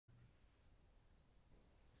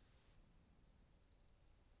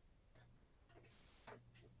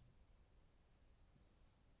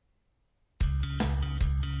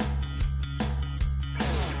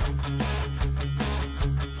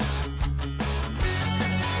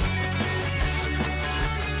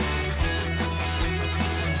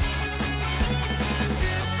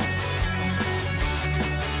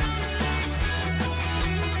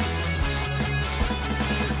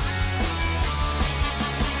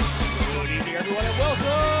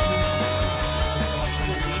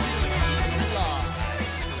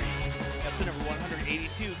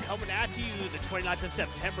29th of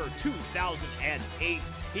September 2018.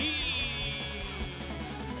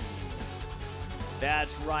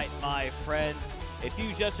 That's right, my friends. If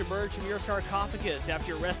you just emerged from your sarcophagus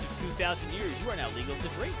after your rest of 2,000 years, you are now legal to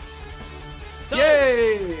drink. So,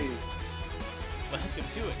 yay! welcome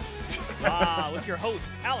to it. With your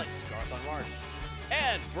hosts, Alex Garthon Marsh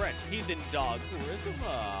and Brett Heathen Dog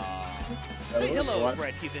Charisma. Say hello, everyone.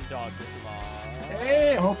 Brett Heathen Dog Charisma.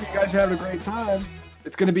 Hey, I hope you guys are having a great time.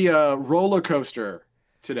 It's going to be a roller coaster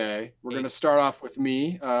today. We're going to start off with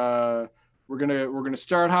me. We're gonna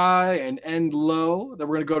start high and end low. Then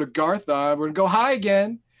we're gonna go to Garthon. We're gonna go high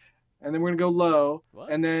again, and then we're gonna go low, What?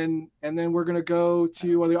 and then we're gonna go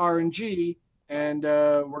to the RNG, and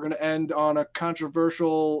we're gonna end on a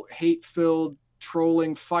controversial, hate-filled,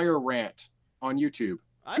 trolling fire rant on YouTube.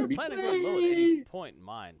 I don't plan to go low at any point in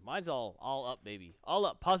mine. Mine's all up, baby. All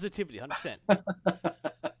up. Positivity, 100%.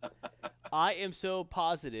 I am so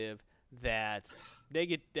positive that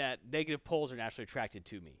negative poles are naturally attracted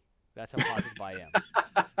to me. That's how positive I am.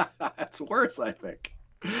 That's worse, I think.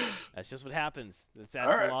 That's just what happens. That's All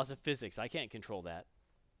the laws of physics. I can't control that.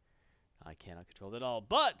 I cannot control that at all.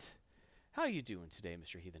 But how are you doing today,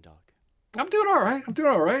 Mr. Heathen Dog? I'm doing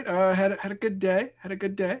all right. Had a good day.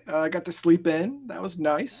 I got to sleep in. That was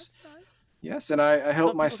nice. That's nice. Yes, and I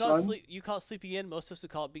helped my son. You call it sleeping in. Most of us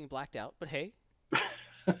would call it being blacked out. But hey,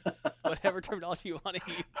 whatever terminology you want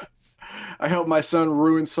to use. I helped my son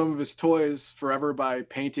ruin some of his toys forever by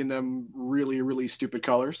painting them really, really stupid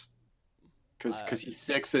colors. Because he's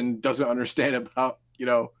 6 and doesn't understand about,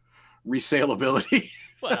 resaleability.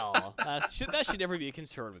 Well, that should never be a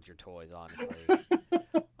concern with your toys, honestly.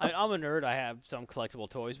 I'm a nerd. I have some collectible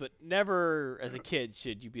toys, but never as a kid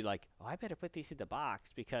should you be like, oh, I better put these in the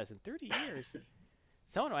box because in 30 years,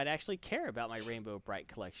 someone might actually care about my Rainbow Bright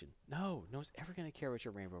collection. No one's ever going to care about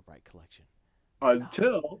your Rainbow Bright collection.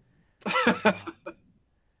 Until...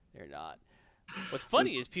 They're not. What's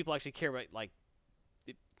funny is people actually care about,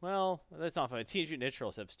 well, that's not funny. Teenage Mutant Ninja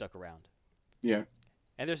Turtles have stuck around. Yeah.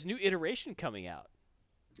 And there's a new iteration coming out.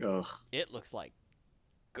 Ugh. It looks like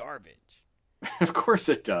garbage. Of course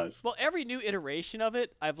it does. Well, every new iteration of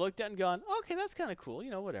it, I've looked at and gone, okay, that's kind of cool,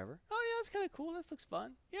 whatever. Oh, yeah, that's kind of cool. This looks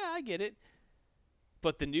fun. Yeah, I get it.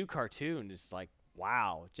 But the new cartoon is like,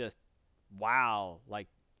 wow, just wow. Like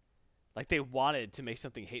they wanted to make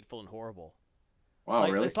something hateful and horrible. Wow,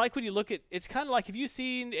 really? It's like when you look at, it's kind of like, have you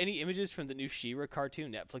seen any images from the new She-Ra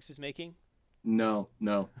cartoon Netflix is making? No.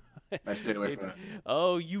 I stayed away from that.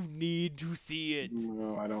 Oh, you need to see it.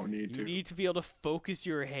 No, I don't need to. You need to be able to focus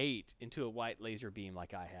your hate into a white laser beam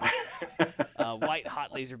like I have. White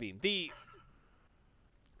hot laser beam.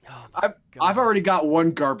 I've already got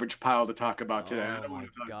one garbage pile to talk about today. I Oh don't my want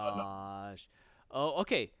to talk about gosh. Oh,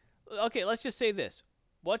 okay. Okay, let's just say this.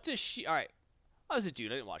 What does all right. I was a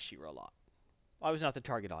dude. I didn't watch She-Ra a lot. I was not the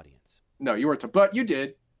target audience. No, you weren't. But you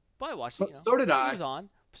did. But I watched So, it. so did It I. was on.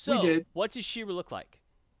 So, We did. what does She-Ra look like?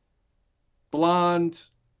 Blonde,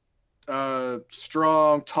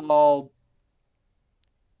 strong, tall.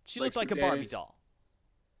 She Legs looked like for a Barbie days. doll.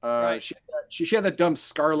 Right. She had that dumb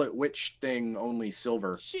Scarlet Witch thing, only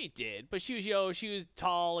silver. She did, but she was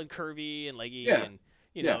tall and curvy and leggy, Yeah. and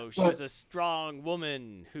Yeah, she was a strong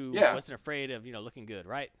woman who Yeah. wasn't afraid of looking good,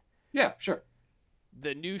 right? Yeah, sure.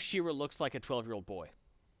 The new She-Ra looks like a 12-year-old boy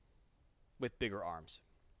with bigger arms.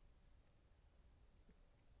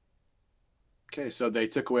 Okay, so they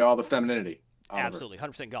took away all the femininity. Oliver. Absolutely,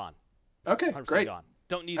 100% gone. Okay, 100% great. gone.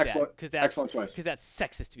 Don't need Excellent. that Excellent choice. because that's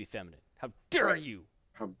sexist to be feminine. How dare Right. you?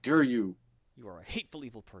 How dare you? You are a hateful,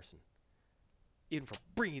 evil person. Even for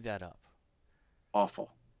bringing that up.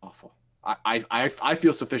 Awful. I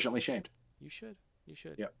feel sufficiently shamed. You should.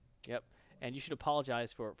 Yep. And you should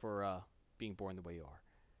apologize for being born the way you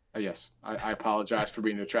are. Yes, I apologize for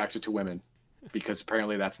being attracted to women, because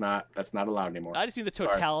apparently that's not allowed anymore. I just mean the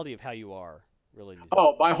totality of how you are. Really.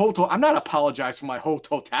 Oh, my whole I'm not apologizing for my whole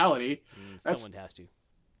totality. Someone has to.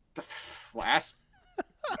 Last.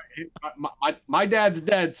 my dad's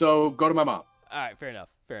dead, so go to my mom. All right, fair enough.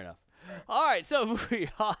 All right, so moving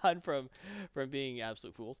on from being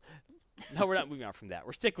absolute fools. No, we're not moving on from that.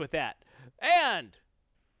 We're sticking with that. And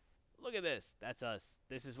look at this. That's us.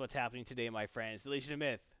 This is what's happening today, my friends. The Legion of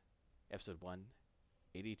Myth, episode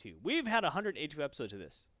 182. We've had 182 episodes of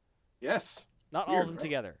this. Yes. Not all Weird, of them right?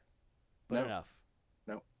 together, but No. enough.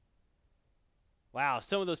 No. Wow,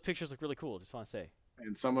 some of those pictures look really cool. Just want to say.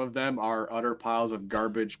 And some of them are utter piles of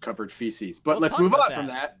garbage-covered feces. But We'll let's talk move about on from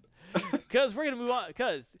that. Because we're going to move on.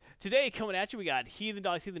 Because today, coming at you, we got Heathen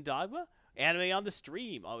Dogma, Anime on the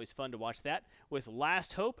Stream. Always fun to watch that. With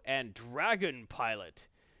Last Hope and Dragon Pilot.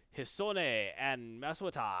 Hisone and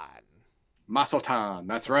Masotan. Masotan,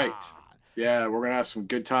 that's right. Yeah, we're gonna have some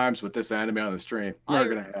good times with this anime on the stream. We're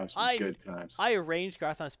gonna have some good times. I arranged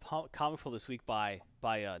Garthon's comic pull this week by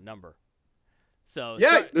number. So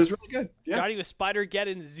yeah, it was really good. Yeah. Starting with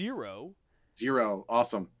Spider-Geddon 0. 0,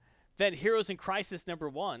 awesome. Then Heroes in Crisis number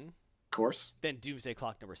 1. Of course. Then Doomsday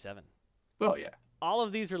Clock number 7. Well, yeah. All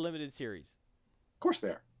of these are limited series. Of course they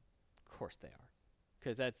are. Of course they are,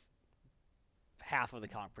 because that's half of the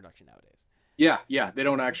comic production nowadays. Yeah. They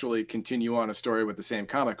don't actually continue on a story with the same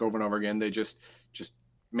comic over and over again. They just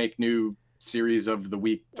make new series of the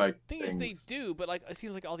week type things. Is they do, but like it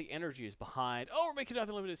seems like all the energy is behind. Oh, we're making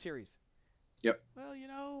another limited series. Yep.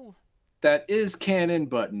 Well, that is canon,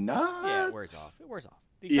 but not. Yeah, it wears off.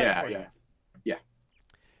 Yeah.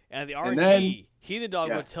 And the RNG, Heathen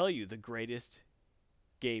Dog will tell you the greatest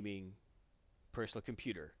gaming personal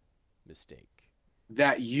computer mistake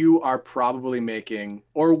that you are probably making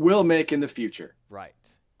or will make in the future. Right.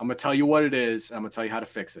 I'm gonna tell you what it is. I'm gonna tell you how to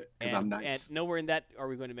fix it because I'm nice. And nowhere in that are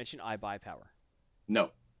we going to mention iBuyPower.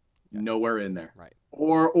 No, nowhere in there. Right.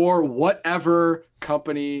 Or whatever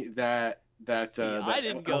company that I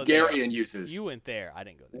didn't go Elgarian there. uses. You went there. I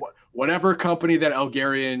didn't go there. Whatever company that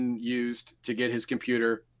Elgarian used to get his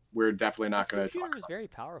computer, we're definitely not going to talk about. His computer is very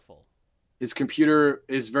powerful. His computer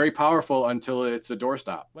is very powerful until it's a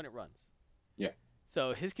doorstop. When it runs. Yeah.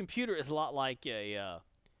 So his computer is a lot like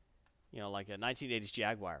like a 1980s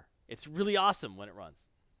Jaguar. It's really awesome when it runs.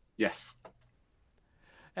 Yes.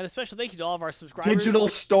 And a special thank you to all of our subscribers. Digital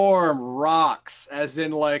Storm rocks, as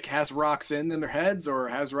in like has rocks in their heads or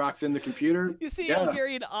has rocks in the computer. You see,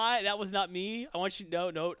 Elgarian, that was not me. I want you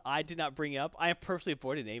to note, I did not bring up. I purposely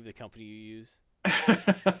avoided the name of the company you use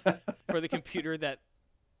for the computer that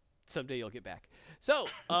someday you'll get back. So,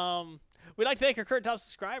 we'd like to thank our current top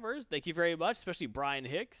subscribers. Thank you very much, especially Brian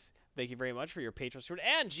Hicks. Thank you very much for your patron support.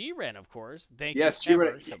 And G-Ren, of course. Thank you so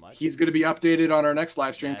much. He's going to be updated on our next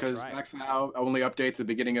live stream because Max now only updates at the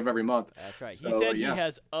beginning of every month. That's right. So, he said he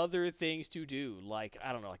has other things to do, like,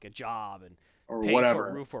 I don't know, like a job and or whatever. For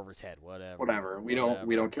a roof over his head, whatever. Whatever. We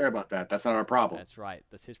don't care about that. That's not our problem. That's right.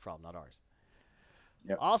 That's his problem, not ours.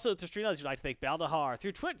 Yep. Also, through Streamlabs, we'd like to thank Baldahar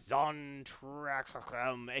through Twitch, Zontrax,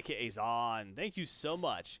 a.k.a. Zon. Thank you so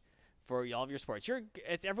much for all of your support.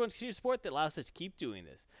 It's everyone's continued support that allows us to keep doing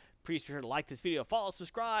this. Please be sure to like this video, follow,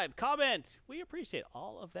 subscribe, comment. We appreciate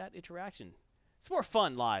all of that interaction. It's more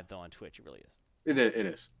fun live, though, on Twitch. It really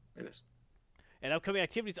is. It is. And upcoming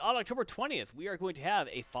activities on October 20th, we are going to have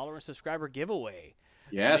a follower and subscriber giveaway.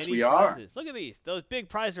 Yes, we are. Look at these. Those big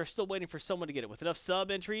prizes are still waiting for someone to get it. With enough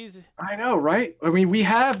sub entries. I know, right? I mean, we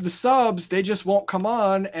have the subs. They just won't come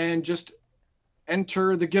on and just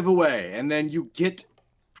enter the giveaway. And then you get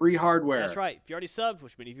free hardware. That's right. If you already subbed,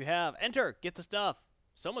 which many of you have, enter. Get the stuff.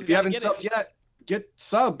 If you haven't subbed yet, get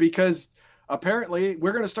sub because apparently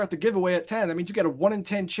we're going to start the giveaway at 10. That means you get a 1 in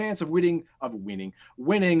 10 chance of winning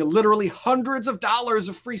literally hundreds of dollars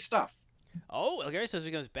of free stuff. Oh, Gary says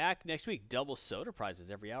he comes back next week. Double soda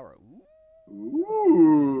prizes every hour.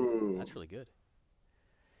 Ooh. That's really good.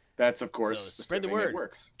 That's, of course, so spread the word.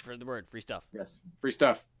 Works. Spread the word. Free stuff. Yes, free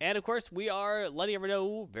stuff. And, of course, we are letting everyone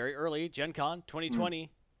know very early, Gen Con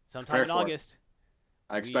 2020, sometime in August.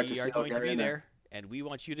 I expect to see we are going to be there. And we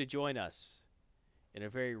want you to join us in a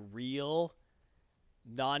very real,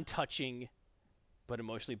 non-touching, but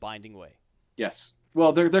emotionally binding way. Yes.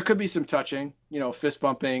 Well, there could be some touching, fist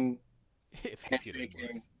bumping,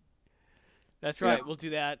 handshaking. That's right. We'll do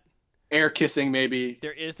that. Air kissing, maybe.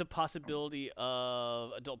 There is the possibility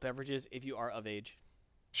of adult beverages if you are of age.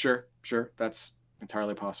 Sure. That's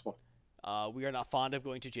entirely possible. We are not fond of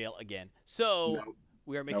going to jail again. So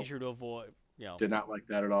we are making sure to avoid, Did not like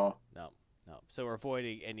that at all. No. So we're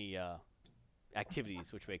avoiding any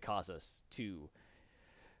activities which may cause us to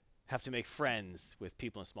have to make friends with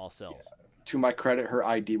people in small cells. Yeah. To my credit, her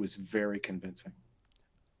ID was very convincing.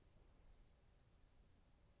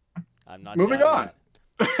 I'm not moving on.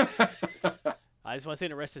 I just want to say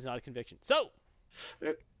an arrest is not a conviction. So,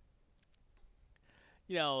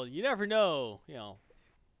 you never know,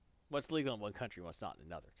 what's legal in one country and what's not in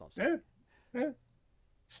another. That's all I'm saying. Yeah.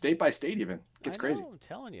 State by state even. Gets crazy. I'm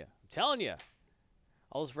telling you.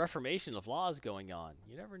 All this reformation of laws going on.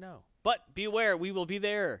 You never know. But be aware, we will be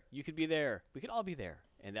there. You could be there. We could all be there.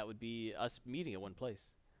 And that would be us meeting at one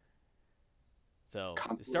place. So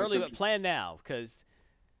it's early but plan now because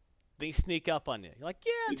things sneak up on you. You're like,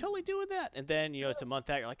 yeah, I'm totally doing that. And then, it's a month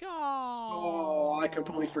out. You're like, oh, I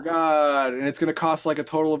completely forgot. And it's going to cost like a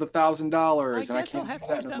total of $1,000. And I can't have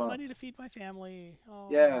to use that money to feed my family. Oh,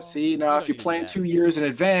 yeah, see, now if you plan 2 years in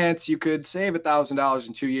advance, you could save $1,000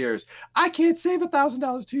 in 2 years. I can't save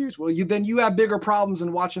 $1,000 in 2 years. Well, then you have bigger problems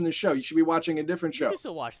than watching the show. You should be watching a different show. You can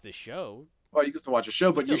still watch this show. Well, you can still watch a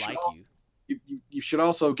show, but you should also, you should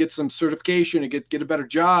also get some certification and get a better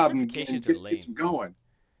job and get some going.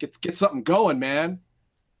 Get something going, man.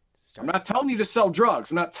 I'm not telling you to sell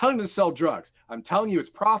drugs. I'm not telling you to sell drugs. I'm telling you it's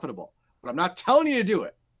profitable, but I'm not telling you to do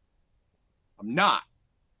it. I'm not.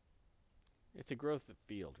 It's a growth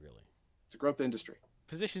field, really. It's a growth industry.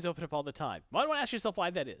 Positions open up all the time. Why don't ask yourself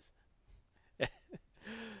why that is?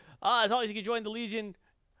 As always, you can join the Legion.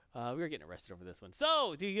 We were getting arrested over this one.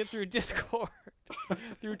 So, you get through Discord,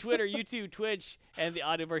 through Twitter, YouTube, Twitch, and the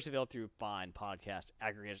audio version available through fine podcast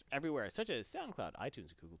aggregators everywhere, such as SoundCloud, iTunes,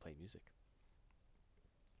 and Google Play Music.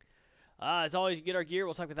 As always, you get our gear.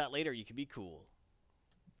 We'll talk about that later. You can be cool.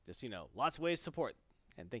 Just, lots of ways to support.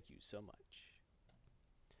 And thank you so much.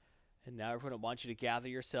 And now everyone, I want you to gather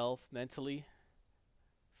yourself mentally.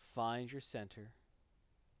 Find your center.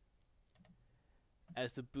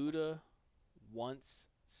 As the Buddha once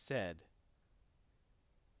said,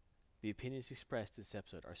 the opinions expressed in this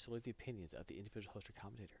episode are solely the opinions of the individual host or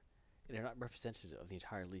commentator, and are not representative of the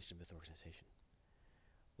entire Legion of Myth organization.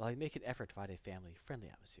 While I make an effort to provide a family-friendly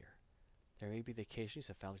atmosphere, there may be the occasion use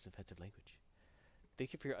of foul and offensive language.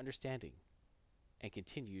 Thank you for your understanding and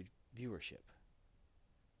continued viewership.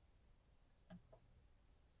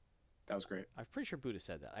 That was great. I'm pretty sure Buddha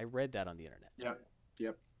said that. I read that on the internet.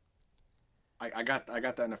 Yep. I got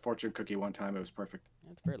that in a fortune cookie one time. It was perfect.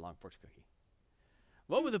 That's a very long fortune cookie.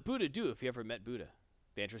 What would the Buddha do if you ever met Buddha?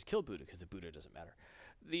 The answer is kill Buddha, because the Buddha doesn't matter.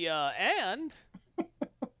 And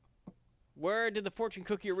where did the fortune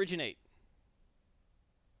cookie originate?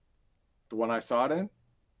 The one I saw it in?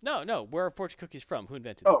 No. Where are fortune cookies from? Who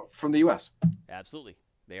invented them? Oh, from the U.S. Absolutely.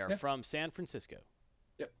 They are from San Francisco.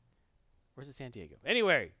 Yep. Where's it, San Diego?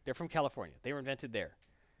 Anyway, they're from California. They were invented there.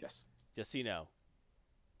 Yes. Just so you know,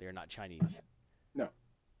 they're not Chinese. No.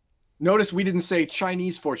 Notice we didn't say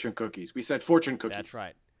Chinese fortune cookies. We said fortune cookies. That's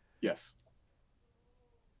right. Yes.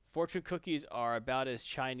 Fortune cookies are about as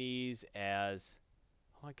Chinese as,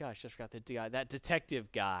 oh my gosh, I just forgot the guy, that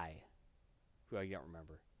detective guy, who I can't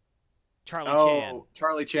remember. Charlie Chan. Oh,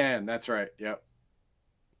 Charlie Chan. That's right. Yep.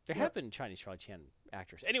 There have been Chinese Charlie Chan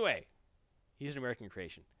actors. Anyway, he's an American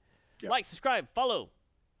creation. Yep. Like, subscribe, follow.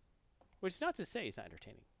 Which is not to say it's not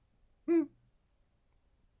entertaining.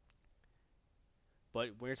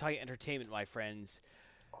 But when you're talking entertainment, my friends,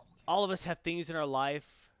 all of us have things in our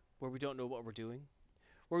life where we don't know what we're doing,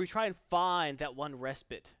 where we try and find that one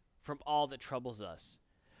respite from all that troubles us,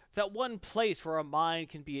 that one place where our mind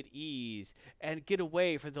can be at ease and get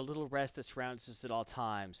away from the little rest that surrounds us at all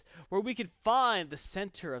times, where we can find the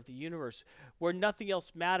center of the universe, where nothing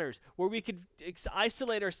else matters, where we can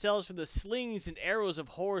isolate ourselves from the slings and arrows of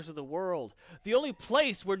horrors of the world, the only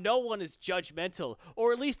place where no one is judgmental,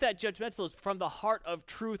 or at least that judgmental is from the heart of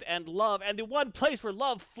truth and love, and the one place where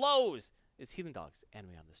love flows is Healing Dogs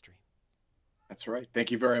Anime on the Stream. That's right.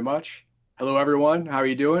 Thank you very much. Hello, everyone. How are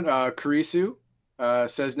you doing? Kurisu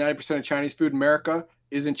says 90% of Chinese food in America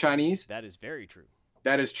isn't Chinese. That is very true.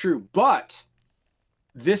 That is true. But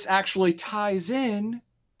this actually ties in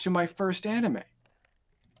to my first anime. Are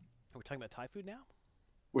we talking about Thai food now?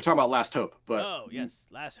 We're talking about Last Hope. But oh, yes.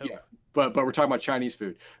 Last Hope. Yeah, but we're talking about Chinese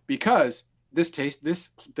food because this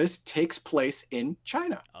takes place in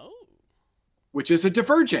China. Oh. Which is a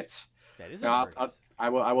divergence. That is a divergence. I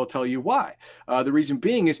will tell you why. The reason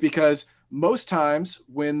being is because most times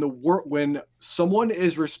when someone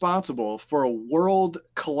is responsible for a world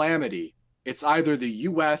calamity, it's either the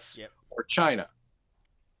U.S. or China.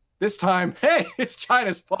 This time, hey, it's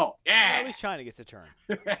China's fault. Yeah, at least China gets a turn.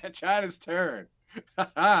 China's turn.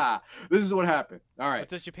 This is what happened. All right. But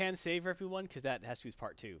does Japan save everyone? Because that has to be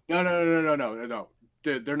part 2. No.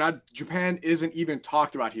 They're not. Japan isn't even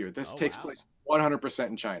talked about here. This takes place 100%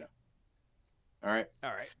 in China. All right.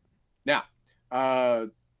 Now,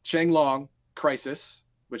 Shenglong crisis,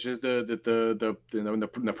 which is the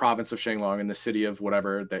province of Shenglong in the city of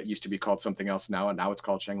whatever that used to be called something else now, and now it's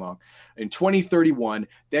called Shenglong. In 2031,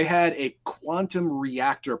 they had a quantum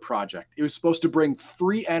reactor project. It was supposed to bring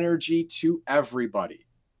free energy to everybody.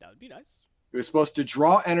 That would be nice. It was supposed to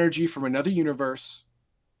draw energy from another universe,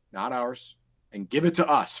 not ours, and give it to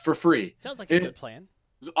us for free. Sounds like a good plan.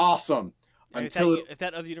 It was awesome. If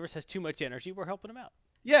that other universe has too much energy, we're helping them out.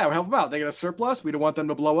 Yeah, we'll help them out. They get a surplus. We don't want them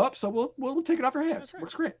to blow up, so we'll take it off our hands. Right.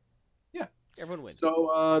 Works great. Yeah. Everyone wins.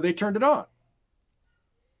 So they turned it on.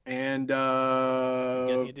 And I'm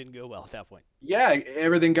guessing it didn't go well at that point. Yeah,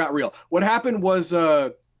 everything got real. What happened was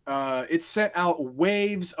it sent out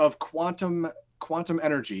waves of quantum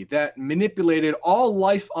energy that manipulated all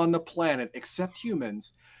life on the planet except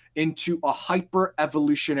humans into a hyper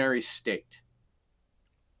evolutionary state.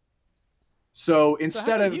 So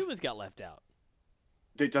instead of humans got left out.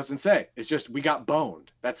 It doesn't say. It's just we got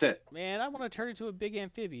boned. That's it. Man, I want to turn into a big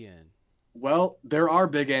amphibian. Well, there are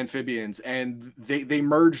big amphibians, and they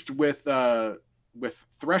merged with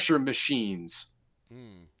thresher machines.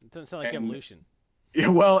 It doesn't sound like And evolution. yeah,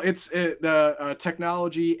 well, it's the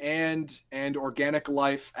technology and organic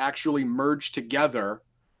life actually merge together,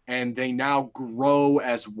 and they now grow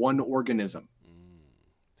as one organism.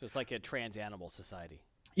 So it's like a trans animal society.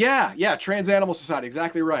 Yeah, yeah, trans animal society,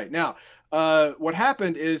 exactly right. Now, what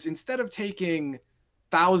happened is instead of taking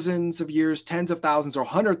thousands of years, tens of thousands, or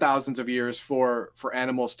hundred thousands of years for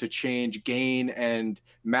animals to change, gain, and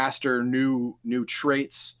master new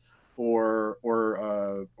traits or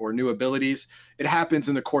new abilities, it happens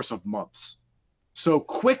in the course of months. So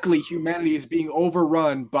quickly, humanity is being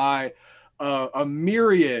overrun by a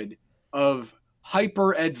myriad of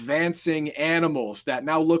hyper advancing animals that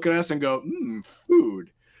now look at us and go,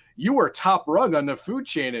 food. You were top rung on the food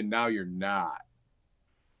chain, and now you're not.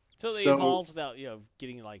 So they So evolved without,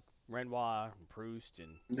 getting like Renoir and Proust and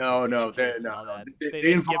no, no, Confucius and no, all that. they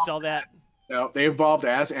They skipped all that. No, they evolved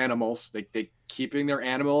as animals. They keeping their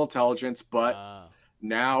animal intelligence, but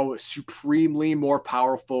now supremely more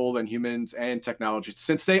powerful than humans and technology,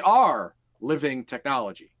 since they are living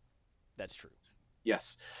technology. That's true.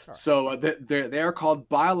 Yes. Right. So they are called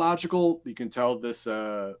biological. You can tell this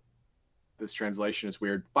this translation is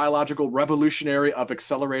weird. Biological revolutionary of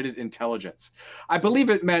accelerated intelligence. I believe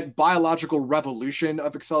it meant biological revolution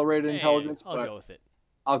of accelerated intelligence. I'll go with it.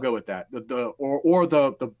 I'll go with that.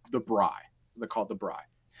 The Bri. They're called the Bri.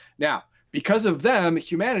 Now, because of them,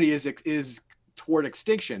 humanity is toward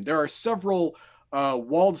extinction. There are several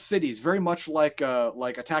walled cities, very much like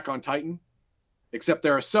Attack on Titan, except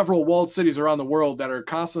there are several walled cities around the world that are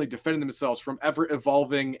constantly defending themselves from ever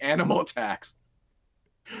evolving animal attacks.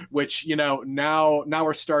 Which now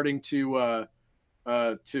we're starting to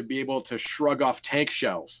be able to shrug off tank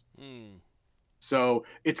shells. So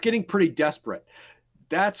it's getting pretty desperate.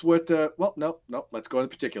 That's what. Well, no. Let's go to the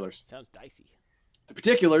particulars. Sounds dicey. The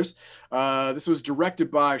particulars. This was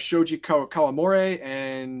directed by Shoji Kawamori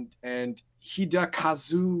and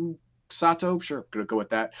Hidekazu Sato. Sure, gonna go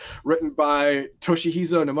with that. Written by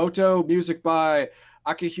Toshihisa Nomoto. Music by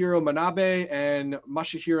Akihiro Manabe and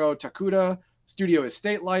Masahiro Takuda. Studio is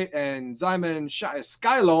State Light and Zyman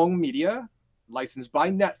Skylong Media. Licensed by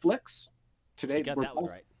Netflix. Today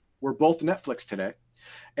we're both Netflix today.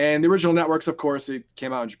 And the original networks, of course, it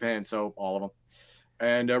came out in Japan, so all of them.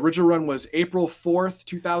 And original run was April 4th,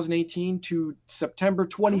 2018 to September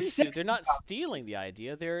 26th. They're not stealing the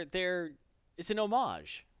idea. It's an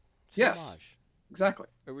homage. Yes. Homage. Exactly.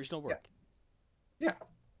 Original work. Yeah.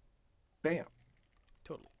 Bam.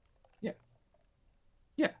 Totally. Yeah.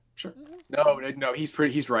 Yeah, sure. No,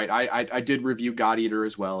 he's right. I did review God Eater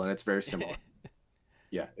as well, and it's very similar.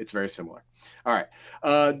 Yeah, it's very similar. All right.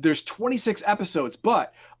 There's 26 episodes,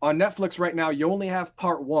 but on Netflix right now, you only have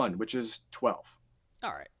part 1, which is 12.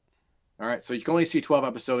 All right. So you can only see 12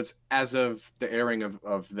 episodes as of the airing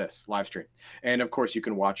of this live stream. And, of course, you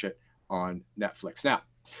can watch it on Netflix. Now,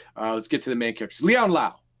 let's get to the main characters. Lian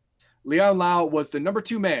Lao. Lian Lao was the number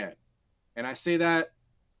 2 man. And I say that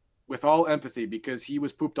with all empathy because he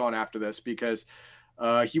was pooped on after this because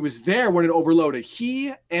he was there when it overloaded.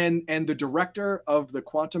 He and the director of the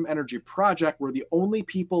Quantum Energy Project were the only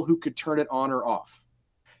people who could turn it on or off.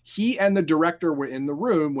 He and the director were in the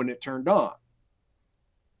room when it turned on.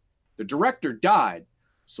 The director died,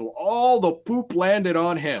 so all the poop landed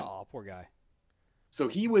on him. Oh, poor guy. So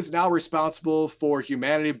he was now responsible for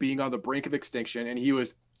humanity being on the brink of extinction, and he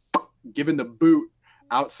was given the boot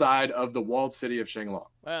outside of the walled city of Shenglong.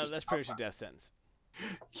 Well, that's pretty much a death sentence.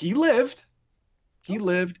 He lived. He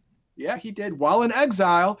lived. Yeah, he did. While in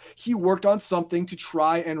exile, he worked on something to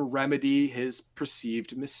try and remedy his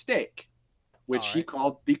perceived mistake, which he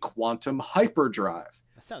called the quantum hyperdrive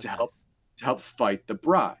to help fight the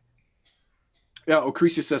Bri. Yeah,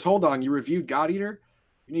 Ocresia says, hold on, you reviewed God Eater?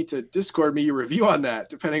 You need to Discord me your review on that.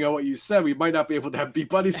 Depending on what you said, we might not be able to be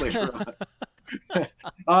buddies later on.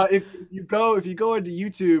 If you go into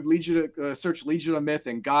YouTube, search Legion of Myth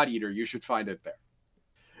and God Eater, you should find it there.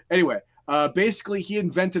 Anyway, basically he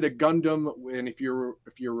invented a Gundam, and if you're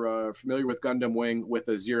familiar with Gundam Wing with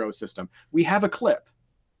a Zero system, we have a clip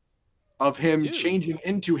of him changing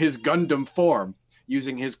into his Gundam form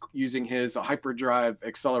using his hyperdrive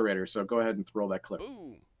accelerator. So go ahead and throw that clip.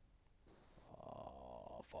 Boom.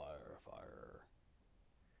 Oh, fire.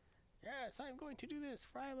 Yes, I'm going to do this,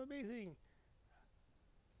 for I am amazing.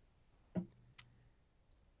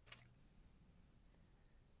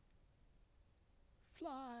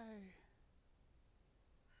 Fly.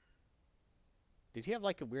 Did he have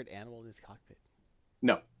like a weird animal in his cockpit?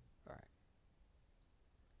 No. All right.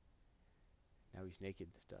 he's naked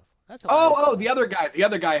and stuff. That's Oh, the other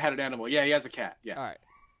guy had an animal. Yeah, he has a cat. Yeah. All right.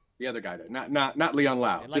 The other guy did. Not Leon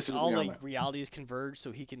Lau. And This is all Leon like Lau. realities converge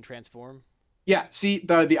so he can transform. Yeah, see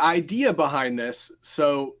the idea behind this.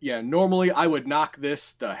 So yeah, normally I would knock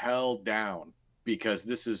this the hell down because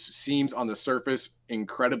seems on the surface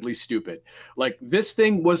incredibly stupid. Like this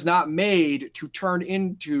thing was not made to turn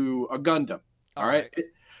into a Gundam. All right.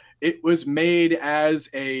 It was made as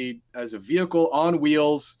a vehicle on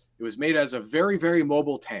wheels. It was made as a very, very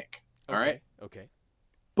mobile tank. All right. Okay.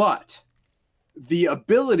 But the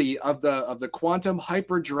ability of the quantum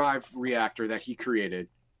hyperdrive reactor that he created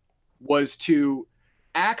was to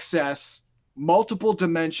access multiple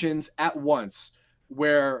dimensions at once,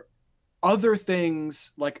 where other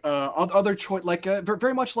things like other choice, like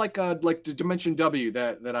very much like the Dimension W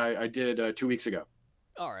that I did 2 weeks ago.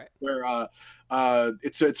 All right. Where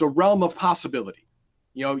it's a realm of possibility.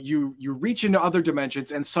 You know, you reach into other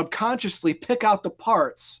dimensions and subconsciously pick out the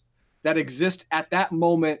parts that exist at that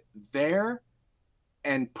moment there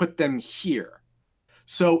and put them here.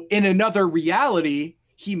 So in another reality,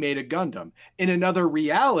 he made a Gundam. In another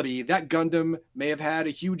reality, that Gundam may have had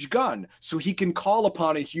a huge gun, so he can call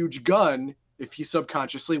upon a huge gun if he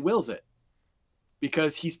subconsciously wills it.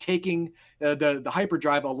 Because he's taking the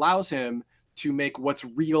hyperdrive allows him to make what's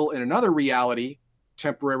real in another reality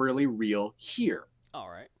temporarily real here. All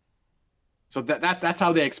right. So that's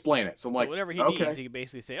how they explain it. So I'm like, whatever he okay. needs, he can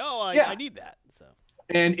basically say, "Oh, I need that." So.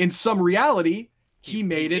 And in some reality, he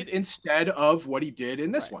made it instead of what he did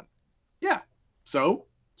in this one. Yeah. So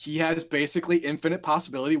he has basically infinite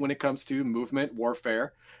possibility when it comes to movement,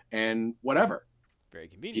 warfare, and whatever. Very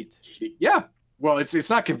convenient. Yeah. Well, it's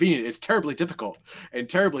not convenient. It's terribly difficult and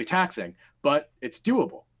terribly taxing, but it's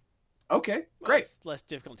doable. Okay, great. It's less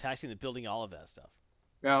difficult and taxing than building all of that stuff.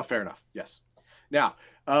 Well, fair enough. Yes. Now,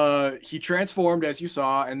 he transformed, as you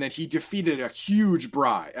saw, and then he defeated a huge Bri.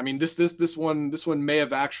 I mean, this one may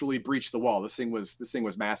have actually breached the wall. This thing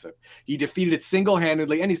was massive. He defeated it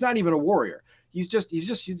single-handedly, and he's not even a warrior. He's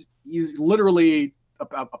literally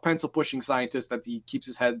a pencil pushing scientist that he keeps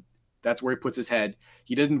his head. That's where he puts his head.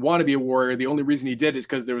 He didn't want to be a warrior. The only reason he did is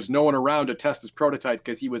because there was no one around to test his prototype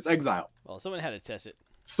because he was exiled. Well, someone had to test it.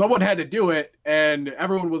 Someone had to do it, and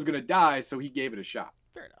everyone was going to die, so he gave it a shot.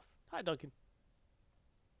 Fair enough. Hi, Duncan.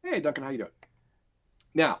 Hey, Duncan, how you doing?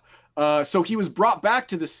 Now, so he was brought back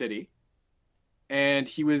to the city, and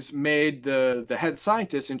he was made the head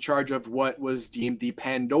scientist in charge of what was deemed the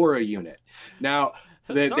Pandora unit. Now,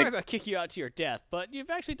 sorry about kicking you out to your death, but you've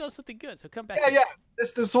actually done something good, so come back. Yeah.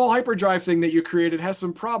 This whole hyperdrive thing that you created has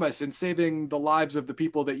some promise in saving the lives of the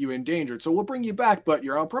people that you endangered. So we'll bring you back, but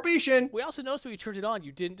you're on probation. We also noticed when you turned it on,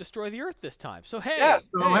 you didn't destroy the Earth this time. So hey,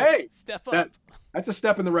 hey, step up. That's a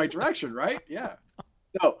step in the right direction, right? Yeah.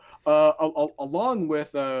 So, along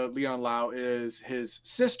with Leon Lau is his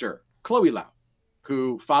sister, Chloe Lau,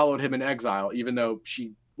 who followed him in exile, even though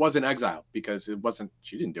she was in exile because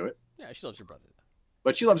she didn't do it. Yeah, she loves her brother.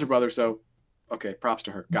 But she loves her brother, so okay, props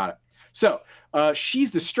to her. Got it. So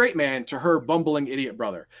she's the straight man to her bumbling idiot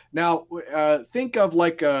brother. Now, think of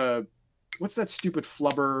like what's that stupid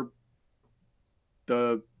flubber?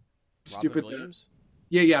 Robin Williams?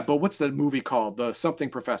 Yeah, but what's the movie called? The something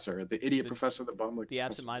professor, the idiot professor, the bum. The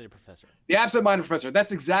absent-minded professor. The absent-minded professor.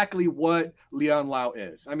 That's exactly what Leon Lau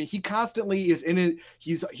is. I mean, he constantly is in it.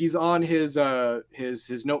 He's on his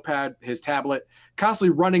notepad, his tablet,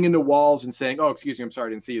 constantly running into walls and saying, "Oh, excuse me, I'm sorry, I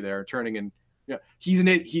didn't see you there." Turning and he's in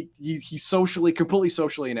it. He's completely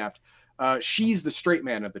socially inept. She's the straight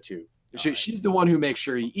man of the two. She's the one who makes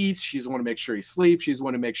sure he eats. She's the one who makes sure he sleeps. She's the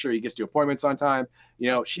one who makes sure he gets to appointments on time.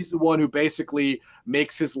 She's the one who basically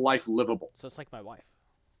makes his life livable. So it's like my wife.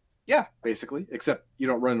 Yeah, basically. Except you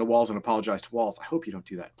don't run into walls and apologize to walls. I hope you don't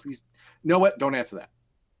do that. Please. You know what? Don't answer that.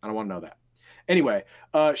 I don't want to know that. Anyway,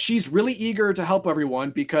 she's really eager to help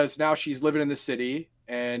everyone because now she's living in the city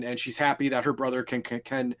and she's happy that her brother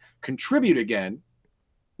can contribute again,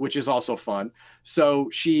 which is also fun. So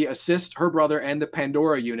she assists her brother and the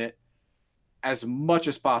Pandora unit as much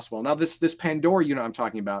as possible. Now, this Pandora unit I'm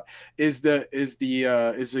talking about is a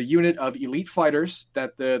unit of elite fighters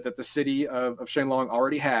that the city of Shenlong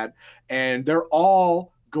already had, and they're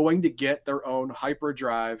all going to get their own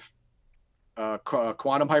hyperdrive,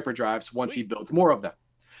 quantum hyperdrives once he builds more of them.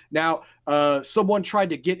 Now, someone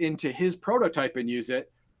tried to get into his prototype and use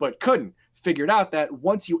it, but couldn't. Figured out that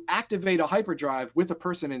once you activate a hyperdrive with a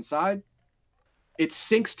person inside, it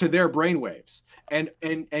syncs to their brainwaves and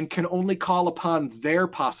can only call upon their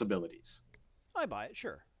possibilities. I buy it,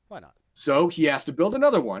 sure. Why not? So he has to build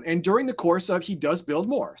another one. And during the course of, he does build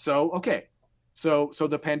more. So, okay. So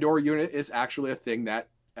the Pandora unit is actually a thing that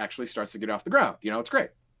actually starts to get off the ground. It's great.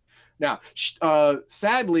 Now,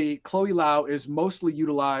 sadly, Chloe Lau is mostly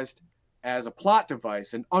utilized as a plot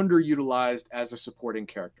device and underutilized as a supporting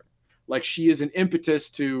character. Like she is an impetus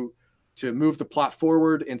to move the plot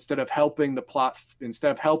forward instead of helping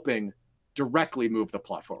directly move the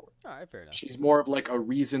plot forward. All right, fair enough. She's more of like a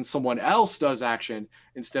reason someone else does action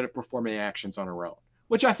instead of performing actions on her own,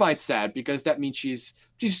 which I find sad because that means she's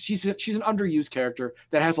an underused character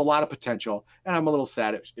that has a lot of potential, and I'm a little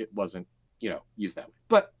sad it wasn't, used that way.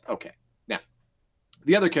 But okay. Now,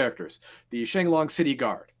 the other characters, the Shenglong City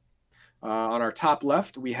Guard. On our top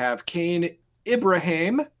left, we have Kane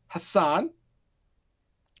Ibrahim Hassan.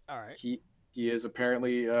 All right. He is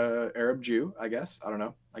apparently Arab Jew, I guess. I don't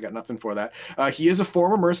know. I got nothing for that. He is a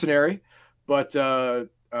former mercenary, but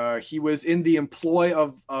he was in the employ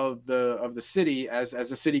of the city as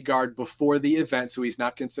a city guard before the event, so he's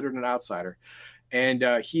not considered an outsider. And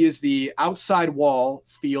he is the outside wall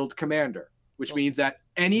field commander, which means that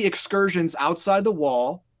any excursions outside the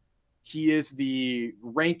wall, he is the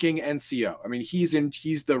ranking NCO. I mean,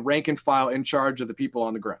 he's the rank and file in charge of the people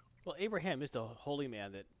on the ground. Well, Abraham is the holy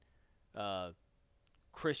man that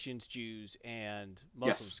Christians, Jews, and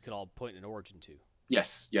Muslims could all point an origin to.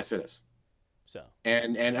 Yes, it is. So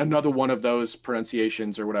and another one of those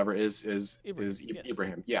pronunciations or whatever is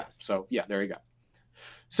Ibrahim. Yeah. Yes. So yeah, there you go.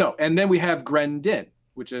 So and then we have Gren Din,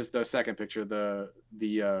 which is the second picture. The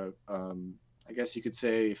I guess you could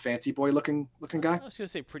say fancy boy looking guy. I was gonna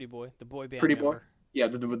say pretty boy, the boy band. Pretty member. boy. Yeah.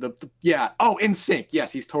 Yeah. Oh, NSYNC.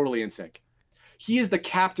 Yes, he's totally NSYNC. He is the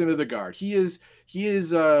captain of the guard. He is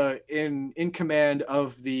in command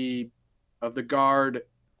of the guard,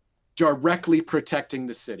 directly protecting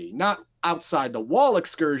the city, not outside the wall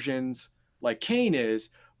excursions like Kane is,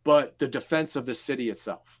 but the defense of the city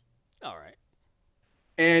itself. All right.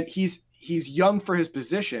 And he's young for his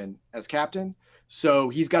position as captain, so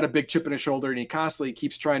he's got a big chip in his shoulder, and he constantly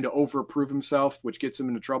keeps trying to overprove himself, which gets him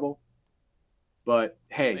into trouble. But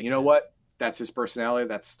hey, you know what? That's his personality.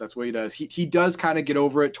 That's what he does. He does kind of get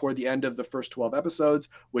over it toward the end of the first 12 episodes,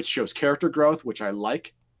 which shows character growth, which I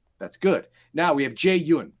like. That's good. Now we have Jae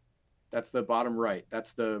Yun. That's the bottom right.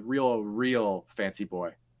 That's the real fancy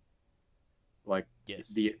boy. Like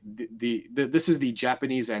yes. This is the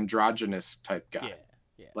Japanese androgynous type guy.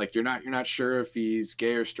 Yeah. Like you're not sure if he's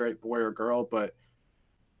gay or straight, boy or girl, but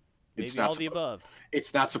it's maybe not all the above.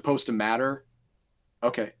 It's not supposed to matter.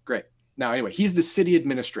 Okay, great. Now anyway, he's the city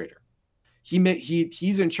administrator.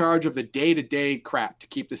 He's in charge of the day-to-day crap to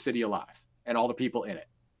keep the city alive and all the people in it.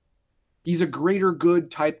 He's a greater good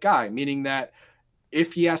type guy, meaning that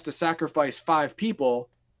if he has to sacrifice 5 people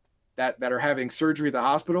that are having surgery at the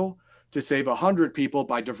hospital to save 100 people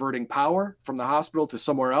by diverting power from the hospital to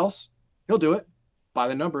somewhere else, he'll do it. By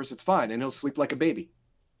the numbers, it's fine, and he'll sleep like a baby.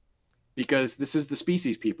 Because this is the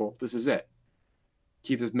species, people. This is it.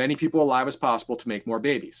 Keep as many people alive as possible to make more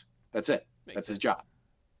babies. That's it. That's his job.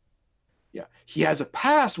 Yeah, he has a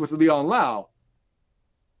past with Leon Lau,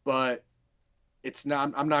 but it's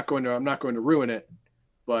not. I'm not going to ruin it,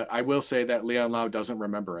 but I will say that Leon Lau doesn't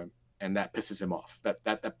remember him, and that pisses him off. That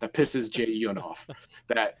pisses Jae Yun off.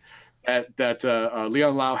 That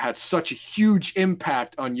Leon Lau had such a huge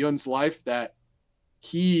impact on Yun's life that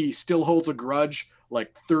he still holds a grudge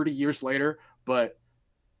like 30 years later. But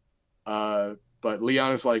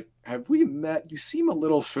Leon is like, have we met? You seem a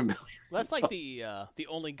little familiar. Well, that's like the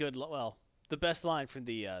only good, the best line from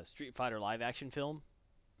the Street Fighter live action film.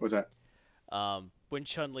 What's that? When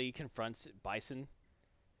Chun-Li confronts Bison,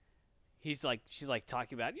 she's like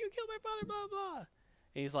talking about, you killed my father, blah blah.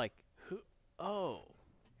 And he's like, who? Oh,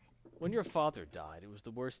 when your father died, it was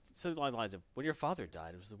the worst. So the lines of, when your father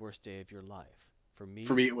died, it was the worst day of your life. For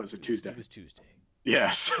me, it was a Tuesday. It was Tuesday.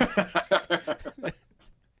 Yes.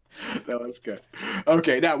 That was good.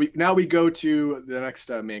 Okay, now we go to the next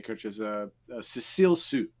main character, is Cecile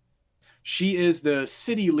Su. She is the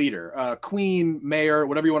city leader, queen, mayor,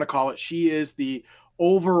 whatever you want to call it. She is the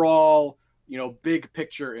overall, big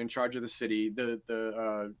picture in charge of the city.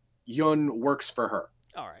 The Yun works for her.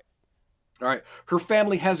 All right. Her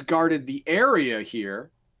family has guarded the area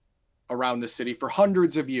here around the city for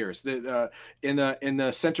hundreds of years. In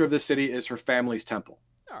the center of the city is her family's temple.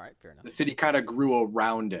 All right, fair enough. The city kind of grew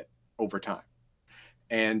around it over time.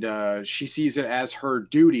 And she sees it as her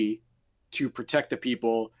duty to protect the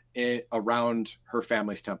people around her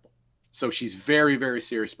family's temple. So she's very, very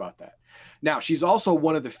serious about that. Now, she's also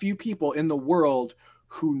one of the few people in the world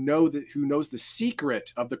who knows the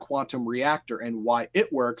secret of the quantum reactor and why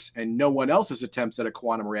it works, and no one else's attempts at a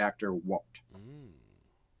quantum reactor won't.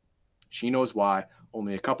 She knows why.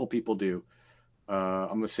 Only a couple people do. I'm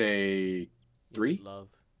going to say 3. Love.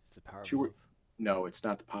 It's the power of love. Love. No, it's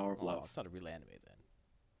not the power of love. It's not a real anime then.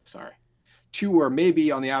 Sorry. 2 or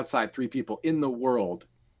maybe on the outside 3 people in the world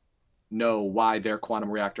know why their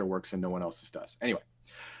quantum reactor works and no one else's does. Anyway,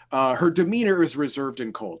 her demeanor is reserved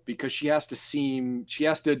and cold because she has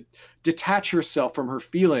to detach herself from her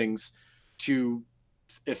feelings to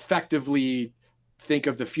effectively think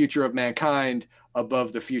of the future of mankind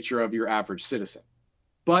above the future of your average citizen.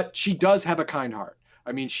 But she does have a kind heart.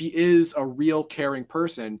 I mean, she is a real caring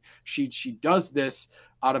person. She does this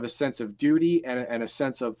out of a sense of duty and a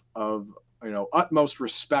sense of utmost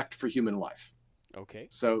respect for human life. Okay.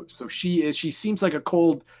 So she seems like a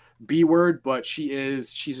cold B word, but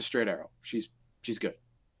she's a straight arrow. She's good.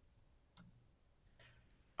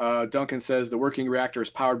 Duncan says the working reactor is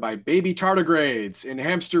powered by baby tardigrades in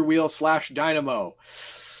hamster wheel / dynamo.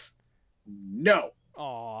 No.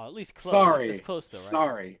 Oh, at least close. Sorry. It's close though, right?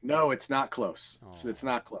 Sorry. No, it's not close. Oh. So it's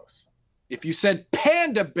not close. If you said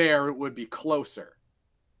panda bear, it would be closer.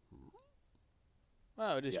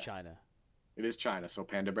 Oh, it is Yes. China. It is China, so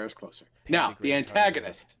panda bear is closer. Panda Now, the grade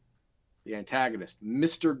antagonist. The antagonist,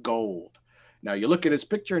 Mr. Gold. Now, you look at his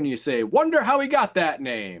picture and you say, wonder how he got that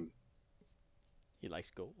name. He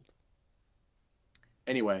likes gold.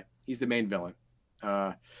 Anyway, he's the main villain.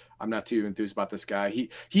 I'm not too enthused about this guy.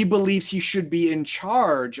 He believes he should be in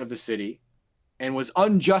charge of the city and was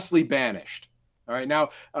unjustly banished. All right. Now,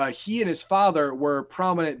 he and his father were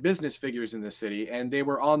prominent business figures in the city, and they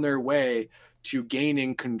were on their way to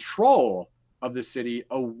gaining control of the city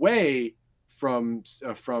away from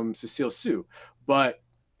Cecile Sue. But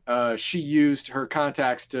she used her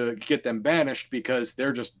contacts to get them banished because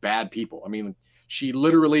they're just bad people. I mean, she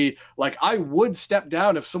literally, like, I would step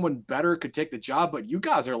down if someone better could take the job, but you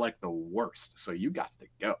guys are like the worst, so you got to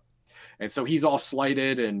go. And so he's all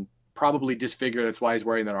slighted and probably disfigured. That's why he's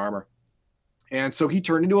wearing that armor. And so he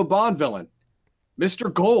turned into a Bond villain,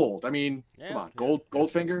 Mr. Gold. I mean, come on,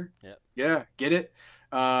 Goldfinger. Yeah, get it.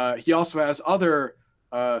 He also has other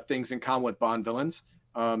things in common with Bond villains.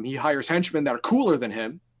 He hires henchmen that are cooler than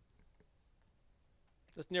him.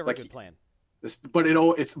 That's never a good plan. But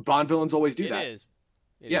it's Bond villains always do that. It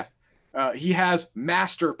Yeah. is. He has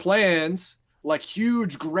master plans, like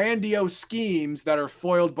huge, grandiose schemes that are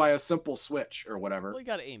foiled by a simple switch or whatever. Well, you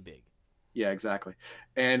got to aim big. Yeah, exactly.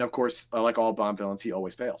 And of course, like all Bond villains, he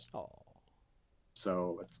always fails. Oh.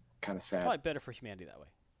 So it's kind of sad. Probably better for humanity that way.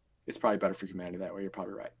 It's probably better for humanity that way. You're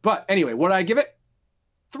probably right. But anyway, what did I give it?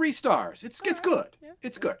 3 stars. It's good. Yeah.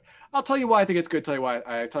 It's good. I'll tell you why I think it's good. Tell you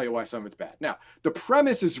why some of it's bad. Now, the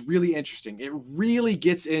premise is really interesting. It really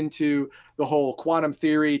gets into the whole quantum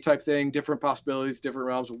theory type thing, different possibilities, different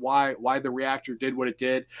realms, why the reactor did what it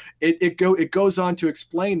did. It goes on to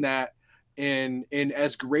explain that in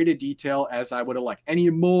as great a detail as I would have liked. Any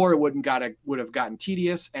more, it would have gotten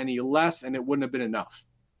tedious. Any less, and it wouldn't have been enough.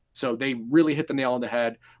 So they really hit the nail on the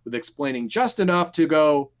head with explaining just enough to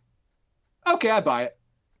go, okay, I buy it,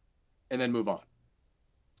 and then move on.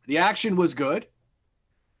 The action was good.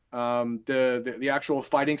 The actual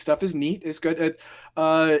fighting stuff is neat. It's good.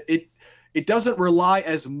 It doesn't rely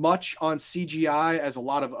as much on CGI as a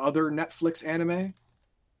lot of other Netflix anime,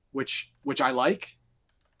 which I like,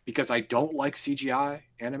 because I don't like CGI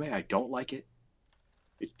anime. I don't like it.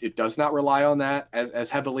 It does not rely on that as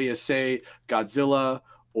heavily as, say, Godzilla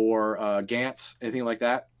or Gantz, anything like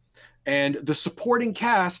that. And the supporting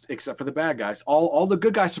cast, except for the bad guys, all the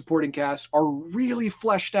good guy supporting cast are really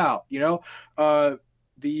fleshed out. You know,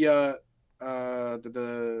 the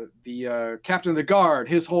captain of the guard,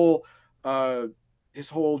 his whole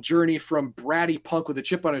journey from bratty punk with a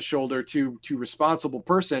chip on his shoulder to responsible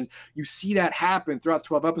person. You see that happen throughout the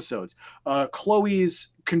 12 episodes.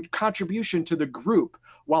 Chloe's contribution to the group,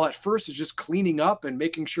 while at first it's just cleaning up and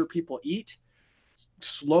making sure people eat,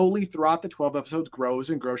 slowly throughout the 12 episodes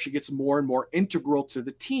grows and grows. She gets more and more integral to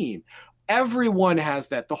the team. Everyone has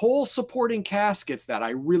that. The whole supporting cast gets that.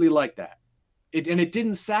 I really like that. And it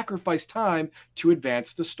didn't sacrifice time to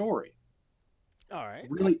advance the story. All right.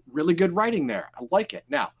 Really, really good writing there. I like it.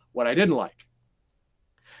 Now, what I didn't like,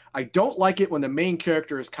 I don't like it when the main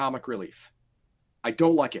character is comic relief. I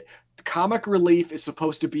don't like it. The comic relief is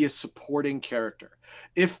supposed to be a supporting character.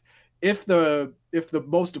 If the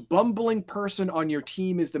most bumbling person on your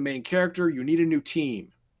team is the main character, you need a new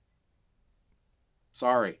team.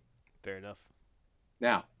 Sorry. Fair enough.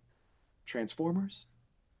 Now, Transformers?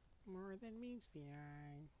 More than meets the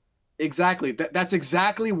eye. Exactly. That's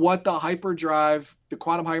exactly what the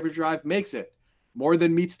quantum hyperdrive makes it. More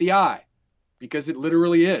than meets the eye. Because it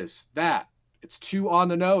literally is that. It's too on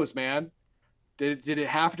the nose, man. Did it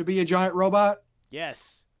have to be a giant robot?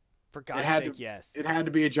 Yes. For God's sake, yes. It had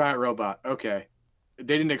to be a giant robot. Okay.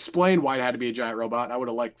 They didn't explain why it had to be a giant robot. I would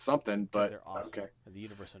have liked something, but they're awesome. Okay. The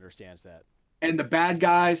universe understands that. And the bad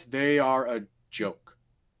guys, they are a joke.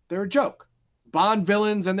 They're a joke. Bond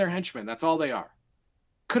villains and their henchmen. That's all they are.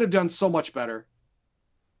 Could have done so much better.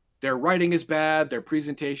 Their writing is bad. Their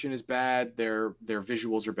presentation is bad. Their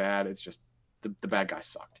visuals are bad. It's just the bad guys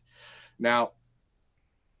sucked. Now,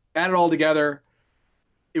 add it all together,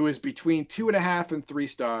 it was between 2.5 and 3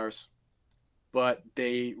 stars, but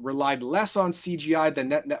they relied less on CGI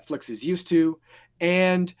than Netflix is used to,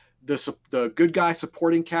 and the good guy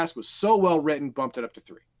supporting cast was so well written, bumped it up to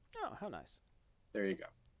 3. Oh, how nice. There you go.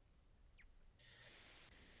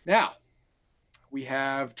 Now, we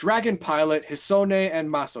have Dragon Pilot, Hisone, and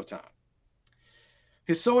Masotan.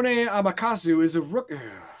 Hisone Amakazu is a rook.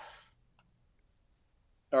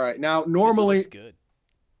 All right, now normally, This looks good.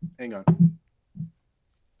 hang on.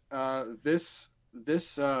 This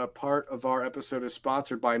part of our episode is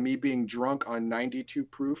sponsored by me being drunk on 92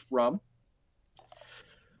 proof rum,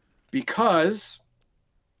 because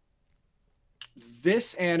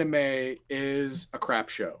this anime is a crap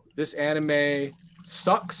show. This anime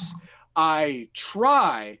sucks. I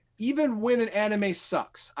try, even when an anime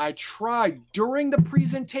sucks, I try during the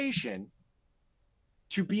presentation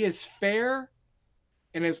to be as fair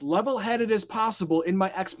and as level-headed as possible in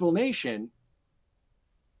my explanation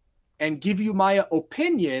and give you my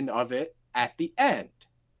opinion of it at the end.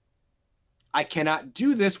 I cannot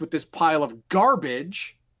do this with this pile of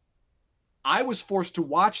garbage. I was forced to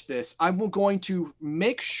watch this. I'm going to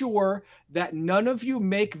make sure that none of you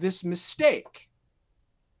make this mistake.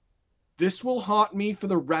 This will haunt me for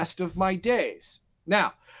the rest of my days.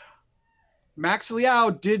 Now, Max Liao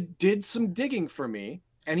did some digging for me,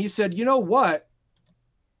 and he said, you know what?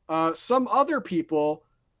 Some other people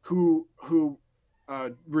who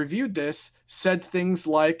reviewed this said things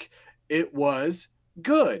like it was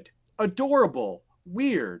good, adorable,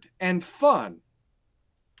 weird, and fun.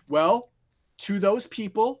 Well, to those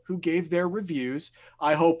people who gave their reviews,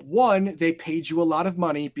 I hope, 1, they paid you a lot of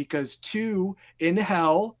money, because 2, in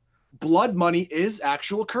hell, blood money is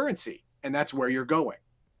actual currency, and that's where you're going.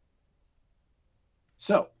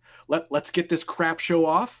 So let's get this crap show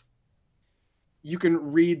off. You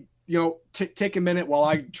can read, take a minute while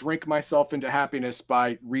I drink myself into happiness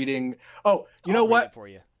by reading. Oh, you know what? For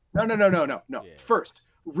you. No. Yeah. First,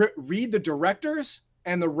 read the directors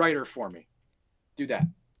and the writer for me. Do that.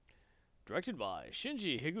 Directed by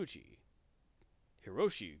Shinji Higuchi,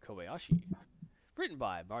 Hiroshi Kobayashi. Written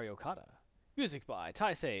by Mario Kata. Music by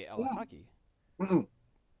Taisei Awasaki. Mm-mm.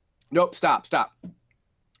 Nope, stop.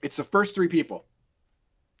 It's the first 3 people.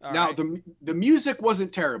 All now, right. the music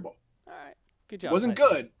wasn't terrible. All right. Good job. It wasn't Taisei.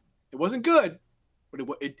 good. It wasn't good, but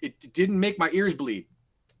it didn't make my ears bleed.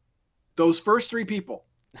 Those first 3 people,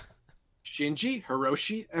 Shinji,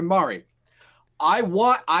 Hiroshi, and Mari.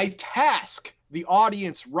 I task the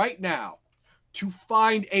audience right now to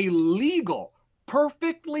find a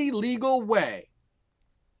perfectly legal way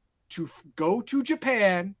to go to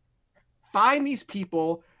Japan, find these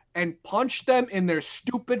people, and punch them in their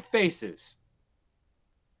stupid faces.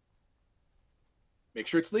 Make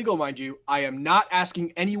sure it's legal, mind you. I am not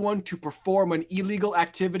asking anyone to perform an illegal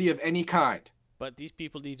activity of any kind. But these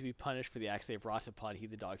people need to be punished for the acts they've wrought upon He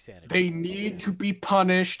the Dog sanity. They need to be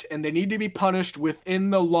punished, and they need to be punished within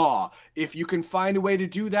the law. If you can find a way to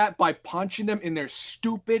do that by punching them in their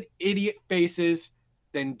stupid idiot faces,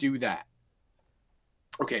 then do that.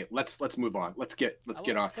 Okay, let's move on. Let's get on.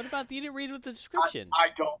 What about you didn't read with the description? I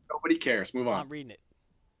don't. Nobody cares. Move on. I'm reading it.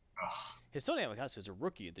 Hisone Amakasu is a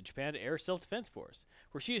rookie at the Japan Air Self-Defense Force,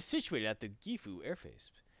 where she is situated at the Gifu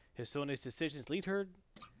Airface. Hisone's decisions lead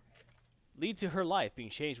to her life being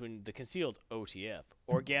changed when the concealed OTF,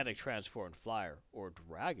 Organic Transformed Flyer, or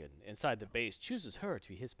Dragon, inside the base chooses her to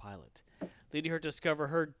be his pilot, leading her to discover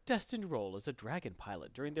her destined role as a Dragon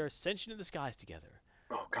pilot during their ascension in the skies together.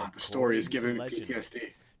 Oh god, the story is giving me Legend.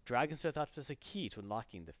 PTSD. Dragons are thought as a key to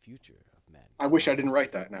unlocking the future of men. I wish I didn't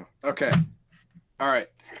write that now. Okay. All right.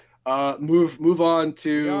 Move on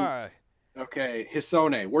to Yar. okay,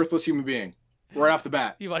 Hisone, worthless human being. Right off the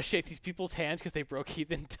bat. You want to shake these people's hands because they broke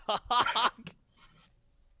Heathen Dog?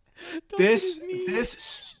 This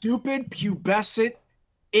stupid pubescent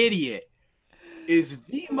idiot is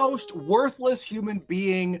the most worthless human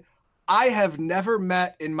being I have never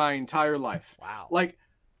met in my entire life. Wow. Like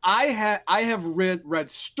I have read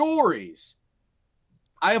stories.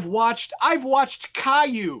 I've watched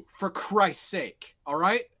Caillou, for Christ's sake. All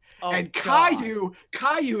right? Oh, and God.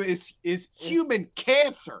 Caillou is human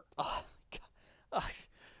cancer. Oh, God.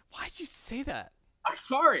 Why'd you say that? I'm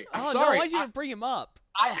sorry. No, why'd you even bring him up?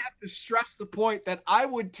 I have to stress the point that I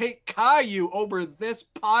would take Caillou over this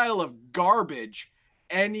pile of garbage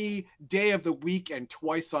any day of the week and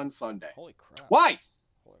twice on Sunday. Holy crap. Twice.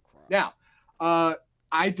 Holy crap. Now,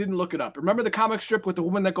 I didn't look it up. Remember the comic strip with the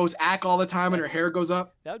woman that goes ack all the time and her hair goes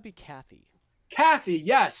up? That would be Kathy. Kathy,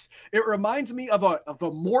 yes. It reminds me of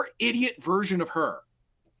a more idiot version of her.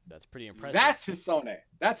 That's pretty impressive. That's Hisone.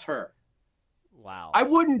 That's her. Wow. I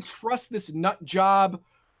wouldn't trust this nut job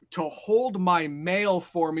to hold my mail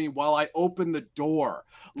for me while I open the door,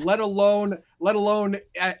 let alone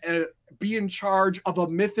be in charge of a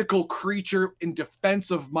mythical creature in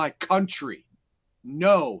defense of my country.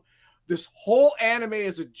 No, this whole anime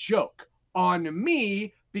is a joke on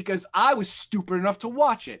me because I was stupid enough to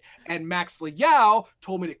watch it. And Max Liao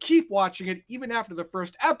told me to keep watching it even after the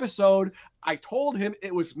first episode. I told him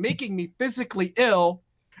it was making me physically ill.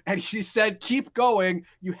 And he said, keep going.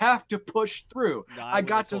 You have to push through. No, I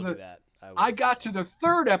got to the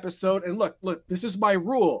third episode, and look, this is my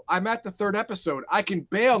rule. I'm at the third episode. I can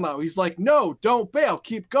bail now. He's like, no, don't bail.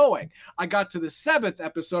 Keep going. I got to the 7th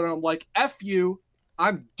episode, and I'm like, F you.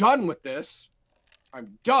 I'm done with this.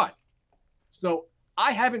 I'm done. So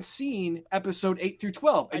I haven't seen episode 8 through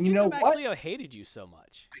 12. And you know what? Leo hated you so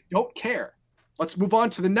much. I don't care. Let's move on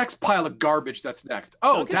to the next pile of garbage that's next.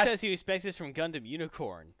 Oh, Duncan says he expects this from Gundam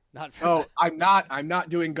Unicorn, not from. Oh, I'm not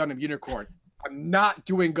doing Gundam Unicorn. I'm not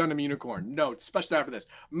doing Gundam Unicorn. No, especially after this.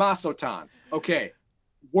 Masotan. Okay.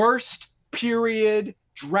 Worst period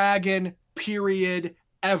dragon period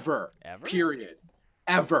ever. Ever? Period.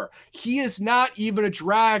 Ever. He is not even a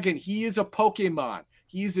dragon. He is a Pokemon.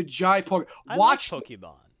 He's a giant Pokemon. Watch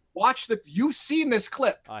Pokemon. You've seen this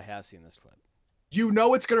clip. I have seen this clip. You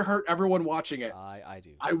know it's going to hurt everyone watching it. I do.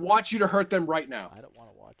 I want you to hurt them right now. I don't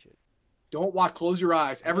want to watch it. Don't watch. Close your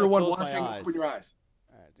eyes. Everyone watching, open your eyes.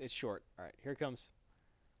 All right, it's short. All right, here it comes.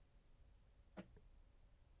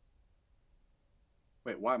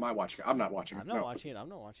 Wait, why am I watching it? I'm not watching it. I'm not watching it. I'm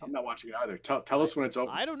not watching it. I'm not watching it either. Tell us when it's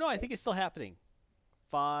over. I don't know. I think it's still happening.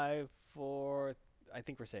 5, 4. I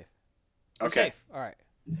think we're safe. Okay. Safe. All right.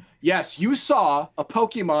 Yes, you saw a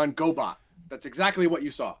Pokemon GoBot. That's exactly what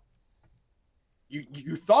you saw.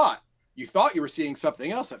 You thought you were seeing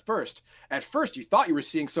something else at first. At first, you thought you were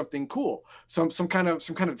seeing something cool, some kind of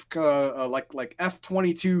like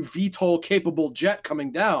F-22 VTOL capable jet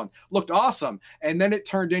coming down. Looked awesome, and then it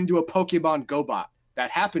turned into a Pokemon GoBot.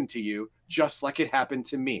 That happened to you just like it happened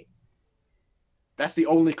to me. That's the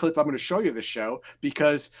only clip I'm going to show you this show,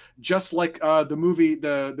 because just like the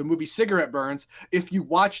movie Cigarette Burns, if you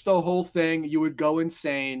watch the whole thing, you would go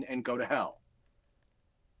insane and go to hell.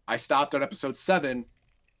 I stopped on episode 7.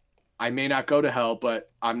 I may not go to hell,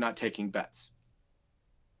 but I'm not taking bets.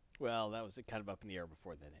 Well, that was kind of up in the air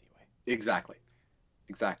before then anyway. Exactly.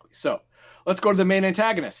 So let's go to the main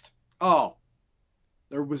antagonist. Oh,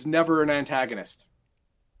 there was never an antagonist.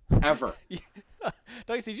 Ever.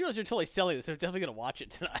 Doug said, you know, you're totally selling this, so I'm definitely going to watch it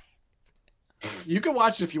tonight. You can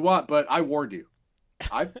watch it if you want, but I warned you.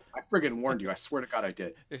 I friggin' warned you. I swear to God I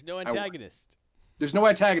did. There's no antagonist. There's no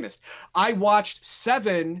antagonist. I watched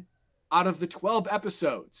 7 out of the 12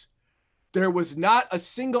 episodes. There was not a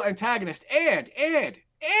single antagonist. And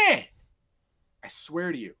I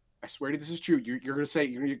swear to you, this is true. You're gonna say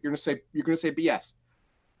BS.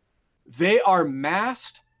 They are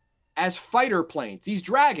masked as fighter planes. These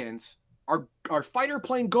dragons are fighter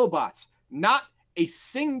plane GoBots. Not a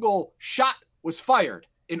single shot was fired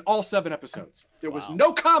in all 7 episodes. There was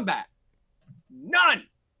no combat. None.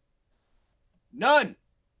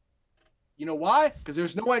 You know why? Because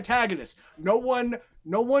there's no antagonist. No one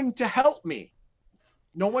to help me.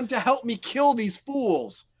 No one to help me kill these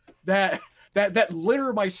fools that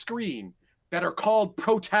litter my screen, that are called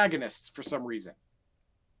protagonists for some reason.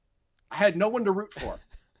 I had no one to root for.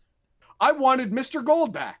 I wanted Mr.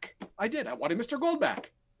 Gold back. I did. I wanted Mr. Gold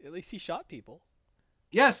back. At least he shot people.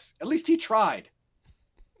 Yes, at least he tried.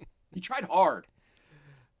 He tried hard.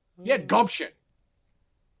 He had gumption.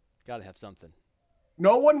 Gotta have something.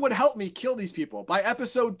 No one would help me kill these people. By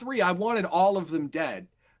episode 3, I wanted all of them dead.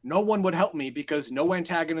 No one would help me because no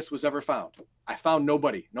antagonist was ever found. I found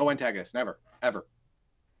nobody. No antagonist. Never. Ever.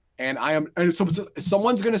 And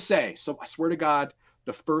someone's going to say, so I swear to God,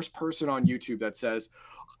 the first person on YouTube that says,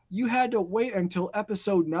 you had to wait until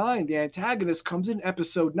episode 9. The antagonist comes in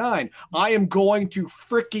episode 9. I am going to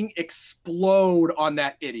freaking explode on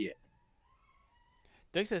that idiot.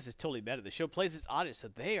 Doug says it's totally meta. The show plays its audience, so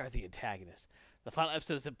they are the antagonist. The final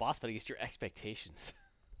episode is a boss fight against your expectations.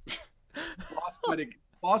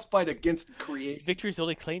 boss fight against creation. Victory is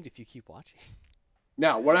only claimed if you keep watching.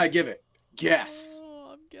 Now, what I give it? Guess. Oh,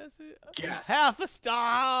 I'm guessing. Guess. Half a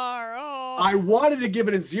star. Oh. I wanted to give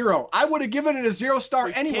it a 0. I would have given it a 0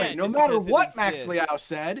 star anyway, no matter what Max Liao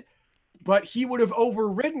said. But he would have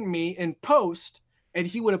overridden me in post, and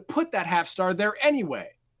he would have put that half star there anyway.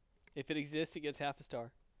 If it exists, it gets half a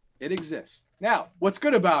star. It exists. Now, what's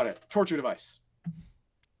good about it? Torture device.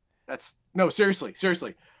 No, seriously.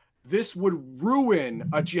 This would ruin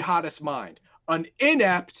a jihadist's mind. An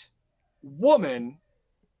inept woman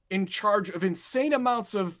in charge of insane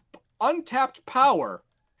amounts of untapped power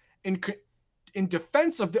in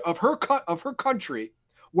defense of her country,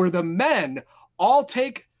 where the men all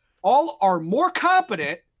are more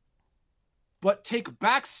competent, but take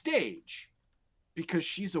backstage because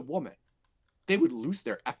she's a woman. They would lose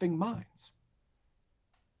their effing minds.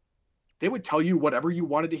 They would tell you whatever you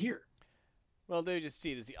wanted to hear. Well, they would just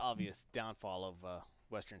see it as the obvious downfall of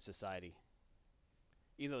Western society.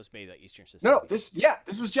 Even though it's made like Eastern society. No,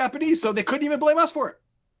 this was Japanese, so they couldn't even blame us for it.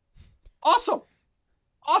 Awesome.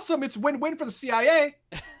 It's win-win for the CIA.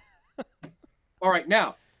 All right,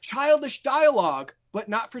 now, childish dialogue, but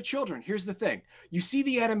not for children. Here's the thing. You see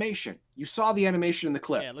the animation. You saw the animation in the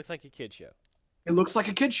clip. Yeah, it looks like a kid show. It looks like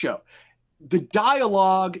a kid show. The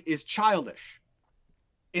dialogue is childish.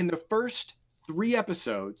 In the first 3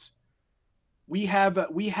 episodes, we have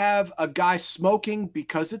a guy smoking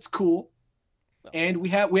because it's cool, and we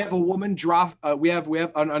have a woman drop. We have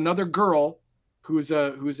another girl who's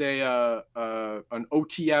an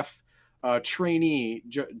OTF trainee,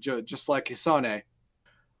 just like Hisane,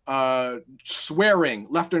 swearing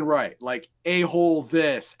left and right, like a-hole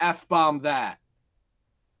this, F-bomb that.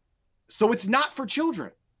 So it's not for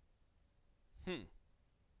children.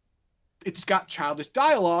 It's got childish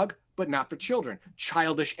dialogue, but not for children.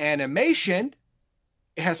 Childish animation.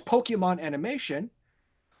 It has Pokemon animation,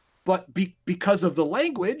 but because of the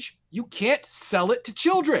language, you can't sell it to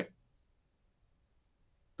children.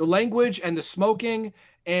 The language and the smoking,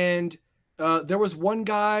 and there was one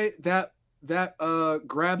guy that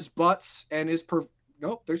grabs butts and is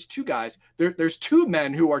nope, there's 2 guys. There's 2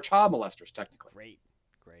 men who are child molesters technically.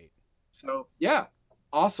 Great. So yeah,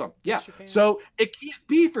 awesome. Yeah. So it can't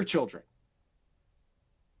be for children,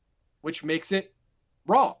 which makes it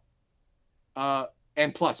wrong.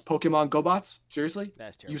 And plus, Pokemon GoBots, seriously?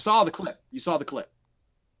 That's terrible. You saw the clip.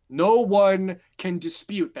 No one can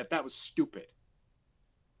dispute that was stupid.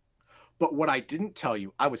 But what I didn't tell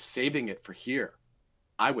you, I was saving it for here.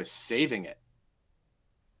 I was saving it.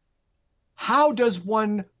 How does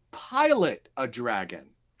one pilot a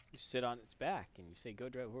dragon? You sit on its back and you say, go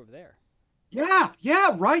drive over there. Yeah,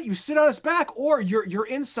 right. You sit on its back, or you're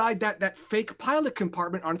inside that fake pilot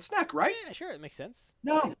compartment on its neck, right? Yeah, sure, it makes sense.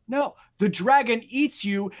 No. The dragon eats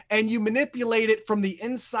you, and you manipulate it from the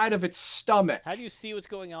inside of its stomach. How do you see what's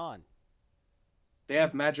going on? They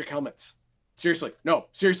have magic helmets. Seriously,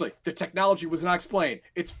 the technology was not explained.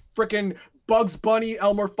 It's freaking Bugs Bunny,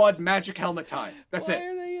 Elmer Fudd magic helmet time. That's it. Why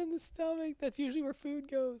are they in the stomach? That's usually where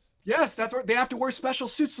food goes. Yes, that's where they have to wear special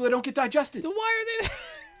suits so they don't get digested. Then why are they there?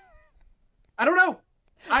 I don't know.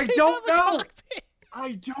 I don't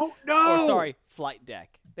know. Or sorry, flight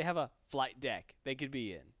deck. They have a flight deck they could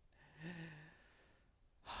be in.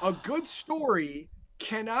 A good story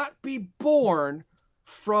cannot be born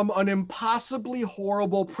from an impossibly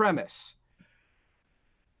horrible premise.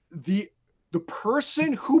 The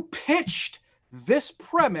person who pitched this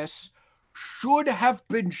premise should have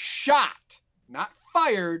been shot, not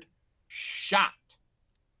fired, shot.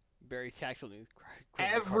 Very tactful news.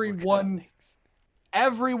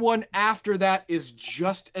 Everyone after that is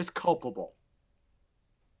just as culpable.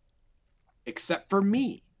 Except for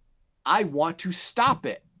me. I want to stop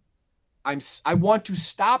it. I want to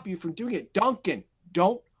stop you from doing it. Duncan,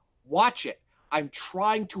 don't watch it. I'm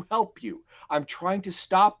trying to help you. I'm trying to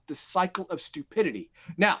stop the cycle of stupidity.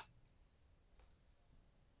 Now,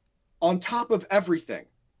 on top of everything,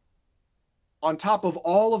 on top of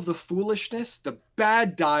all of the foolishness, the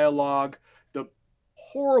bad dialogue, the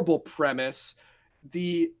horrible premise,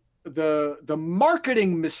 the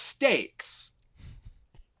marketing mistakes,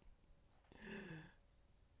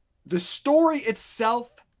 the story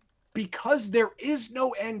itself, because there is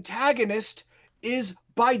no antagonist, is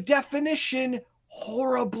by definition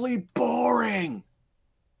horribly boring.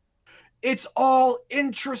 It's all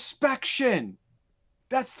introspection.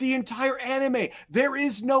 That's the entire anime. There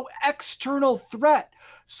is no external threat.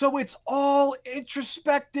 So it's all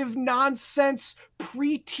introspective nonsense,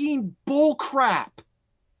 preteen bullcrap.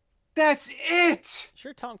 That's it.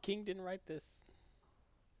 Sure Tom King didn't write this?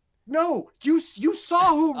 No, you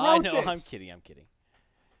saw who wrote this. I know, I'm kidding.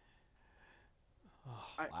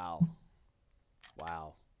 Oh,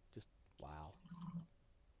 wow. Just wow.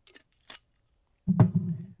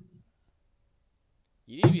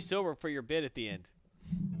 You need to be sober for your bit at the end.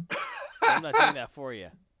 I'm not doing that for you.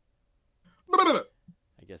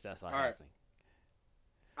 I guess that's not happening.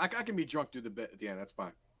 I can be drunk through the bit at the end. That's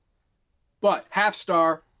fine. But half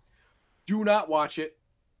star, do not watch it.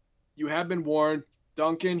 You have been warned.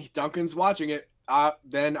 Duncan's watching it.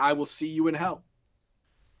 Then I will see you in hell.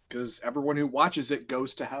 Because everyone who watches it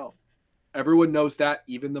goes to hell. Everyone knows that,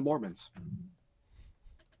 even the Mormons.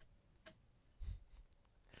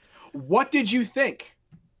 What did you think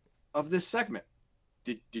of this segment?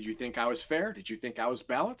 Did you think I was fair? Did you think I was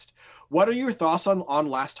balanced? What are your thoughts on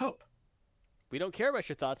Last Hope? We don't care about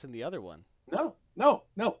your thoughts in the other one. No.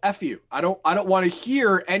 F you. I don't want to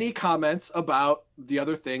hear any comments about the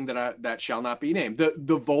other thing that shall not be named.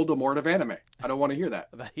 The Voldemort of anime. I don't want to hear that.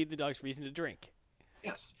 About Heathen Dog's reason to drink.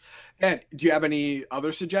 Yes. And do you have any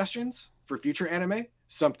other suggestions for future anime?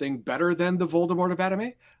 Something better than the Voldemort of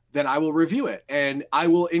anime? Then I will review it. And I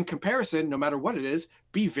will, in comparison, no matter what it is,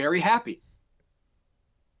 be very happy.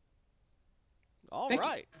 All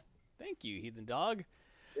right. Thank you, Heathen Dog.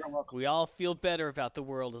 You're welcome. We all feel better about the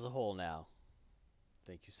world as a whole now.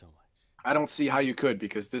 Thank you so much. I don't see how you could,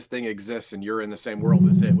 because this thing exists and you're in the same world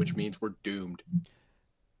as it, which means we're doomed.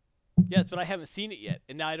 Yes, but I haven't seen it yet,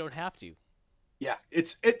 and now I don't have to. Yeah,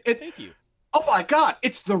 Thank you. Oh my God,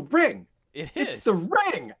 it's The Ring. It is. It's The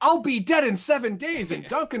Ring. I'll be dead in 7 days, and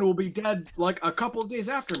Duncan will be dead like a couple of days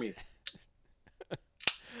after me.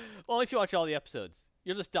 Well, if you watch all the episodes,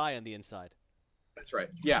 you'll just die on the inside. That's right.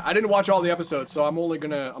 Yeah, I didn't watch all the episodes, so I'm only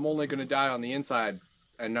gonna die on the inside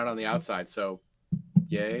and not on the outside. So,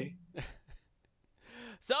 yay.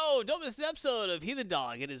 So, don't miss an episode of Heathen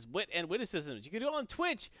Dog and his wit and witticisms. You can go on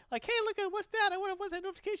Twitch, like, hey, look at what's that? I wonder what's that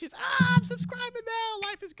notifications. I'm subscribing now.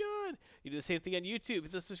 Life is good. You do the same thing on YouTube.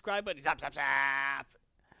 It's the subscribe button. Zap.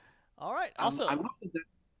 All right. Also, I love that.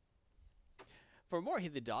 For more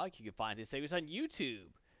Heathen Dog, you can find his segments on YouTube.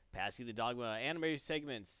 Past Heathen Dog anime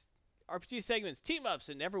segments, RPG segments, team ups,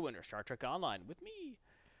 and Neverwinter Star Trek Online with me.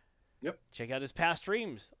 Yep. Check out his past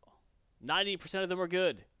streams. 90% of them are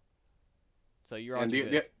good. So you're on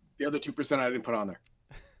the other 2% I didn't put on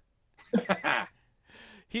there.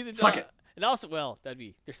 Heathen Suck Dog. it. And also, well,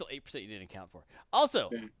 there's still 8% you didn't account for. Also,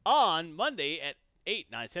 on Monday at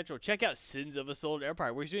 9 Central, check out Sins of a Solar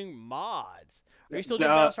Empire, where he's doing mods. Are you still doing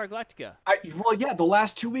Battlestar Galactica? Well, yeah, the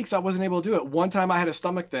last 2 weeks I wasn't able to do it. One time I had a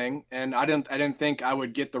stomach thing, and I didn't think I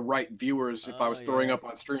would get the right viewers if I was throwing up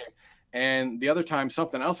on stream. And the other time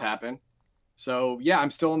something else happened. So yeah,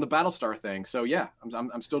 I'm still in the Battlestar thing. So yeah,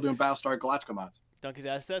 I'm still doing Battlestar Galactica mods. Duncan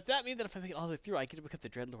asks, does that mean that if I make it all the way through, I get to become the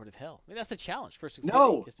Dreadlord of Hell? I mean, that's the challenge.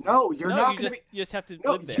 No, you're not. You just have to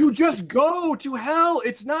live there. You just go to hell.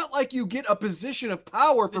 It's not like you get a position of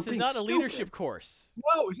power for being stupid. This is not a leadership course.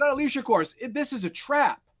 No, it's not a leadership course. This is a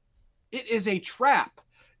trap. It is a trap.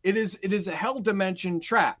 It is a hell dimension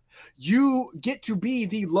trap. You get to be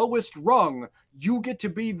the lowest rung. You get to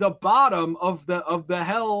be the bottom of the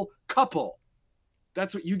hell couple.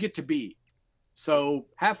 That's what you get to be. So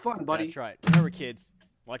have fun, buddy. That's right. Remember, kids,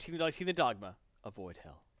 watch Heathen Dogs, Heathen Dogma. Avoid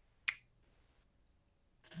hell.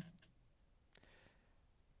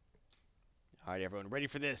 All right, everyone, ready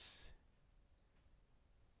for this?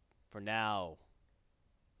 For now.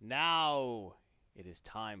 Now it is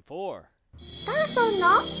time for Garthon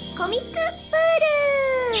no Comic Pool!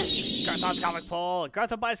 Garthon's Comic Pull.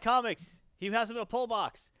 Garthon buys comics. He has them in a pull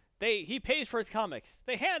box. He pays for his comics.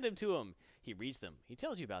 They hand them to him. He reads them. He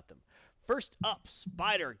tells you about them. First up,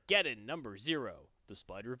 Spider-Geddon number 0. The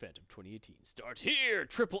Spider event of 2018 starts here!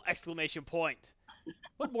 Triple exclamation point.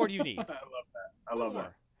 What more do you need? I love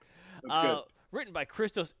that. That's good. Written by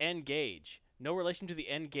Christos N-Gage. No relation to the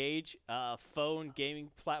N-Gage phone gaming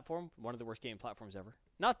platform. One of the worst game platforms ever.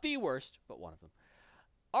 Not the worst, but one of them.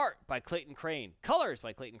 Art by Clayton Crane. Colors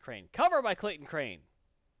by Clayton Crane. Cover by Clayton Crane.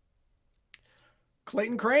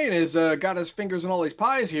 Clayton Crane has got his fingers in all these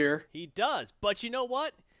pies here. He does, but you know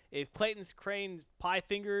what? If Clayton Crane's pie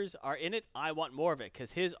fingers are in it, I want more of it,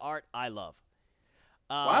 because his art I love.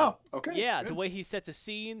 Wow, okay. Yeah, good. The way he sets a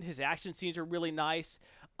scene, his action scenes are really nice.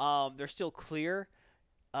 They're still clear.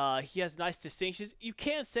 He has nice distinctions. You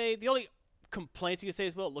can't say, the only complaints you can say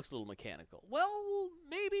is, well, it looks a little mechanical. Well,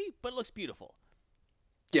 maybe, but it looks beautiful.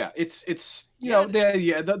 Yeah, it's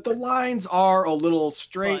the lines are a little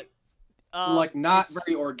straight. Like not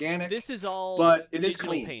very organic. This is all but it is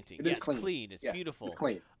digital clean. painting. It is It's clean. clean. It's beautiful. It's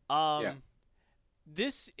clean.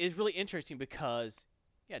 This is really interesting because,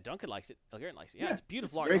 Duncan likes it. Elgarian likes it. Yeah, it's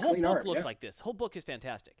beautiful art. very The whole clean book art, looks like this. The whole book is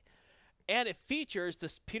fantastic. And it features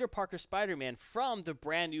this Peter Parker Spider-Man from the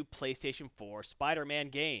brand new PlayStation 4 Spider-Man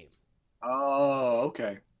game. Oh,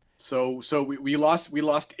 okay. So we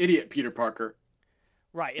lost idiot Peter Parker.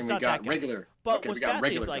 Right, it's and not we got that guy. regular. But okay, what's we got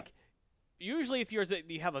fascinating regular is, like, usually if you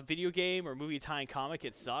have a video game or movie tying comic,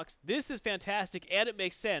 it sucks. This is fantastic, and it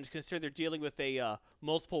makes sense considering they're dealing with a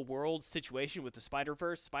multiple worlds situation with the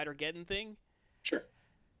Spider-Verse, Spider-Geddon thing. Sure.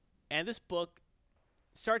 And this book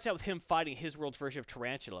starts out with him fighting his world's version of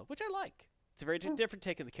Tarantula, which I like. It's a very different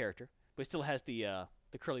take on the character, but it still has the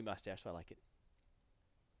curly mustache, so I like it.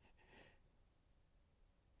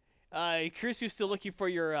 Chris, still looking for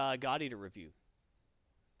your God Eater review,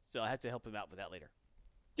 so I have to help him out with that later.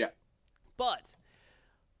 Yeah. But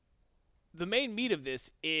the main meat of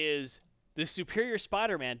this is the Superior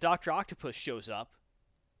Spider-Man, Dr. Octopus, shows up,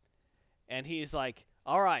 and he's like,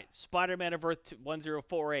 all right, Spider-Man of Earth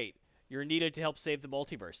 1048, you're needed to help save the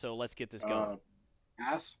multiverse, so let's get this going.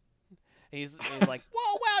 Ass? And he's like,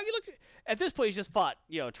 whoa, wow, you look... At this point, he's just fought,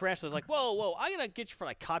 Tarantula's like, whoa, I'm going to get you for,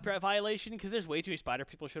 copyright violation, because there's way too many spider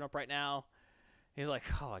people showing up right now. He's like,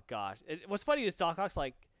 oh, my gosh. And what's funny is Doc Ock's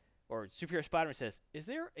like, or Superior Spider-Man says, is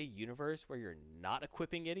there a universe where you're not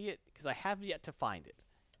equipping idiot? Because I have yet to find it.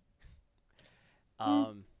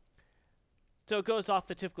 So it goes off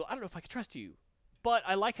the typical, I don't know if I can trust you. But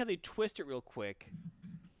I like how they twist it real quick.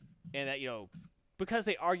 And that, because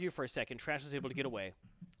they argue for a second, Tarantula's able to get away.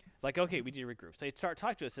 Like, okay, we need to regroup. So they start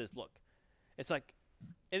talking to us, says, look, it's like,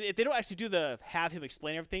 and they don't actually do the have him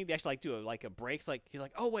explain everything. They actually do a break. It's like, he's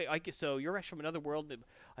like, oh, wait, I guess, so you're actually from another world.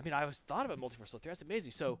 I mean, I always thought about multiversal theory. That's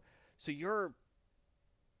amazing. So you're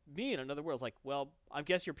me in another world. It's like, well, I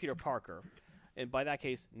guess you're Peter Parker. And by that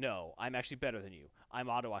case, no, I'm actually better than you. I'm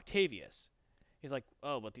Otto Octavius. He's like,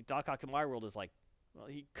 oh, but the Doc Ock in my world is like, well,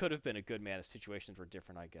 he could have been a good man if situations were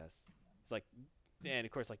different, I guess. It's like, and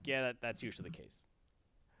of course, like, yeah, that's usually the case.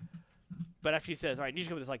 But after he says, all right, I need you to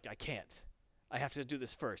come with this, like, I can't. I have to do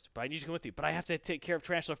this first, but I need you to come with me. But I have to take care of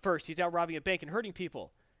Tarantula first. He's out robbing a bank and hurting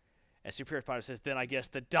people. And Superior Spider says, then I guess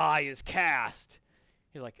the die is cast.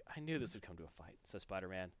 He's like, I knew this would come to a fight, says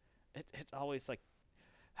Spider-Man. It's always like,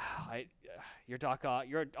 you're Doc Ock,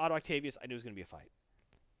 you're Otto Octavius, I knew it was going to be a fight.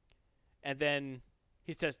 And then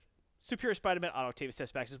he says, Superior Spider-Man, Otto Octavius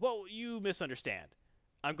steps back and says, well, you misunderstand.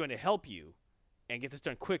 I'm going to help you and get this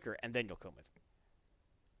done quicker, and then you'll come with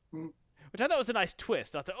me. Which I thought was a nice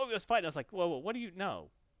twist. I thought, oh, we was fighting. I was like, whoa, what do you know?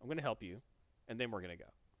 I'm going to help you, and then we're going to go.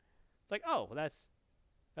 It's like, oh, well,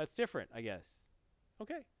 that's different, I guess.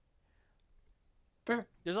 Okay. Fair.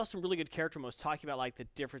 There's also some really good character moments talking about, like, the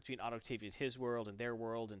difference between Otto Octavius, his world, and their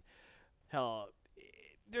world, and how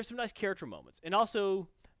there's some nice character moments. And also,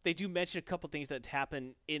 they do mention a couple things that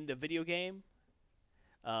happen in the video game.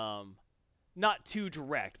 Not too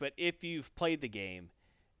direct, but if you've played the game,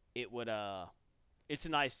 it would it's a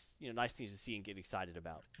nice thing to see and get excited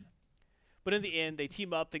about. But in the end, they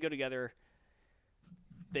team up, they go together,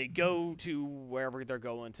 they go to wherever they're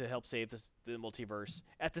going to help save the multiverse.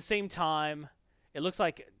 At the same time, it looks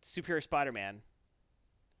like Superior Spider-Man,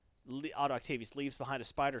 Otto Octavius, leaves behind a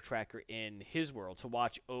spider tracker in his world to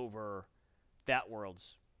watch over that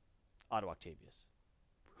world's Otto Octavius.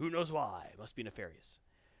 Who knows why? It must be nefarious.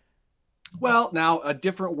 Well, now a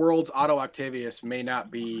different world's Otto Octavius may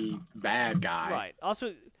not be bad guy. Right.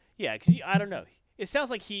 Also, yeah, because I don't know. It sounds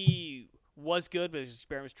like he was good, but his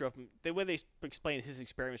experiments drove him. The way they explain his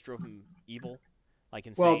experiments drove him evil, like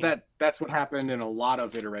insane. Well, that's what happened in a lot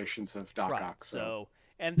of iterations of Doc Ock. So,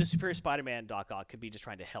 and the Superior Spider-Man Doc Ock could be just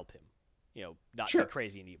trying to help him, not be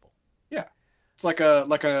crazy and evil. Yeah. It's like a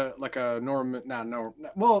Norman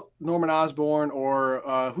Osborn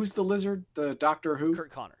or who's the lizard? The Doctor Who? Kurt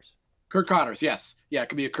Connors. Kurt Connors, yes. Yeah, it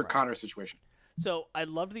could be a Kurt Connors situation. So I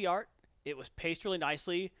loved the art. It was paced really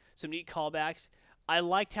nicely. Some neat callbacks. I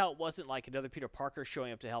liked how it wasn't like another Peter Parker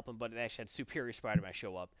showing up to help him, but it actually had Superior Spider-Man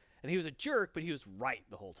show up. And he was a jerk, but he was right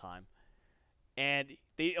the whole time. And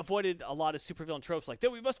they avoided a lot of supervillain tropes like,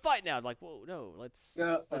 we must fight now. Like, whoa, no, let's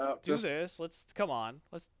do this. Come on.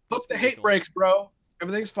 Let's put the hate brakes, bro.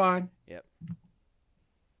 Everything's fine. Yep.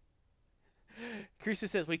 Caruso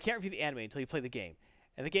says, we can't review the anime until you play the game.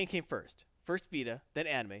 And the game came first. First Vita, then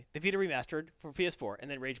anime, the Vita remastered for PS4,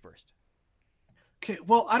 and then Rage Burst. Okay,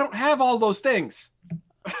 well, I don't have all those things.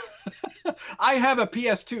 I have a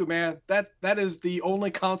PS2, man. That is the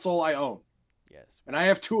only console I own. Yes. And I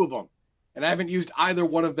have 2 of them. And I haven't used either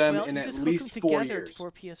one of them in at least 4 years.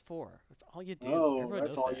 For PS4. That's all you do. Oh,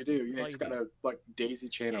 that's all you do. Yeah, you gotta daisy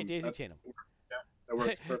chain them. Yeah, daisy chain them. Yeah, that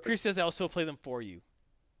works perfect. Chris says I also play them for you.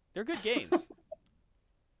 They're good games.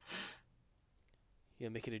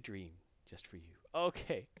 Make it a dream just for you.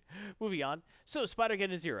 Okay, moving on. So,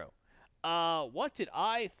 Spider-Geddon Zero. What did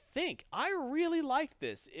I think? I really liked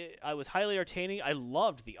this. I was highly entertaining. I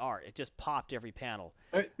loved the art. It just popped every panel.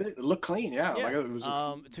 It looked clean, yeah. Yeah. Like it was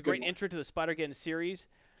it's a great intro to the Spider-Geddon series.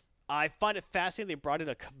 I find it fascinating they brought in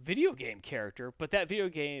a video game character, but that video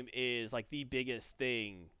game is like the biggest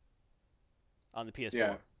thing on the PS4.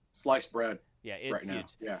 Yeah, sliced bread. Yeah, it's right now.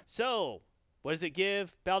 huge. Yeah. So, what does it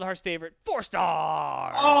give? Baldahar's favorite, 4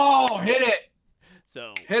 stars. Oh, hit it!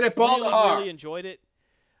 So hit it, Balthazar. Really enjoyed it.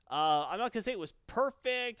 I'm not gonna say it was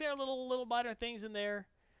perfect. There are little minor things in there,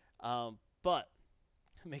 but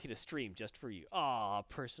I'm making a stream just for you. Aw,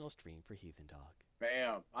 personal stream for Heathen Dog.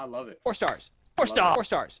 Bam. I love it. 4 stars. Love it. 4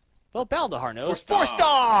 stars. Well, Baldahar knows. 4 4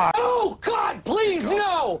 stars. Oh, God, please,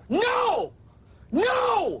 no! No!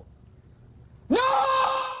 No! No!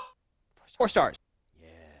 4 stars.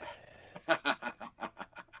 Yeah.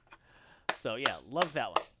 So yeah, love that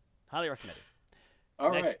one. Highly recommended. All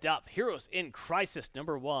right. Next up, Heroes in Crisis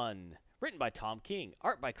 #1. Written by Tom King.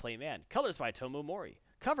 Art by Clayman. Colors by Tomo Mori.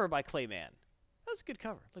 Cover by Clayman. That's a good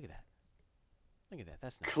cover. Look at that. Look at that.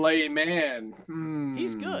 That's nice. Clayman.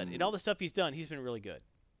 He's good. In all the stuff he's done, he's been really good.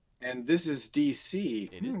 And this is DC.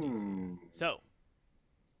 It is DC. So,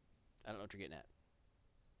 I don't know what you're getting at.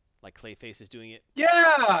 Like Clayface is doing it.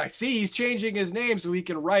 Yeah. See, he's changing his name so he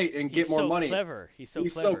can write and get more money. Clever. He's so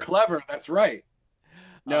He's clever. so clever. That's right.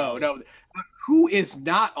 No. Who is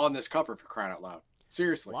not on this cover, for crying out loud?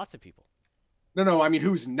 Seriously. Lots of people. No. I mean,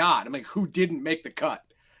 who's not? I'm like, who didn't make the cut?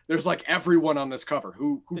 There's like everyone on this cover.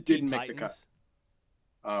 Who The didn't Teen make the cut? Titans.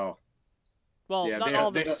 Oh. Well, Yeah, not all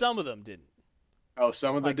of them. Some of them didn't. Oh,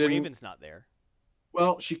 some of them Like didn't. Raven's not there.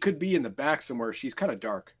 Well, she could be in the back somewhere. She's kind of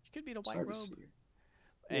dark. She could be in a It's white hard to robe. see.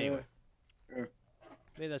 Anyway. Yeah.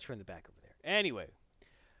 Maybe that's her in the back over there. Anyway.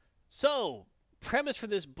 So, premise for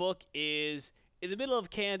this book is in the middle of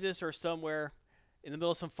Kansas or somewhere, in the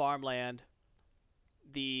middle of some farmland,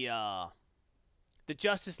 the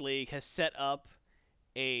Justice League has set up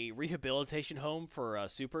a rehabilitation home for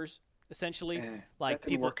supers, essentially. Like that didn't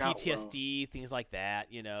people with work out well. PTSD, things like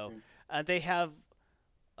that, you know. They have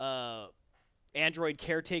android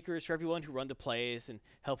caretakers for everyone who run the place and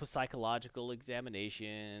help with psychological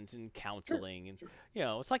examinations and counseling. And, you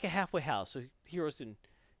know, it's like a halfway house. So heroes and,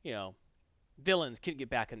 you know, villains can get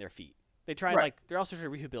back on their feet. They try, Right. like, they're also trying to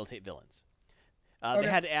rehabilitate villains. Okay. They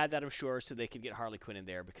had to add that, I'm sure, so they could get Harley Quinn in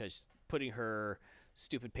there because putting her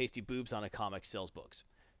stupid pasty boobs on a comic sells books.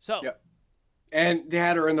 So, Yep. And they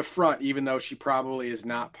had her in the front, even though she probably is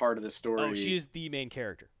not part of the story. oh, she is the main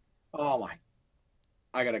character. Oh my!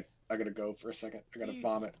 I gotta go for a second. I gotta See?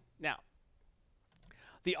 vomit. Now,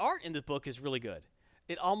 the art in the book is really good.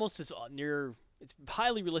 It almost is it's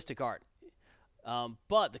highly realistic art.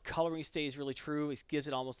 But the coloring stays really true. It gives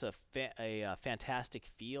it almost a fantastic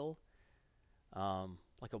feel,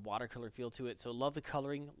 like a watercolor feel to it. So love the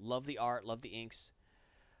coloring, love the art, love the inks.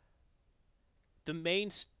 The main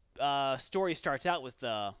story starts out with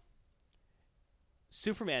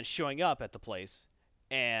Superman showing up at the place,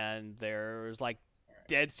 and there's like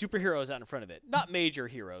dead superheroes out in front of it. Not major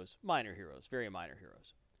heroes, minor heroes, very minor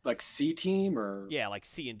heroes. Like C Team or Yeah, like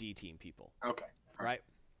C and D team people, Okay. right?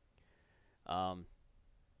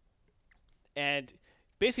 And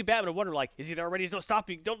basically Batman would wonder, like, is he there already? Don't stop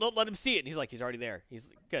you. Don't let him see it. And he's like, he's already there. He's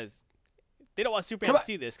because they don't want Superman Come to on.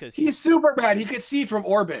 see this because He's Superman. He could see from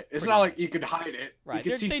orbit. It's Pretty not much. like you could hide it. right.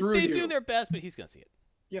 You could see through They you. do their best, but he's gonna see it.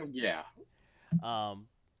 Yeah. And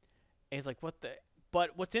he's like, what the?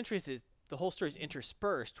 But what's interesting is the whole story is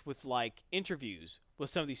interspersed with like interviews with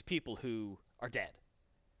some of these people who are dead.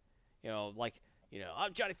 You know, like, you know,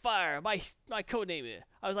 I'm Johnny Fire. My code name is.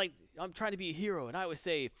 I was like, I'm trying to be a hero, and I always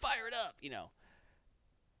say, fire it up. You know.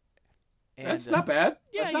 And, That's not bad.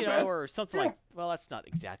 Yeah, That's not you know, bad. or something Yeah. like. Well, that's not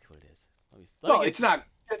exactly what it is. Well, it's not.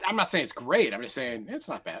 I'm not saying it's great. I'm just saying it's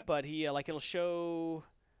not bad. But he like it'll show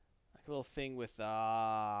like a little thing with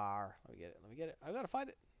let me get it. I gotta find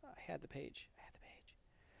it. I had the page.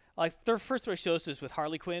 Like the first one it shows is with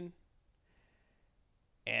Harley Quinn,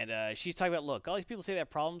 and she's talking about, look, all these people say they have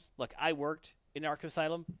problems. Look, I worked in Arkham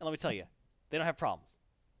Asylum, and let me tell you, they don't have problems.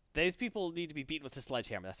 These people need to be beaten with a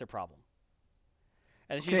sledgehammer. That's their problem.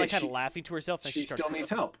 And then she's Okay, like kind of she- laughing to herself. And She starts still needs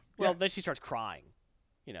help. Well, Yeah. then she starts crying.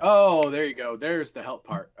 You know. Oh, there you go. There's the help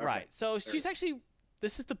part. Okay. Right. So she's actually.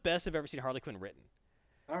 This is the best I've ever seen Harley Quinn written.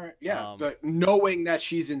 All right. Yeah. Um, But knowing that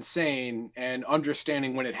she's insane and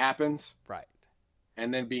understanding when it happens, Right.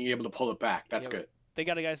 and then being able to pull it back, that's Yeah, good. They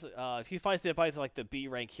got a guys. If he finds the advice like the B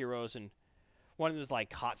rank heroes, and one of them is like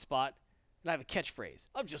Hotspot, and I have a catchphrase.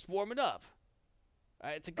 I'm just warming up.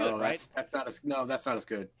 It's a good, Oh, right? that's not as that's not as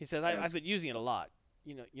good. He says yes. I've been using it a lot.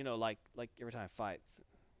 You know, like every time I fight,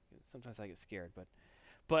 sometimes I get scared,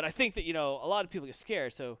 but I think that a lot of people get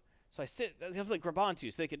scared, so I have to like grab onto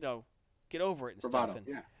you so they can get over it and Bravado. stuff. And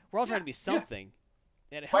Yeah. we're all trying to be Yeah. something.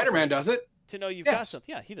 And it helps Spider-Man them does it. to know you've Yeah. got something.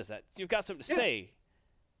 Yeah, he does that. You've got something to Yeah. say,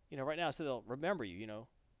 right now, so they'll remember you.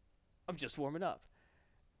 I'm just warming up.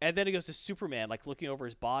 And then it goes to Superman, like looking over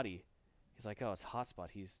his body. He's like, oh, it's Hotspot.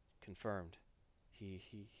 He's confirmed.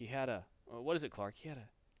 He had a what is it, Clark? He had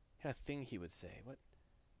a thing he would say.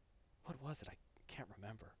 What was it? I can't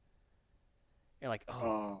remember. You're like,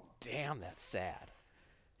 oh, damn, that's sad.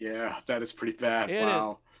 Yeah, that is pretty bad. It is.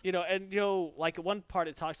 Wow. And like one part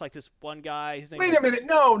it talks like this one guy. His name Wait a minute.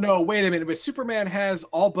 No, wait a minute. But Superman has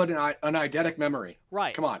all but an eidetic memory.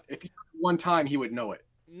 Right. Come on. If he one time, he would know it.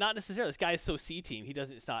 Not necessarily. This guy is so C-team. He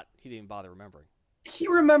doesn't. He didn't even bother remembering. He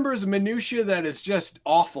remembers minutia that is just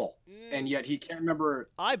awful, and yet he can't remember.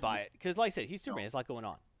 I buy it because, like I said, he's Superman. There's a lot going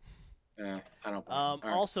on. I don't.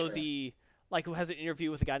 Also, who has an interview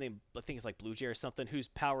with a guy named, I think it's like Blue Jay or something, whose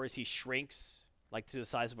power is he shrinks like to the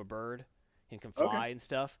size of a bird and can fly and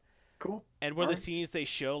stuff. Cool. And one of the scenes they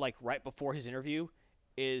show like right before his interview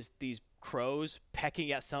is these crows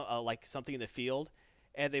pecking at something in the field,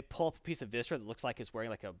 and they pull up a piece of viscera that looks like it's wearing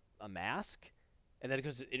like a mask, and then it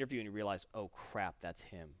goes to the interview and you realize, oh crap, that's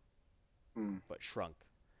him, but shrunk.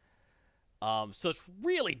 So it's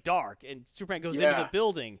really dark, and Superman goes into the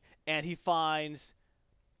building and he finds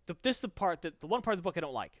the one part of the book I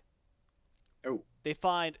don't like. Oh. They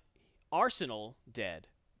find Arsenal dead.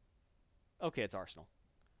 Okay, it's Arsenal.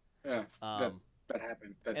 Yeah, that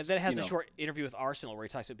happened. And then it has a short interview with Arsenal where he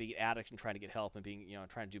talks about being an addict and trying to get help and being,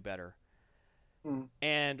 trying to do better.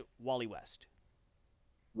 And Wally West.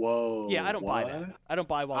 Whoa. Yeah, I don't buy that. I don't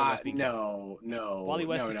buy Wally West being No. Wally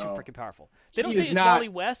West is too freaking powerful. They don't say it's Wally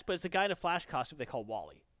West, but it's a guy in a Flash costume they call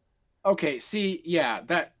Wally. Okay, see,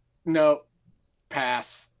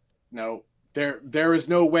 pass. No. There is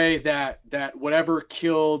no way that whatever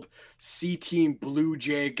killed C-Team Blue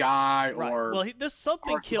Jay guy or this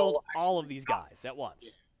something killed all of these guys at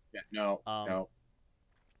once. Yeah, no.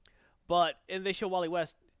 And they show Wally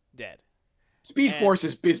West dead. Speed Force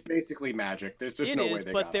is basically magic. There's just no way they got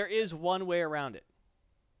it. But there is one way around it.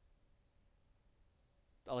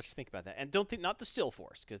 I'll let you think about that. And don't think, not the Still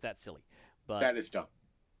Force, because that's silly. But that is dumb.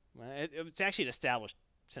 It's actually an established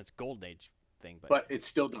since Golden Age thing. But it's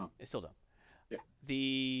still dumb. It's still dumb. Yeah.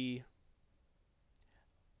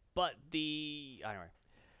 I don't know.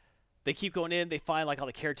 They keep going in. They find like all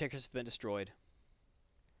the caretakers have been destroyed.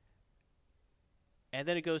 And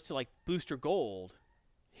then it goes to like Booster Gold.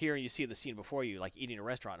 Here you see the scene before you, like eating in a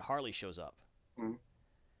restaurant. Harley shows up.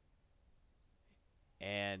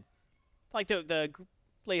 And like the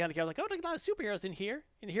lady on the camera, like, oh, there's a lot of superheroes in here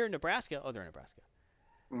in Nebraska. Oh, they're in Nebraska.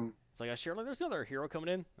 It's like, Shirley, there's another hero coming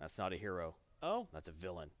in. That's not a hero. Oh, that's a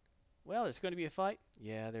villain. Well, there's going to be a fight.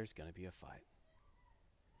 Yeah, there's going to be a fight.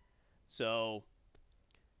 So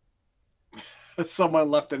someone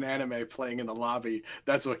left an anime playing in the lobby.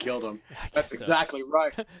 That's what killed him. That's exactly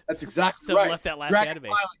right. That's exactly someone right. Left that last Dragon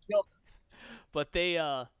anime. Killed him. But they,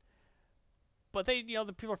 the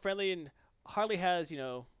people are friendly, and Harley has,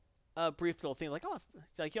 a brief little thing like, oh, it's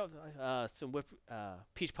like, some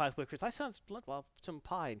peach pie with whipped cream. That sounds well, some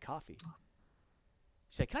pie and coffee.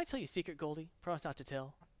 She's like, can I tell you a secret, Goldie? Promise not to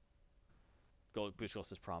tell. Booster Gold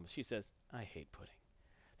says, promise. She says, I hate pudding.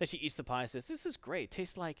 Then she eats the pie and says, this is great.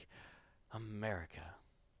 Tastes like America.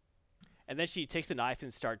 And then she takes the knife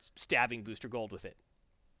and starts stabbing Booster Gold with it.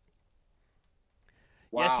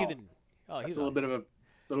 Wow. Yes, that's a little bit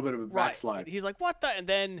of a backslide. He's like, what the? And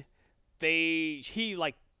then he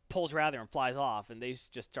like pulls her out of there and flies off, and they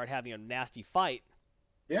just start having a nasty fight.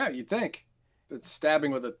 Yeah, you'd think. It's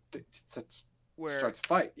stabbing with starts a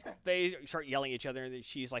fight. Yeah. They start yelling at each other, and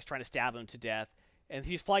she's like trying to stab him to death. And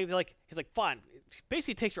he's flying. He's like, fine. She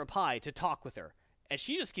basically takes her a pie to talk with her, and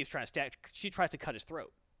she just keeps trying to stab. She tries to cut his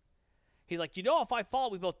throat. He's like, if I fall,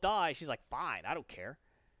 we both die. She's like, fine, I don't care.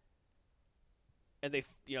 And they,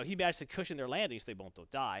 he managed to cushion their landing so they both don't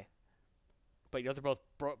die. But they're both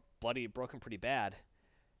bloody, broken pretty bad.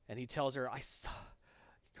 And he tells her,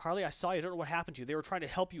 Harley, I saw you. I don't know what happened to you. They were trying to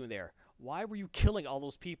help you in there. Why were you killing all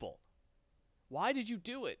those people? Why did you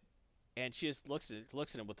do it? And she just looks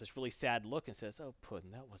at him with this really sad look and says, oh,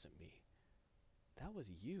 Puddin', that wasn't me. That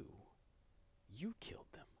was you. You killed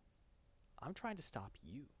them. I'm trying to stop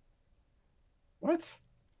you. What?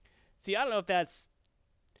 See, I don't know if that's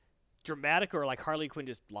dramatic or like Harley Quinn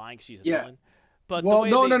just lying because she's a villain. But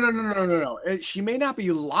no. She may not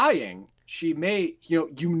be lying. She may,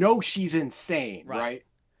 she's insane, right?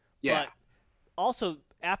 Yeah. But also,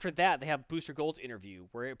 after that, they have Booster Gold's interview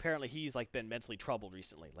where apparently he's like been mentally troubled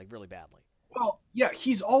recently, like really badly. Well, yeah,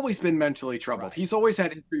 he's always been mentally troubled. Right. He's always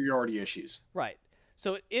had inferiority issues. Right.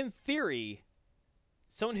 So in theory,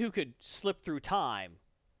 someone who could slip through time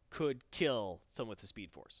could kill someone with the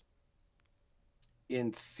Speed Force.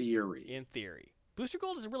 In theory. Booster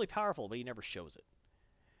Gold is really powerful, but he never shows it.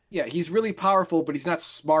 Yeah, he's really powerful, but he's not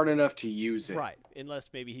smart enough to use it. Right, unless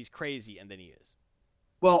maybe he's crazy, and then he is.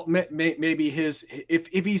 Well, maybe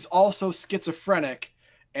if he's also schizophrenic,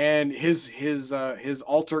 and his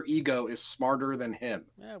alter ego is smarter than him.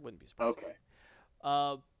 Yeah, I wouldn't be surprised.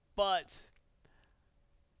 Okay. But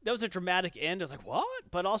that was a dramatic end. I was like, what?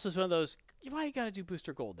 But also it's one of those, why you gotta do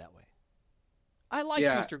Booster Gold that way? I like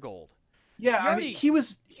Yeah. Booster Gold. Yeah, You I already- mean, he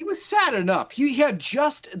was sad enough. He had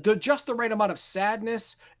just the right amount of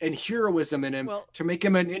sadness and heroism in him Well- to make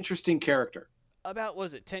him an interesting character. About, what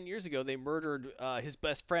was it, 10 years ago, they murdered his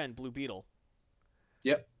best friend, Blue Beetle.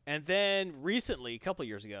 Yep. And then recently, a couple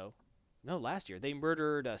years ago, no, last year, they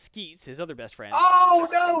murdered Skeets, his other best friend. Oh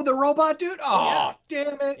no, the robot dude! Oh, Yeah.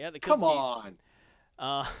 damn it! Yeah, they killed Come Skeets.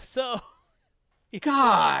 on, So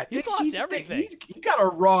God, He's lost everything. He got a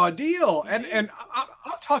raw deal, and I'm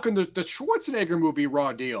talking the Schwarzenegger movie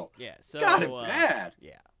raw deal. yeah, so Got it bad.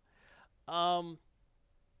 Yeah.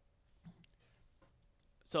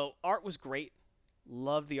 So art was great.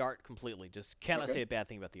 Love the art completely. Just cannot Okay. say a bad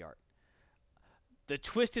thing about the art. The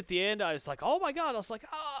twist at the end, I was like, oh my god! I was like,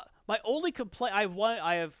 ah. My only complaint,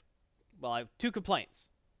 I have two complaints,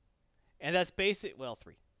 and that's basic. Well,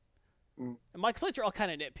 three. Mm. And my complaints are all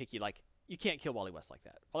kind of nitpicky. Like, you can't kill Wally West like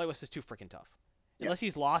that. Wally West is too freaking tough, Yeah. unless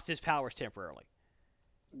he's lost his powers temporarily.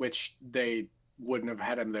 Which they wouldn't have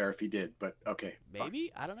had him there if he did, but okay. fine.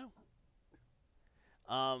 Maybe, I don't know.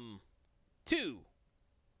 Two,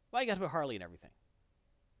 why you got to put Harley and everything?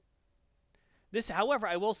 This, however,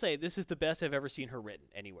 I will say this is the best I've ever seen her written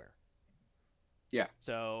anywhere. Yeah.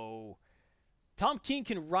 So, Tom King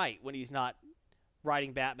can write when he's not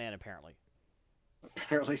writing Batman, apparently.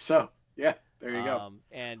 Apparently so. Yeah, there you go.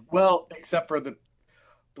 And Well, except for the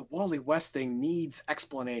Wally West thing needs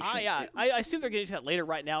explanation. I assume they're getting to that later.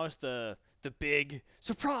 Right now, it's the big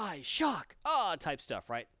surprise, shock, type stuff,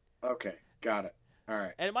 right? Okay, got it. All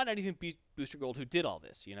right. And it might not even be Booster Gold who did all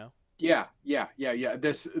this, you know? Yeah.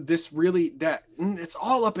 This really it's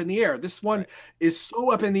all up in the air. This one Right. is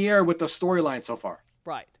so up in the air with the storyline so far.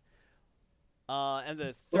 Right. And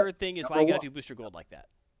the third thing is why you number gotta do Booster Gold like that.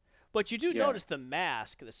 But you do Yeah. notice the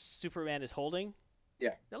mask that Superman is holding.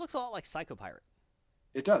 Yeah. That looks a lot like Psycho Pirate.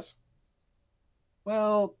 It does.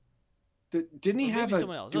 Well, didn't he Or have maybe a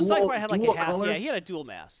someone else. dual, No, Psycho Pirate had like dual a half. colors? Yeah, he had a dual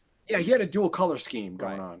mask. Yeah, he had a dual color scheme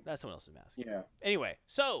going Right. on. That's someone else's mask. Yeah. Anyway,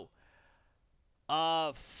 so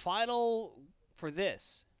final for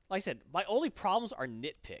this. Like I said, my only problems are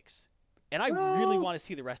nitpicks, and I really Well- want to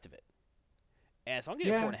see the rest of it. And so I'm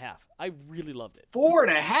getting Yeah. 4.5. I really loved it.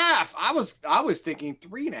 4.5. I was thinking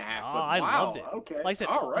 3.5. Oh, But I wow. loved it. Okay. Like I said,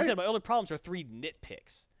 all right. my only problems are 3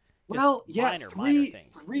 nitpicks. Well, yeah, minor three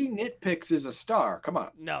things. nitpicks is a star. Come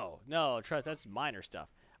on. No, trust, that's minor stuff.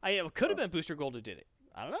 It could have been Booster Gold who did it.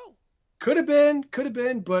 I don't know. Could have been,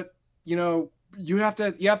 but you have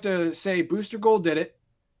to say Booster Gold did it,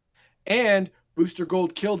 and Booster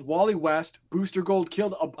Gold killed Wally West. Booster Gold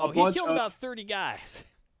killed a Oh, he bunch killed of about 30 guys.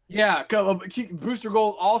 yeah. Booster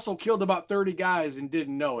Gold also killed about 30 guys and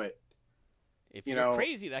didn't know it, If You you're know,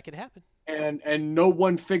 crazy, that could happen. and no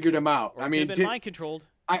one figured him out. Or I it mean, could have been mind controlled.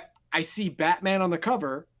 I see Batman on the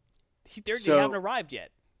cover. They So- haven't arrived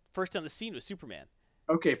yet. First on the scene was Superman.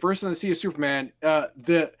 Okay, first on the sea of Superman,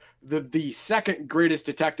 the second greatest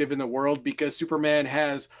detective in the world, because Superman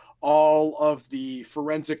has all of the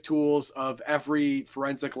forensic tools of every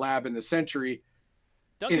forensic lab in the century.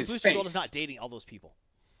 Duncan his Booster Gold is face. not dating all those people.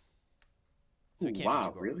 So Ooh, it can't be wow,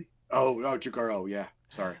 Jagoro. really? Oh, Jagoro, yeah.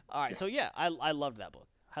 Sorry. All right, Yeah. so yeah, I loved that book.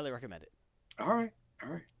 Highly recommend it. All right.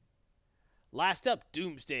 Last up,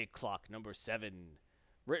 Doomsday Clock number 7,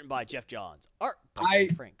 written by Jeff Johns, art by I- Gary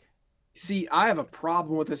Frank, See, I have a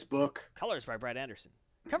problem with this book. colors by Brad Anderson,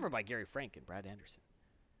 cover by Gary Frank and Brad Anderson.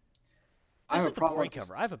 I This have is a the problem boring with this.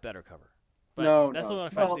 cover. I have a better cover. But No, that's no. the one I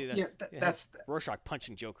find Well, to yeah, that's Rorschach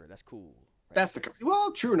punching Joker. That's cool. Right? that's the cover.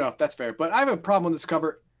 Well, true enough. That's fair. But I have a problem with this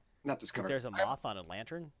cover. Not this 'Cause cover. there's a moth on a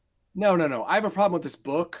lantern. No. I have a problem with this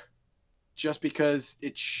book, just because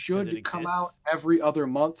it should it come exists? out every other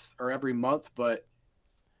month or every month, but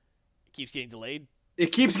It keeps getting delayed. it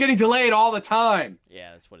keeps getting delayed all the time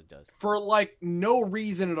Yeah, that's what it does. for like no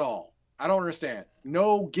reason at all. I don't understand.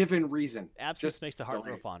 No given reason. Absence Just makes the heart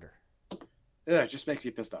grow delayed. fonder. Yeah, it just makes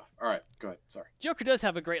you pissed off. All right, go ahead. Sorry. Joker does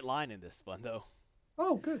have a great line in this one, though.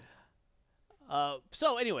 Oh, good.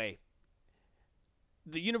 So anyway,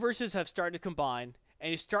 the universes have started to combine,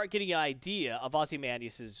 and you start getting an idea of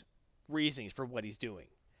Ozymandias' reasonings for what he's doing.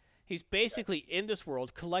 He's basically in this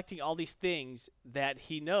world collecting all these things that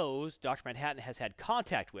he knows Dr. Manhattan has had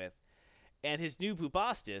contact with, and his new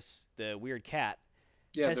Bubastis, the weird cat,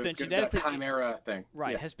 Yeah, Has been that genetically- chimera thing.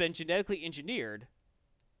 right, Yeah. has been genetically engineered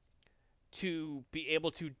to be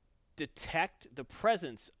able to detect the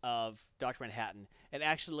presence of Dr. Manhattan and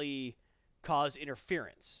actually cause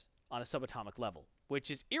interference on a subatomic level,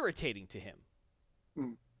 which is irritating to him.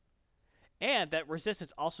 Hmm. And that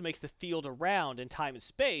resistance also makes the field around in time and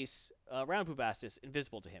space around Bubastis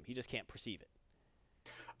invisible to him. He just can't perceive it.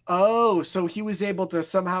 Oh, so he was able to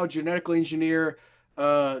somehow genetically engineer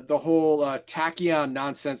the whole tachyon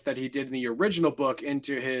nonsense that he did in the original book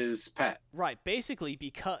into his pet. Right, basically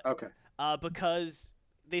Okay. because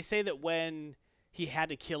they say that when he had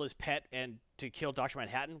to kill his pet and to kill Dr.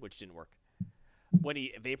 Manhattan, which didn't work, when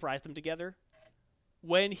he vaporized them together,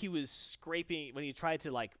 when he was scraping, when he tried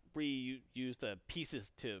to like reuse the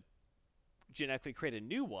pieces to genetically create a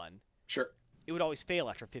new one, Sure. it would always fail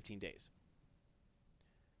after 15 days.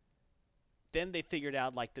 Then they figured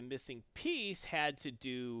out like the missing piece had to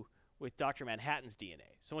do with Dr. Manhattan's DNA.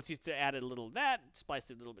 So once he added a little of that,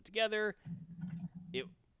 spliced it a little bit together,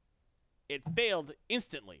 it failed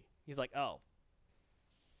instantly. He's like, oh.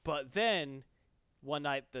 But then one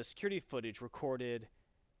night the security footage recorded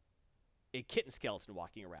a kitten skeleton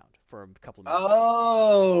walking around for a couple of minutes.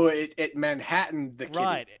 Oh, at Manhattan, the kitty.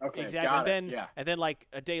 Right. Okay, exactly. got and then it. Yeah. and then like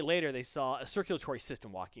a day later they saw a circulatory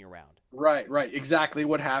system walking around. Right. Exactly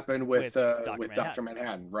what happened with Dr. Dr.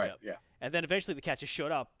 Manhattan. Right. Yep. Yeah. And then eventually the cat just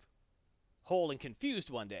showed up whole and confused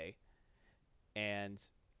one day. And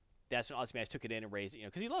that's when Ozymandias took it in and raised it,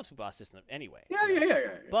 because he loves Boobah system anyway. Yeah.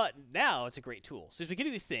 But now it's a great tool. So he's been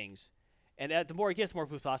getting these things, and the more he gets, the more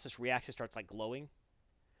Boobah reacts and starts like glowing.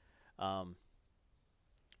 And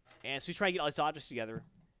so he's trying to get all these objects together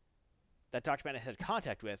that Dr. Manhattan had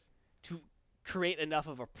contact with to create enough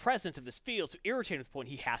of a presence of this field to irritate him to the point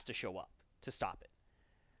he has to show up to stop it.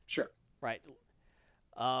 Sure. Right.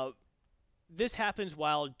 This happens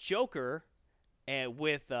while Joker and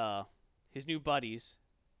with his new buddies,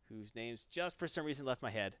 whose names just for some reason left my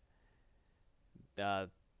head, the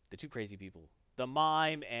two crazy people, the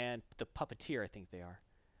mime and the puppeteer, I think they are.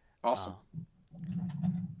 Awesome.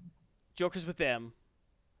 Joker's with them,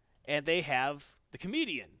 and they have the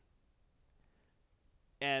comedian,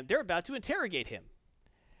 and they're about to interrogate him.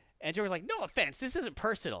 And Joker's like, no offense, this isn't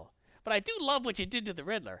personal, but I do love what you did to the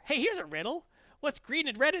Riddler. Hey, here's a riddle. What's green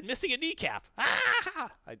and red and missing a kneecap?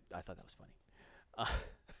 Ah! I thought that was funny.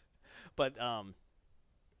 But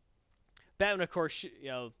Batman, of course,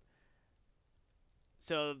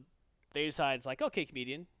 so they decide, it's like, okay,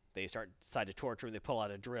 comedian. They decide to torture him. They pull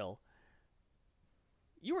out a drill.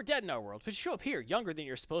 You were dead in our world, but you show up here, younger than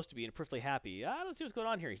you're supposed to be and perfectly happy. I don't see what's going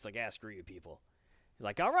on here. He's like, screw you people. He's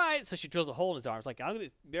like, all right. So she drills a hole in his arm. He's like,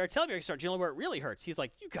 they're telling me I can start drilling where it really hurts. He's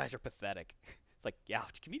like, you guys are pathetic. It's like, yeah,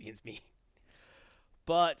 comedian's me.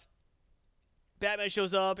 But Batman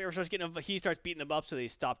shows up. Everyone starts getting him. He starts beating them up, so they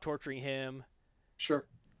stop torturing him. Sure.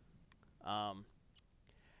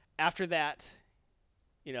 After that,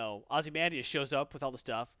 Ozymandias shows up with all the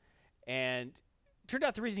stuff, and it turned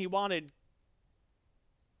out the reason he wanted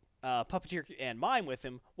Puppeteer and Mime with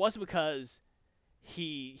him wasn't because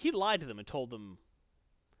he lied to them and told them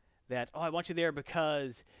that, I want you there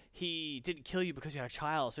because he didn't kill you because you had a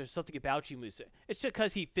child, so there's something about you. It's just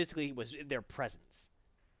because he physically was in their presence.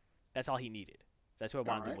 That's all he needed. That's what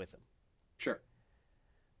I wanted them with him. Sure.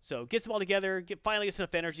 So gets them all together, finally gets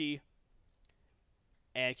enough energy,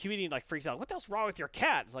 and comedian freaks out. What the hell's wrong with your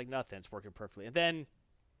cat? It's like, nothing. It's working perfectly. And then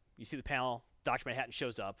you see the panel. Dr. Manhattan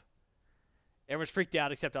shows up. Everyone's freaked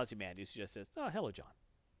out except Ozymandias, who just says, oh, hello, John.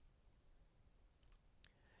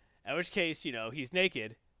 In which case, he's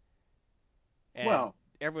naked. And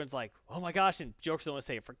everyone's like, oh my gosh. And Joker's the one to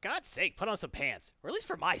say, for God's sake, put on some pants. Or at least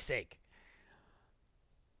for my sake.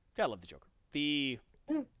 Gotta love the Joker.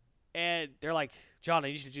 And they're like, John, I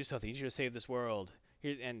need you to do something. I need you to save this world.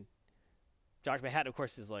 And Dr. Manhattan, of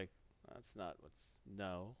course, is like, that's not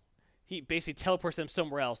no. He basically teleports them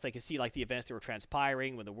somewhere else. They can see the events that were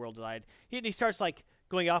transpiring when the world died. He starts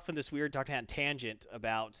going off on this weird Dr. Manhattan tangent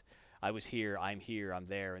about, I was here, I'm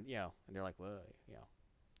there, and and they're like, well,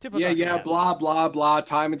 typical Dr. Manhattan blah stuff. blah blah,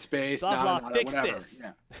 time and space, blah, fix whatever. this.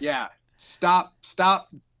 Yeah. Stop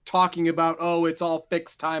talking about, it's all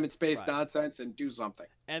fixed time and space nonsense, and do something.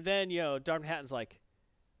 And then Dr. Manhattan's like,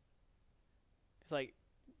 it's like,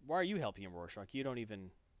 why are you helping him, Rorschach? You don't even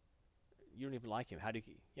like him. How do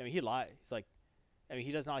you? He lied. He's like,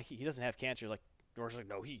 he doesn't have cancer. Like, Rorschach's like,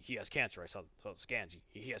 no, he has cancer. I saw the scans.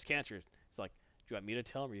 He has cancer. It's like, do you want me to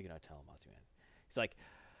tell him, or are you gonna tell him, Ozymandias? He's like,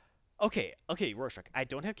 okay, Rorschach, I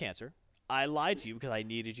don't have cancer. I lied to you because I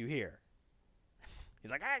needed you here.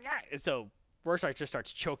 He's like, and so Rorschach just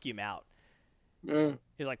starts choking him out.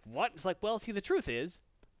 He's like, what? It's like, well, see, the truth is,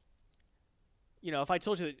 if I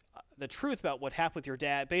told you the truth about what happened with your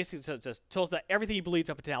dad, basically just told us that everything he believed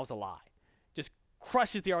up until now was a lie. Just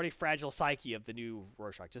crushes the already fragile psyche of the new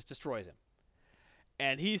Rorschach. Just destroys him.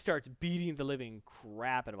 And he starts beating the living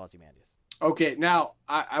crap out of Ozymandias. Okay, now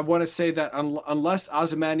I want to say that unless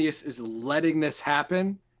Ozymandias is letting this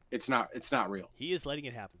happen, it's not real. He is letting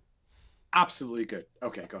it happen. Absolutely good.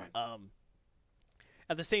 Okay, go ahead.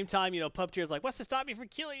 at the same time, Puppeteer's like, what's to stop me from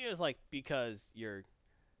killing you? It's like, because you're,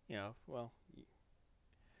 because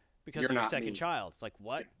You're of your not second me. child. It's like,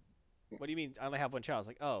 what? What do you mean I only have one child? It's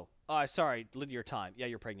like, oh, sorry, linear time. Yeah,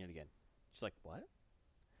 you're pregnant again. She's like, what?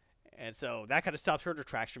 And so that kind of stops her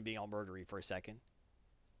tracks from being all murdery for a second.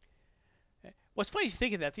 What's funny is you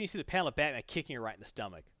think of that, then you see the panel of Batman kicking her right in the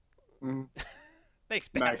stomach. Mhm. Thanks,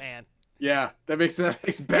 Nice. Batman. Yeah, that makes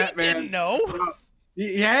Batman. He didn't know.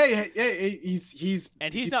 Yeah, he's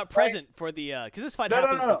And he's not present for the because this fight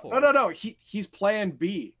happens before. No. He's Plan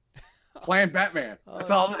B, Plan Batman. That's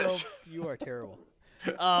all it is. You are terrible.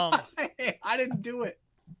 I didn't do it.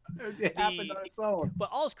 It happened on its own. But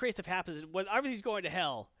all this crazy stuff happens when everything's going to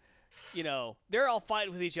hell. They're all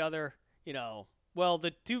fighting with each other. Well,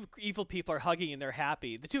 the two evil people are hugging and they're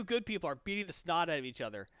happy. The two good people are beating the snot out of each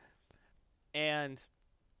other. And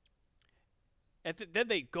then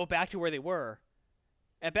they go back to where they were.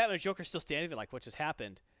 And Batman and Joker are still standing there like, what just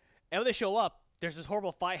happened? And when they show up, there's this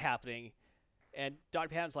horrible fight happening. And Dr.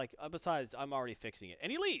 Patton's like, besides, I'm already fixing it.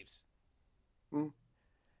 And he leaves. Mm.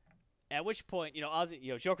 At which point,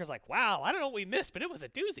 Joker's like, wow, I don't know what we missed, but it was a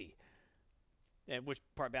doozy. And which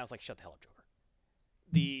part Batman's like, shut the hell up, Joker.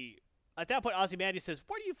 At that point, Ozymandias says,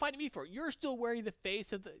 what are you fighting me for? You're still wearing the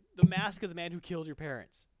face of the mask of the man who killed your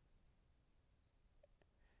parents.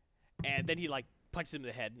 And then he, punches him in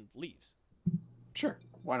the head and leaves. Sure,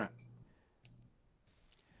 why not?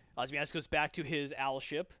 Ozymandias goes back to his owl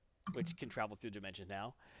ship, which can travel through dimensions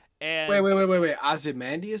now. And Wait.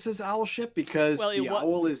 Ozymandias' owl ship because the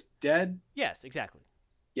owl is dead? Yes, exactly.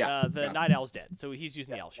 Yeah. The night owl's dead, so he's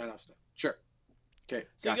using the owl ship. Sure. Okay.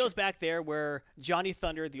 So he goes back there where Johnny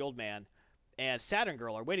Thunder, the old man, and Saturn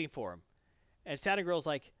Girl are waiting for him. And Saturn Girl's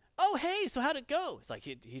like, oh, hey, so how'd it go? It's like,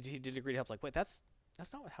 he did agree to help. It's like, wait, that's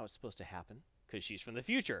not how it's supposed to happen, because she's from the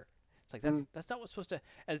future. It's like, that's not what's supposed to...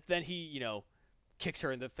 And then he, kicks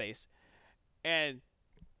her in the face. And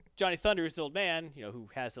Johnny Thunder is the old man, who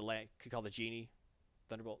has the could call the genie,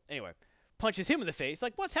 Thunderbolt. Anyway, punches him in the face.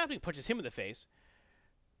 Like, what's happening? Punches him in the face.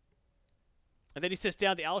 And then he sits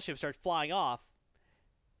down, the owl ship starts flying off.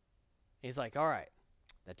 He's like, all right,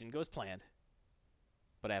 that didn't go as planned,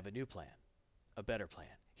 but I have a new plan, a better plan.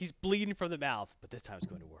 He's bleeding from the mouth, but this time it's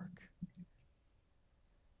going to work.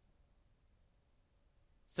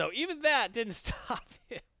 So even that didn't stop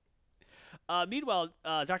him. Meanwhile,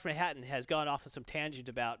 Dr. Manhattan has gone off on some tangent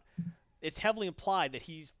about it's heavily implied that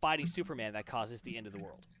he's fighting Superman that causes the end of the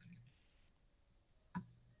world.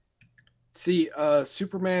 See,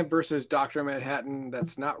 Superman versus Dr. Manhattan,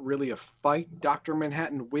 that's not really a fight. Dr.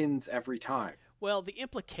 Manhattan wins every time. Well, the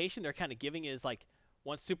implication they're kind of giving is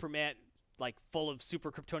once Superman, full of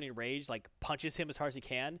super Kryptonian rage, punches him as hard as he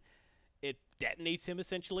can, it detonates him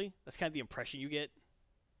essentially. That's kind of the impression you get.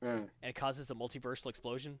 And it causes a multiversal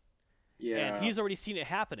explosion. Yeah. And he's already seen it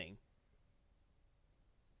happening.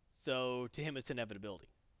 So to him, it's inevitability.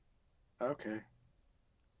 Okay.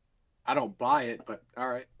 I don't buy it, but all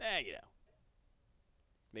right.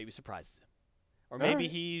 Maybe surprises him. Or maybe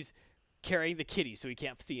he's carrying the kitty so he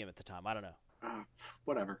can't see him at the time. I don't know.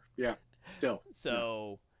 Whatever. Yeah. Still.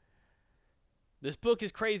 So this book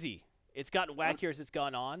is crazy. It's gotten wackier as it's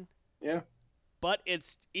gone on. Yeah. But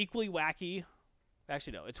it's equally wacky.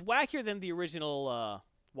 Actually, no. It's wackier than the original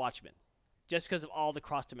Watchmen. Just because of all the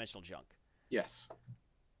cross-dimensional junk. Yes.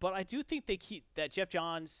 But I do think that Jeff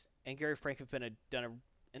Johns and Gary Frank have done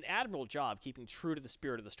an admirable job keeping true to the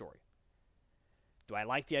spirit of the story. Do I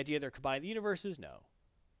like the idea they're combining the universes? No.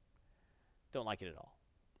 Don't like it at all.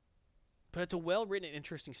 But it's a well-written and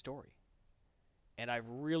interesting story. And I've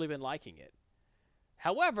really been liking it.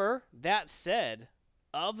 However, that said,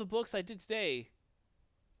 of the books I did today,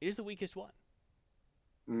 it is the weakest one.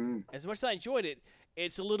 As much as I enjoyed it,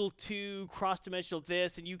 it's a little too cross-dimensional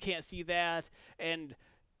this, and you can't see that, and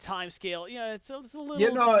time scale. Yeah, it's a little...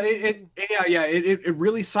 It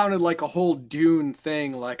really sounded like a whole Dune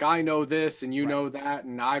thing. Like, I know this, and you know that,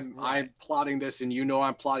 and I'm plotting this, and you know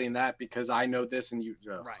I'm plotting that, because I know this, and you...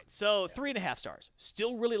 Right. So, 3.5 stars.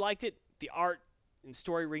 Still really liked it. The art and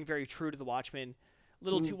story ring very true to the Watchmen. A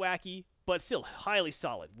little too wacky, but still highly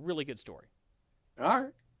solid. Really good story. All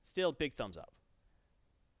right. Still big thumbs up.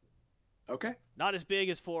 Okay. Not as big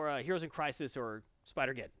as for Heroes in Crisis or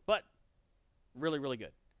Spider-Geddon, but really, really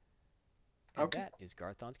good. And that is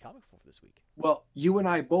Garthon's comic for this week. Well, you and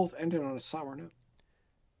I both ended on a sour note.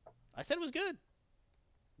 I said it was good.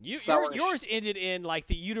 Yours ended in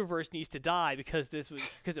the universe needs to die because it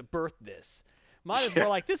birthed this. Mine is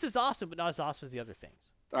more this is awesome, but not as awesome as the other things.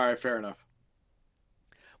 All right, fair enough.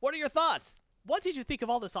 What are your thoughts? What did you think of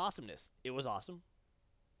all this awesomeness? It was awesome.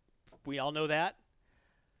 We all know that.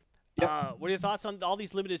 Yep. What are your thoughts on all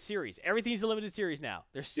these limited series? Everything's a limited series now.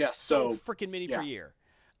 There's Yes, so so, freaking many per year.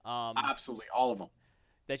 Absolutely, all of them.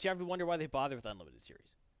 That you have to wonder why they bother with unlimited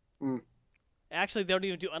series. Mm. Actually, they don't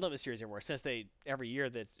even do unlimited series anymore since every year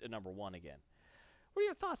that's a number one again. What are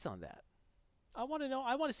your thoughts on that? I want to know.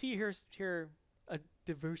 I want to see hear a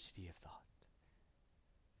diversity of thought.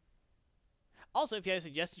 Also, if you have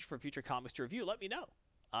suggestions for future comics to review, let me know.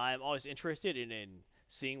 I'm always interested in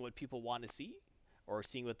seeing what people want to see or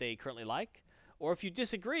seeing what they currently like. Or if you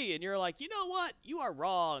disagree and you're like, you know what? You are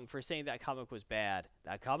wrong for saying that comic was bad.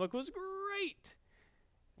 That comic was great.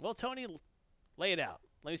 Well, Tony, lay it out.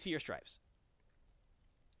 Let me see your stripes.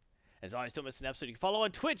 As always, don't miss an episode. You can follow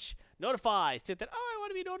on Twitch. Notify. Hit that. Oh, I want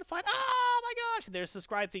to be notified. Oh, my gosh. And there's a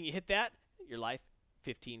subscribe thing. You hit that. Your life,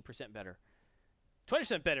 15% better.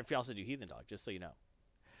 20% better if you also do Heathen Dog, just so you know.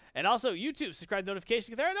 And also, YouTube, subscribe notifications.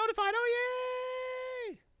 Get there, notified. Oh,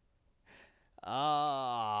 yay!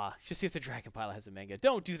 Should see if the Dragon Pilot has a manga.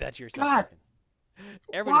 Don't do that to yourself. God,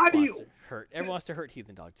 Everyone why do wants you... to hurt. Everyone wants to hurt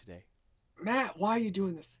Heathen Dog today. Matt, why are you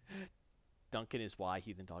doing this? Duncan is why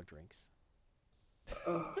Heathen Dog drinks.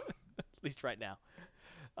 Ugh. At least right now.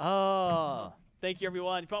 Thank you,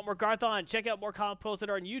 everyone. If you want more Garthon, check out more comic posts that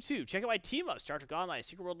are on YouTube. Check out my team up, Star Trek Online,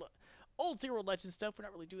 old Secret World Legends stuff. We're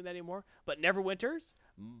not really doing that anymore. But Neverwinters,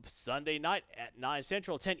 Sunday night at 9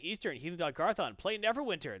 Central, 10 Eastern, Heathen Dog Garthon. Play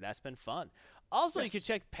Neverwinter. That's been fun. Also, Yes. you can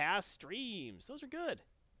check past streams. Those are good.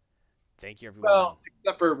 Thank you, everyone. Well,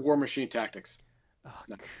 except for War Machine Tactics. Oh,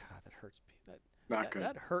 no. God, that hurts me. Not good.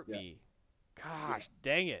 That hurt Yeah. me. Gosh,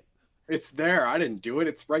 dang it. It's there. I didn't do it.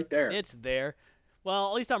 It's right there. It's there. Well,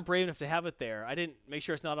 at least I'm brave enough to have it there. I didn't make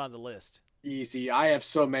sure it's not on the list. Easy. I have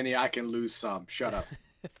so many I can lose some. Shut up.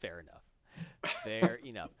 Fair enough. Fair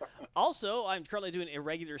enough. Also, I'm currently doing a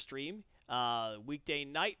regular stream. Weekday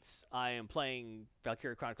nights, I am playing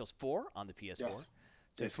Valkyria Chronicles 4 on the PS4. Yes.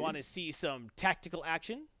 So Yes, if you want to see some tactical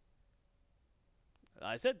action,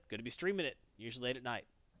 I said, going to be streaming it, usually late at night.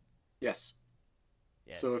 Yes.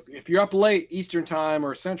 Yes. So if you're up late Eastern time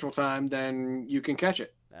or Central time, then you can catch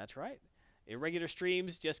it. That's right. Irregular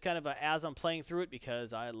streams, just kind of as I'm playing through it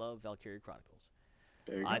because I love Valkyria Chronicles.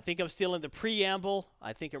 There you go. I think I'm still in the preamble.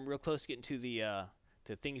 I think I'm real close to getting to the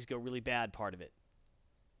to things go really bad part of it.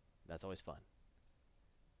 That's always fun.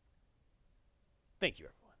 Thank you,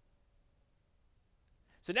 everyone.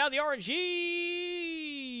 So now the RNG.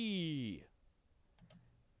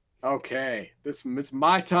 Okay. It's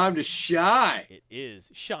my time to shine. It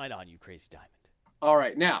is. Shine on, you crazy diamond. All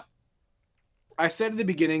right. Now, I said at the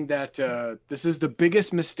beginning that this is the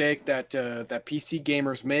biggest mistake that PC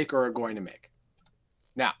gamers make or are going to make.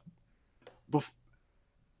 Now,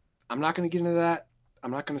 I'm not going to get into that.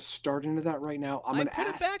 I'm not going to start into that right now. I'm going to put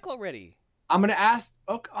ask. it back already. I'm going to ask.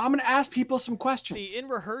 Okay, I'm going to ask people some questions. See, in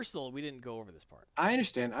rehearsal, we didn't go over this part. I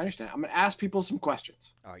understand. I'm going to ask people some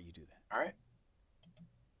questions. All right, you do that. All right.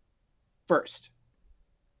 First,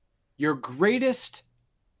 your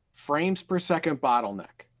frames per second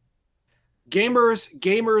bottleneck.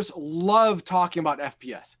 Gamers love talking about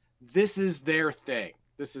FPS. This is their thing.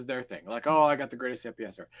 Like, oh, I got the greatest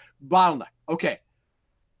FPS. Bottleneck. Okay.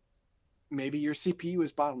 Maybe your CPU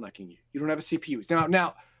is bottlenecking you. You don't have a CPU.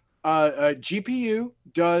 Now, GPU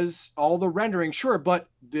does all the rendering, sure, but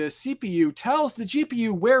the CPU tells the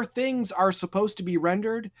GPU where things are supposed to be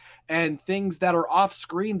rendered and things that are off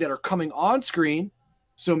screen that are coming on screen.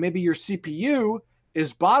 So maybe your CPU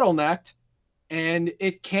is bottlenecked and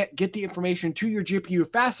it can't get the information to your GPU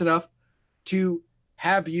fast enough to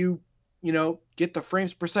have you, get the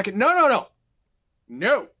frames per second.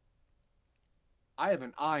 No. I have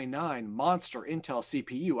an i9 monster Intel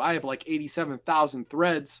CPU. I have like 87,000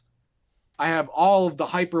 threads. I have all of the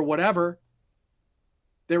hyper whatever.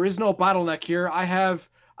 There is no bottleneck here. I have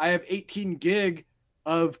 18 gig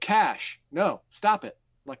of cache. No, stop it.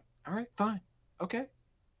 I'm like, all right, fine. Okay.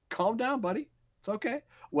 Calm down, buddy. It's okay.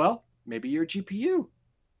 Well, maybe your GPU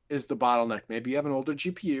is the bottleneck. Maybe you have an older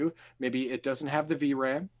GPU. Maybe it doesn't have the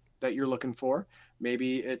VRAM that you're looking for.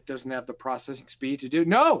 Maybe it doesn't have the processing speed to do.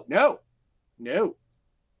 No.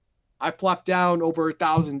 I plopped down over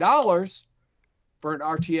 $1,000 for an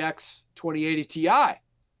RTX 2080 Ti. I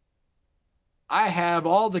have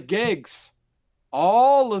all the gigs,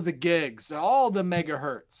 all of the gigs, all the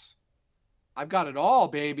megahertz. I've got it all,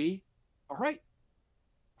 baby. All right.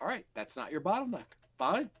 That's not your bottleneck.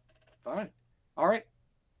 Fine. All right.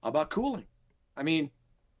 How about cooling? I mean,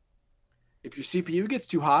 if your CPU gets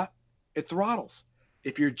too hot, it throttles.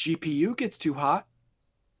 If your GPU gets too hot,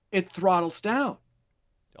 it throttles down.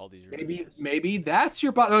 All these Maybe that's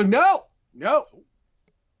your bottleneck. No.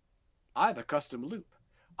 I have a custom loop.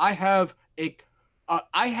 I have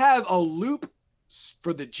a loop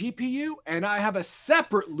for the GPU, and I have a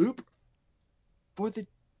separate loop for the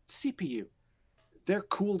CPU. They're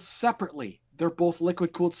cooled separately. They're both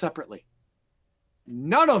liquid cooled separately.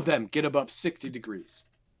 None of them get above 60 degrees.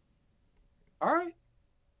 All right.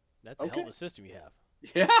 That's a hell of a system you have.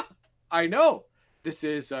 Yeah, I know. This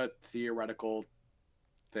is a theoretical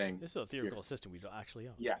thing. This is a theoretical system we don't actually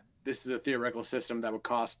own. Yeah, this is a theoretical system that would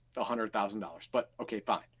cost $100,000. But okay,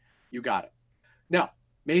 fine. You got it. Now,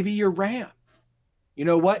 maybe your RAM. You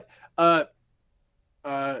know what?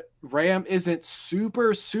 RAM isn't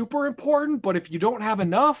super important, but if you don't have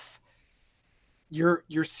enough, your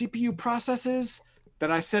CPU processes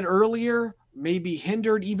that I said earlier may be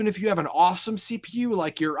hindered, even if you have an awesome CPU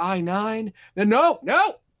like your i9. Then no.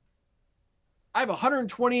 I have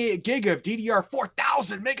 128 gig of DDR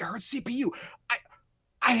 4000 megahertz CPU.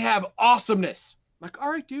 I have awesomeness. I'm like, all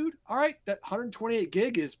right, dude. All right, that 128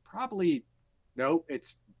 gig is probably, no,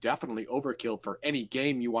 it's definitely overkill for any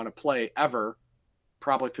game you want to play ever,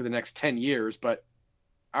 probably for the next 10 years, but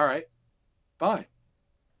all right, fine.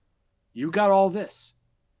 You got all this,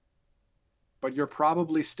 but you're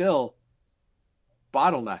probably still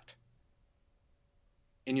bottlenecked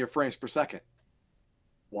in your frames per second.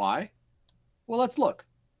 Why? Well, let's look.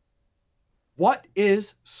 What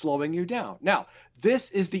is slowing you down? Now, this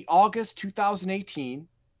is the August 2018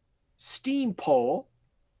 Steam poll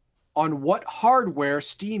on what hardware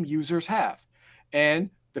Steam users have. And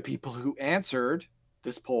the people who answered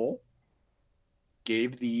this poll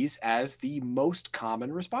gave these as the most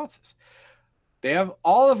common responses. They have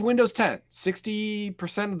all of Windows 10.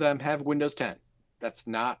 60% of them have Windows 10. That's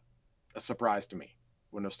not a surprise to me.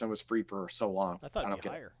 Windows 10 was free for so long. I thought it'd be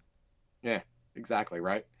higher. Yeah, exactly,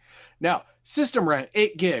 right? Now, system RAM,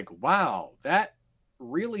 8 gig. Wow, that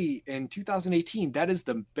really, in 2018, that is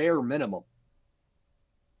the bare minimum.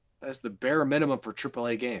 That's the bare minimum for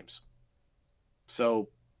AAA games. So,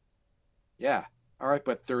 yeah. All right,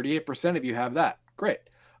 but 38% of you have that. Great.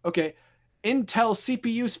 Okay. Intel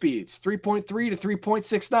CPU speeds, 3.3 to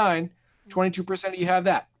 3.69. 22% of you have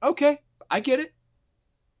that. Okay, I get it.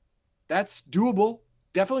 That's doable.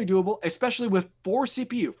 Definitely doable, especially with 4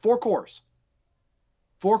 cores.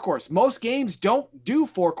 4 cores. Most games don't do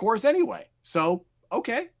 4 cores anyway. So,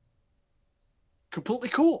 okay. Completely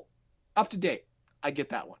cool. Up to date. I get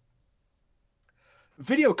that one.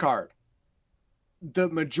 Video card. The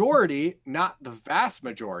majority, not the vast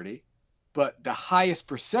majority, but the highest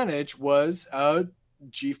percentage was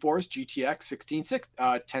GeForce GTX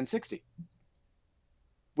 1060,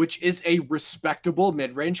 which is a respectable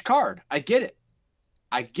mid-range card. I get it.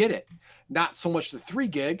 Not so much the 3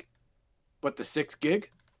 gig, but the 6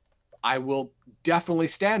 gig, I will definitely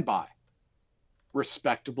stand by.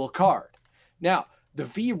 Respectable card. Now, the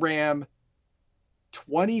VRAM,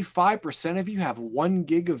 25% of you have 1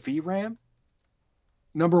 gig of VRAM.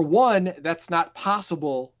 Number one, that's not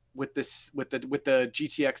possible with the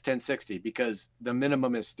GTX 1060 because the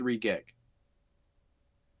minimum is 3 gig.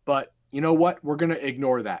 But you know what? We're going to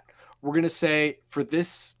ignore that. We're going to say for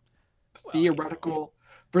this theoretical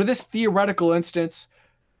instance,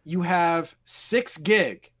 you have 6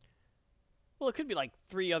 gig. Well, it could be like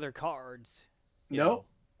 3 other cards. No.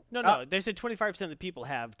 No. They said 25% of the people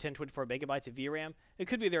have 1024 megabytes of VRAM. It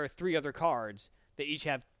could be there are 3 other cards that each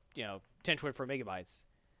have, 1024 megabytes.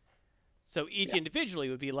 So each individually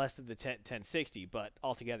would be less than the 1060, but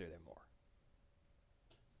altogether they're more.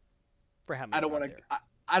 For how many?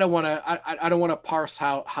 I don't want to parse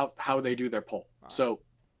how they do their poll. Right. So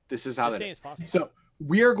this is how that is. So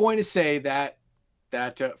we are going to say that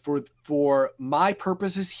for my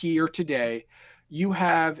purposes here today, you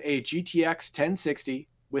have a GTX 1060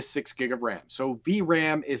 with 6 gig of RAM. So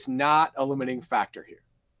VRAM is not a limiting factor here.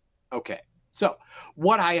 Okay. So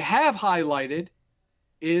what I have highlighted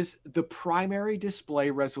is the primary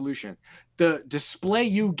display resolution, the display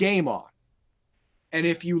you game on. And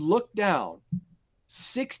if you look down,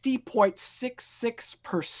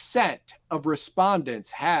 60.66% of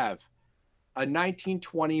respondents have a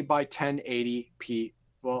 1920 by 1080p,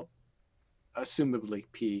 well, assumably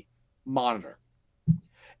P monitor.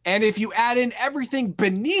 And if you add in everything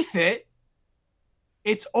beneath it,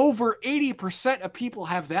 it's over 80% of people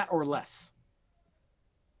have that or less.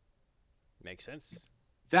 Makes sense.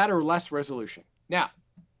 That or less resolution. Now,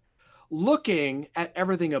 looking at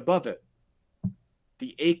everything above it,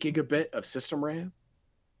 the 8 gigabit of system RAM,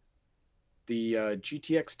 the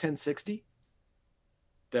GTX 1060,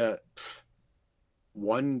 the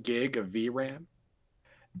 1 gig of VRAM,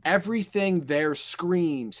 everything there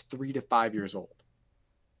screams 3 to 5 years old.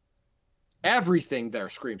 Everything there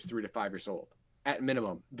screams 3 to 5 years old at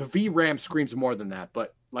minimum. The VRAM screams more than that,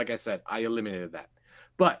 but like I said, I eliminated that.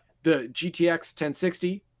 But The GTX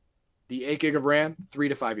 1060, the 8 gig of RAM, 3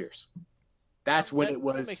 to 5 years. That's when it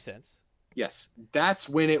was. That makes sense. Yes, that's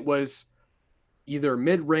when it was either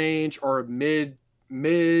mid-range or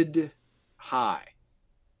mid-high.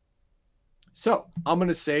 So I'm going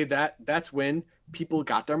to say that that's when people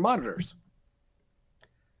got their monitors.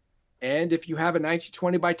 And if you have a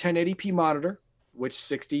 1920 by 1080p monitor, which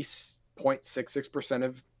 60.66%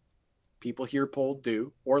 of people here polled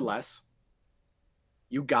do or less,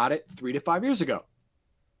 you got it 3 to 5 years ago.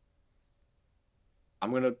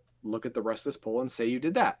 I'm going to look at the rest of this poll and say you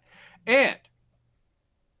did that. And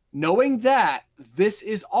knowing that, this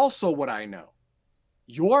is also what I know.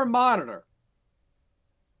 Your monitor.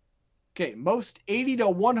 Okay, most $80 to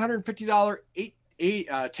 $150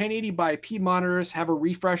 1080 by P monitors have a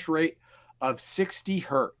refresh rate of 60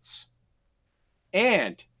 hertz.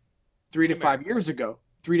 And 3 to 5 years ago,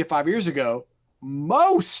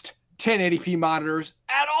 most 1080p monitors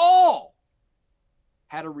at all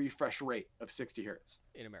had a refresh rate of 60 hertz.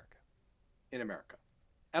 In America.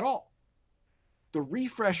 At all. The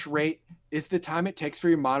refresh rate is the time it takes for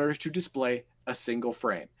your monitors to display a single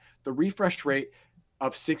frame. The refresh rate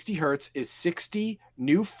of 60 hertz is 60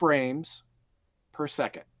 new frames per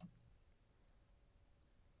second.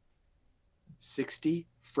 60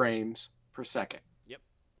 frames per second. Yep.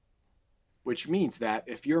 Which means that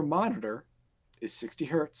if your monitor is 60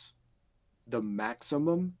 hertz, the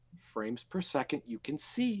maximum frames per second you can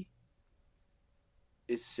see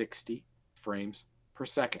is 60 frames per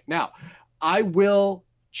second. Now, I will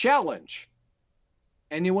challenge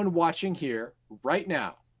anyone watching here right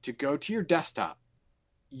now to go to your desktop.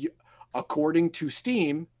 According to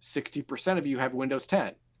Steam, 60% of you have Windows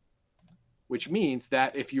 10, which means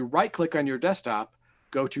that if you right-click on your desktop,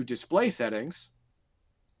 go to Display Settings,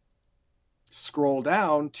 scroll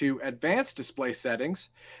down to Advanced Display Settings,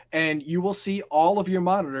 and you will see all of your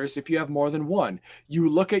monitors if you have more than one. You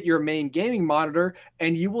look at your main gaming monitor,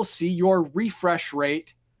 and you will see your refresh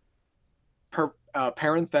rate per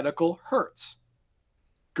parenthetical hertz.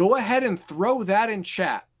 Go ahead and throw that in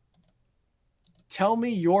chat. Tell me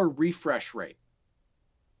your refresh rate.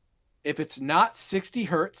 If it's not 60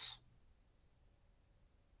 hertz,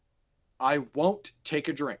 I won't take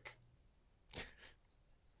a drink.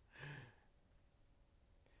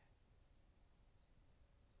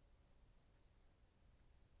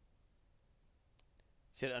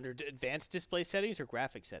 Is it under advanced display settings or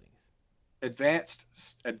graphic settings? Advanced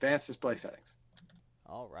display settings.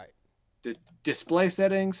 All right. Display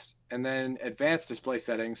settings and then advanced display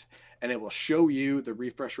settings, and it will show you the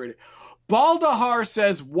refresh rate. Baldahar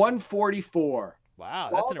says 144.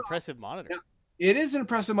 Wow, that's an impressive monitor. Now, it is an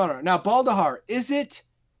impressive monitor. Now, Baldahar, is it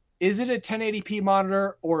a 1080p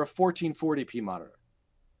monitor or a 1440p monitor?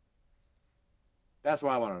 That's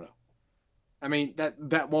what I want to know. I mean,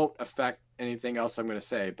 that won't affect anything else I'm going to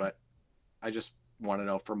say, but I just want to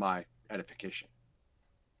know for my edification.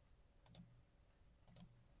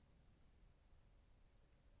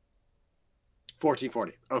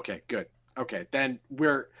 $1440. Okay, good. Okay, then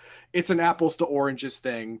it's an apples to oranges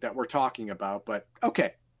thing that we're talking about, but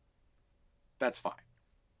okay. That's fine.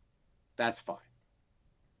 That's fine.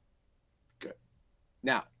 Good.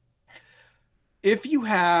 Now, if you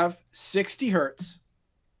have 60 hertz.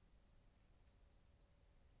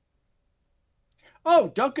 Oh,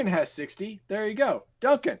 Duncan has 60. There you go.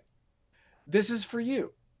 Duncan, this is for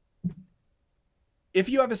you. If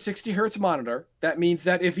you have a 60 hertz monitor, that means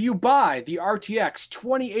that if you buy the RTX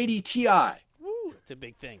 2080 Ti, woo, it's a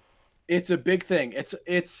big thing. It's a big thing.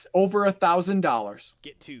 It's over $1,000.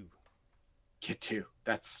 Get two.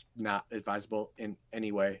 That's not advisable in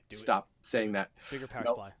any way. Stop saying that. Bigger power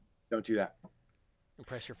supply. Don't do that.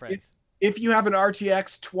 Impress your friends. If you have an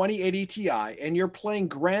RTX 2080 Ti and you're playing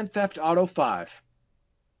Grand Theft Auto 5,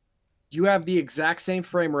 you have the exact same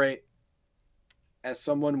frame rate as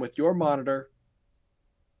someone with your monitor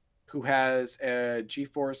who has a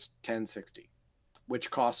GeForce 1060, which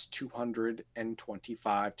costs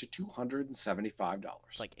 $225 to $275.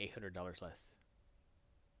 It's like $800 less.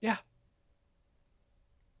 Yeah.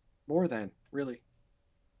 More than, really.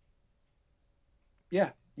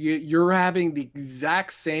 Yeah. You're having the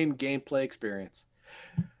exact same gameplay experience.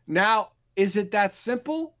 Now, is it that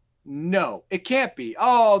simple? No, it can't be.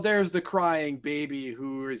 Oh, there's the crying baby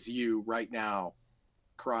who is you right now.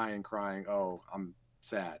 Crying. Oh, I'm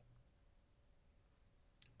sad.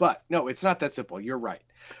 But no, it's not that simple. You're right.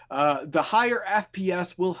 The higher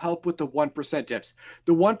FPS will help with the 1% dips.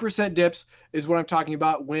 The 1% dips is what I'm talking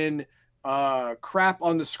about when crap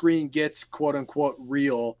on the screen gets quote unquote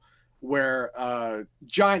real. where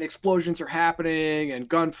giant explosions are happening and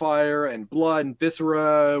gunfire and blood and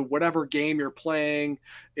viscera, whatever game you're playing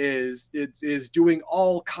is doing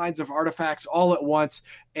all kinds of artifacts all at once,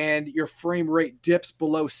 and your frame rate dips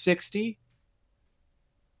below 60,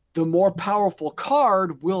 the more powerful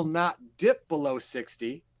card will not dip below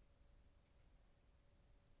 60.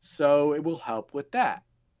 So it will help with that.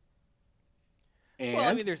 And well,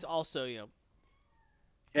 I mean, there's also,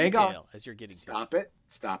 hang on. detail as you're getting to.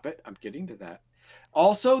 Stop it. I'm getting to that.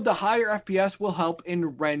 Also, the higher FPS will help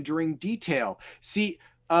in rendering detail. See,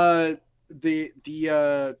 the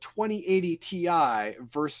 2080 Ti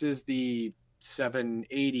versus the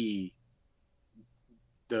 780,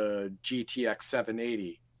 the GTX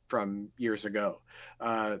 780 from years ago.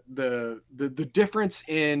 The difference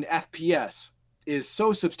in FPS is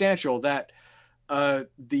so substantial that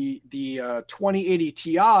the 2080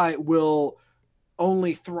 Ti will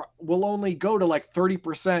only go to like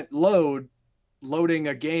 30% loading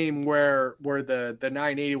a game where the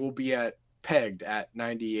 980 will be pegged at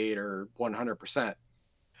 98 or 100%.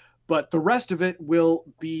 But the rest of it will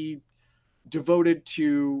be devoted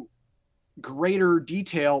to greater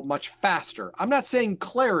detail much faster. I'm not saying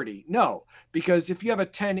clarity, no, because if you have a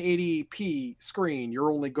 1080p screen,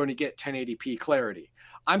 you're only going to get 1080p clarity.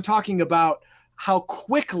 I'm talking about how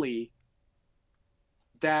quickly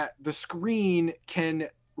that the screen can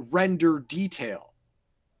render detail,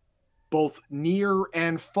 both near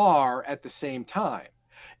and far at the same time.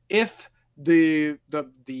 If the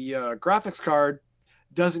graphics card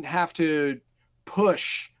doesn't have to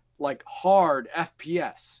push like hard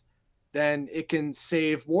FPS, then it can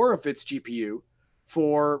save more of its GPU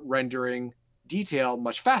for rendering detail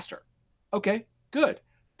much faster. Okay, good.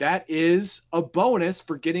 That is a bonus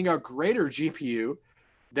for getting a greater GPU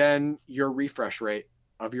than your refresh rate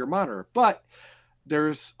of your monitor. But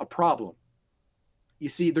there's a problem. You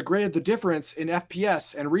see, the greater the difference in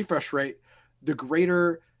FPS and refresh rate, the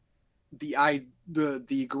greater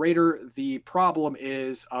the greater the problem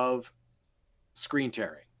is of screen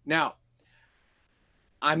tearing. Now,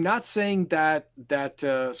 I'm not saying that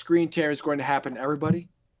screen tear is going to happen to everybody.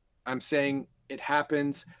 I'm saying it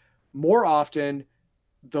happens more often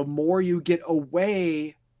the more you get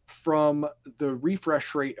away from the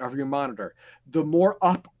refresh rate of your monitor. The more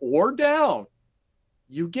up or down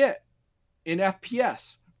you get in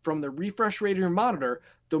FPS from the refresh rate of your monitor,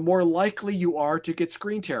 the more likely you are to get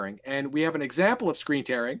screen tearing. And we have an example of screen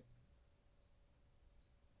tearing.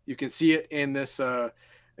 You can see it in this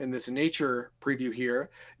nature preview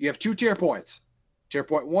here. You have two tear points, tear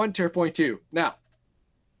point 1, tear point 2. Now,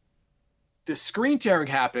 the screen tearing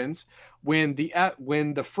happens when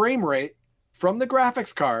the frame rate from the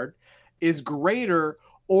graphics card is greater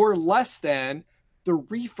or less than the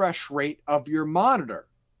refresh rate of your monitor.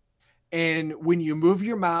 And when you move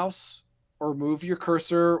your mouse or move your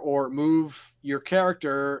cursor or move your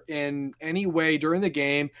character in any way during the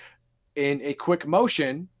game in a quick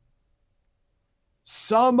motion,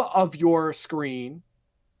 some of your screen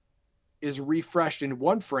is refreshed in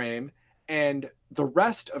one frame and the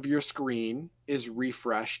rest of your screen is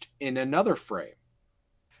refreshed in another frame.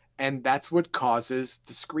 And that's what causes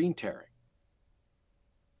the screen tearing.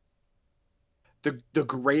 The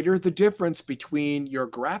greater the difference between your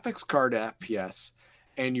graphics card FPS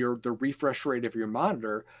and the refresh rate of your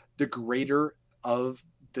monitor, the greater of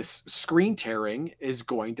this screen tearing is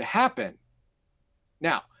going to happen.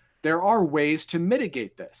 Now, there are ways to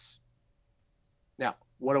mitigate this. Now,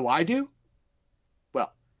 what do?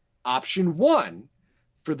 Well, option 1,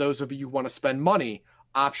 for those of you who want to spend money,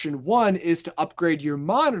 option 1 is to upgrade your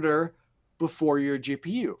monitor before your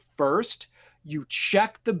GPU. First, you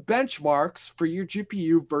check the benchmarks for your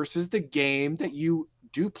GPU versus the game that you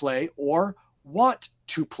do play or want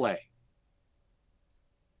to play.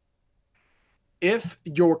 If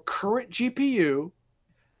your current GPU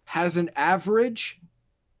has an average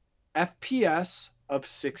FPS of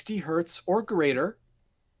 60 hertz or greater,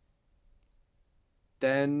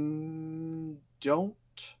 then don't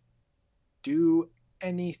do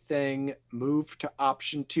anything. Move to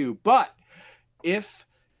option 2. But if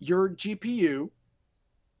your GPU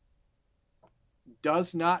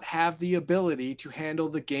does not have the ability to handle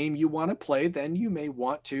the game you want to play, then you may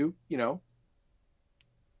want to,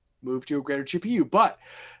 move to a greater GPU. But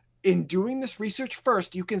in doing this research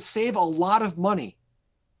first, you can save a lot of money.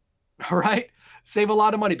 All right? Save a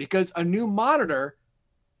lot of money because a new monitor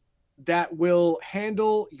that will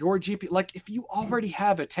handle your GPU, like if you already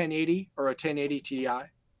have a 1080 or a 1080 Ti,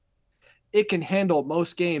 it can handle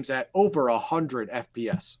most games at over 100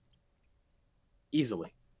 FPS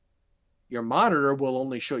easily. Your monitor will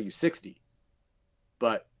only show you 60,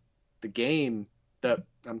 but the game, the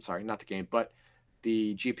I'm sorry, not the game, but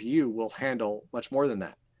the GPU will handle much more than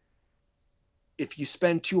that. If you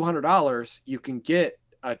spend $200, you can get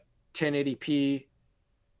a 1080p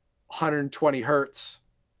 120 hertz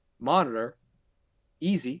monitor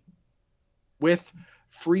easy with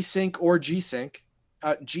FreeSync or G-Sync.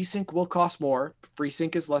 G-Sync will cost more.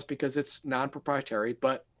 FreeSync is less because it's non-proprietary.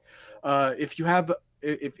 But if you have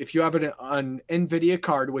an NVIDIA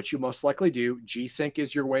card, which you most likely do, G-Sync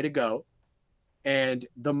is your way to go. And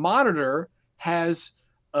the monitor has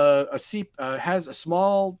a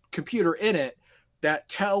small computer in it that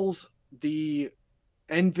tells the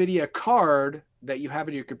NVIDIA card that you have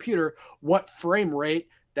in your computer what frame rate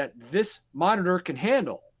that this monitor can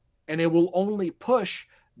handle. And it will only push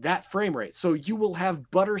that frame rate. So you will have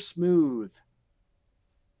butter smooth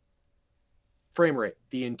frame rate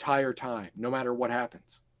the entire time, no matter what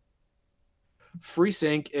happens.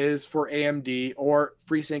 FreeSync is for AMD, or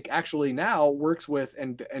FreeSync actually now works with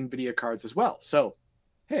NVIDIA cards as well. So,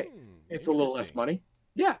 hey, it's a little less money.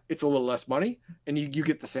 Yeah, it's a little less money, and you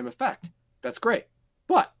get the same effect. That's great.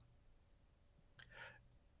 But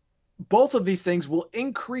both of these things will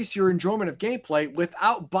increase your enjoyment of gameplay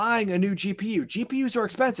without buying a new GPU. GPUs are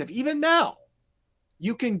expensive. Even now,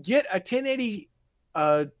 you can get a 1080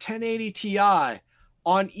 Ti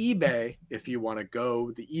on eBay if you want to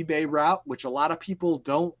go the eBay route, which a lot of people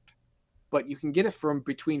don't, but you can get it from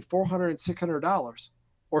between $400 and $600.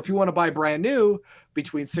 Or if you want to buy brand new,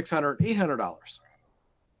 between $600 and $800.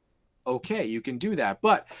 Okay, you can do that.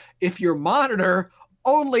 But if your monitor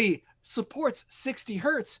only supports 60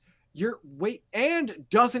 hertz, and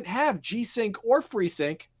doesn't have G-Sync or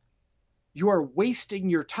FreeSync, you are wasting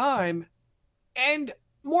your time and,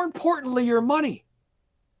 more importantly, your money.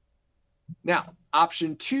 Now,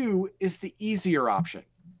 option 2 is the easier option.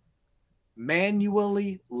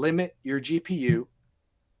 Manually limit your GPU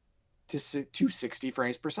to 60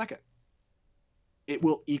 frames per second. It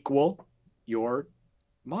will equal your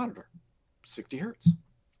monitor, 60 hertz.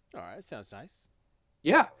 All right, sounds nice.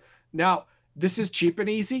 Yeah. Now, this is cheap and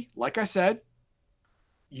easy. Like I said,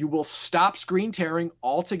 you will stop screen tearing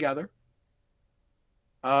altogether.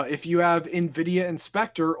 If you have NVIDIA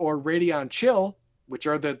Inspector or Radeon Chill, which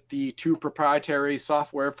are the two proprietary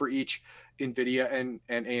software for each NVIDIA and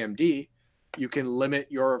AMD, you can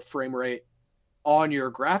limit your frame rate on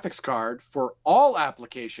your graphics card for all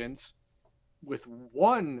applications with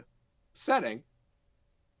one setting,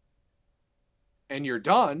 and you're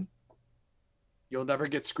done. You'll never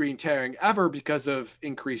get screen tearing ever because of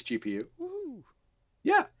increased GPU. Woo.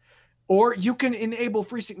 Yeah. Or you can enable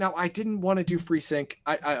FreeSync. Now, I didn't want to do FreeSync.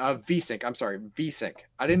 VSync. I'm sorry, VSync.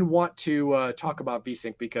 I didn't want to talk about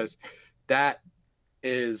VSync because that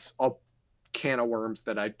is a can of worms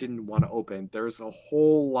that I didn't want to open. There's a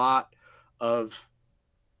whole lot of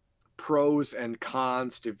pros and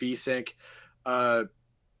cons to VSync.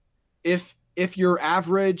 If your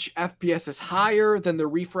average FPS is higher than the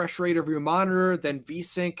refresh rate of your monitor, then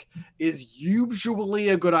VSync is usually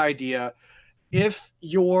a good idea. If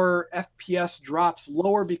your FPS drops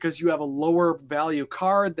lower because you have a lower value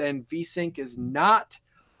card, then VSync is not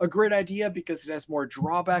a great idea because it has more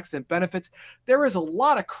drawbacks than benefits. There is a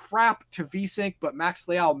lot of crap to VSync, but Max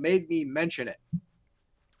Leal made me mention it.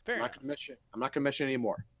 Fair I'm enough. not going to mention it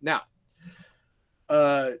anymore. Now,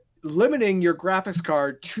 limiting your graphics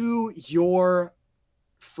card to your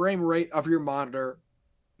frame rate of your monitor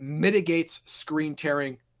mitigates screen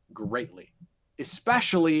tearing greatly,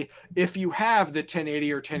 especially if you have the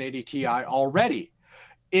 1080 or 1080 Ti already.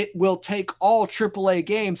 It will take all AAA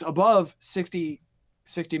games above 60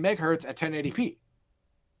 megahertz at 1080p.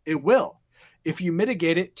 It will. If you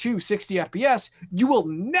mitigate it to 60 FPS, you will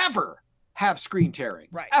never have screen tearing.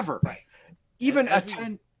 Right. Ever. Right. Even a As we-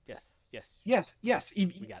 10. Yes. Yes.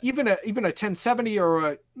 got it. Even a 1070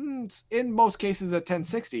 or in most cases a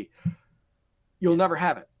 1060, you'll never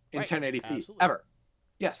have it in Right. 1080p Absolutely. ever.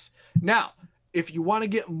 Yes. Now, if you want to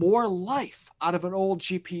get more life out of an old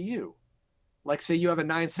GPU, like say you have a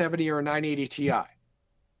 970 or a 980 Ti,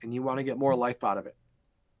 and you want to get more life out of it,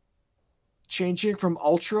 changing from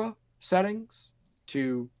ultra settings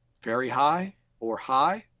to very high or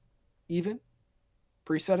high, even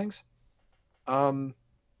presettings,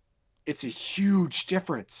 it's a huge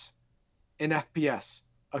difference in FPS,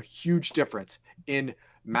 a huge difference in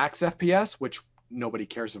max FPS, which nobody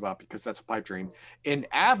cares about because that's a pipe dream, in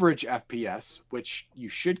average FPS, which you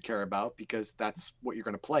should care about because that's what you're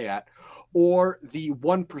going to play at, or the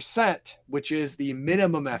 1%, which is the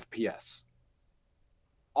minimum FPS.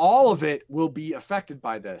 All of it will be affected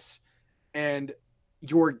by this. And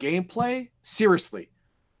your gameplay, seriously,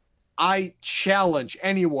 I challenge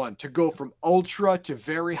anyone to go from ultra to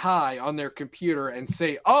very high on their computer and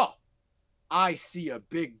say, oh, I see a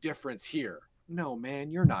big difference here. No,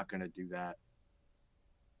 man, you're not going to do that.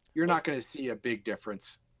 You're not going to see a big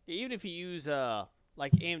difference. Even if you use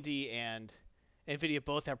like AMD and NVIDIA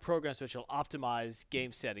both have programs which will optimize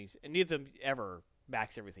game settings, and neither of them ever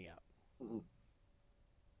max everything out.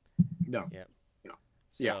 No. Yeah. No.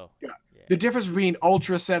 So, yeah. The difference between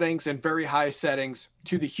ultra settings and very high settings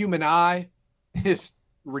to the human eye is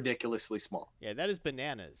ridiculously small. Yeah, that is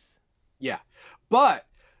bananas. Yeah. But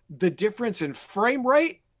the difference in frame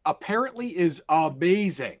rate apparently is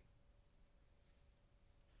amazing.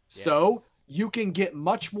 Yes. So you can get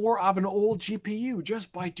much more of an old GPU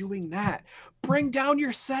just by doing that. Bring down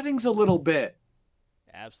your settings a little bit.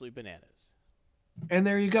 Absolutely bananas. And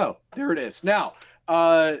there you go. There it is. Now,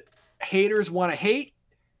 haters want to hate.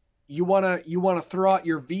 You want to throw out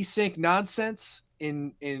your VSync nonsense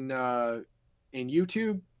in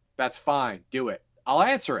YouTube. That's fine. Do it. I'll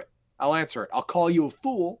answer it. I'll call you a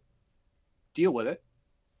fool. Deal with it.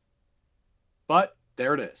 But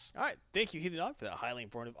there it is. All right. Thank you, Heathen Dog, for that highly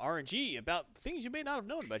informative RNG about things you may not have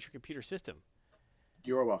known about your computer system.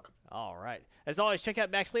 You're welcome. All right. As always, check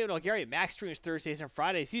out Max Leo in Algeria. Max streams Thursdays and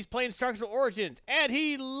Fridays. He's playing Structural Origins, and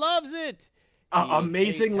he loves it.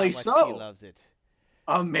 Amazingly He so. loves it.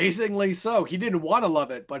 Amazingly so. He didn't want to love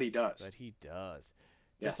it, but he does. But he does.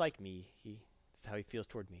 Yes. Just like me. That's how he feels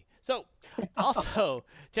toward me. So, also,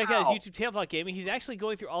 check out his YouTube Tabletop Gaming. He's actually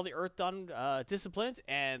going through all the Earthdawn disciplines,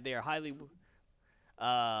 and they are highly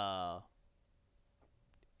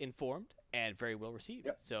informed and very well received.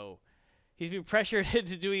 Yep. So, he's been pressured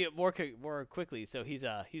into doing it more quickly, so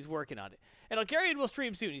he's working on it. And Algarian will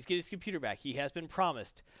stream soon. He's getting his computer back. He has been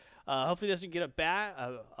promised. Hopefully he doesn't get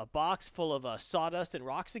a box full of sawdust and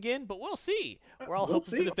rocks again, but we'll see. We're all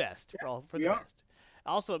hoping for the best. Yes, We're all hoping for the best.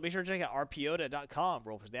 Also, make sure to check out rpota.com,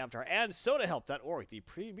 Roll for the Avatar, and sodahelp.org, the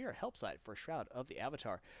premier help site for Shroud of the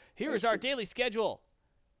Avatar. Here is our daily schedule.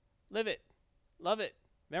 Live it. Love it.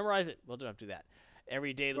 Memorize it. Well, don't have to do that.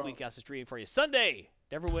 Every day of the week, got to stream for you. Sunday,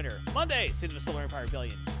 Neverwinter. Monday, City of the Solar Empire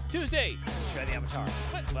Rebellion. Tuesday, Shroud of the Avatar.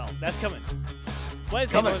 Well, that's coming.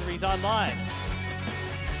 Wednesday, Lord of the Rings Online.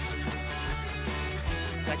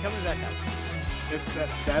 Is that coming or that time?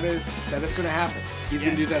 That is going to happen. He's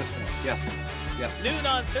going to do that as well. Yes. Noon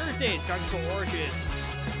on Thursday, Star Trek Origins.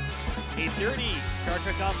 8:30, Star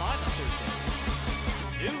Trek Online on Thursday.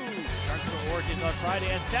 Noon, Star Trek Origins on Friday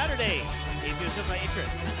and Saturday. 8 p.m. Pacific Eastern.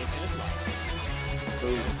 8 p.m. Live.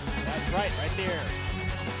 Boom. That's right there.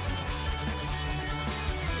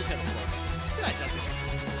 Good night, Duncan.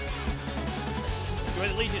 Join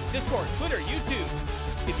the Legion, Discord, Twitter, YouTube.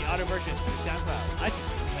 Get the audio version through SoundCloud,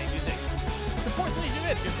 iTunes, Play Music. Support the Legion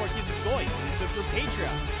Myth. Discord keeps us going. Do so through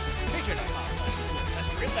Patreon. Patreon.com/That's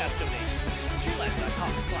Streamlabs donation.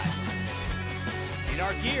 Streamlabs.com/. Get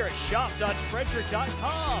our gear at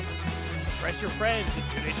shop.spreadshirt.com. Impress your friends,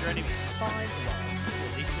 intimidate your enemies. Find love.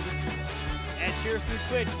 Release to the truth. And cheers through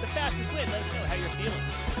Twitch. The fastest way. Let us know how you're feeling.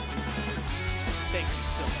 Thank you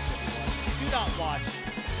so much, everyone. Do not watch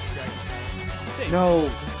Dragon Ball.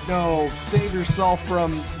 No. Save yourself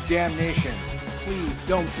from damnation. Please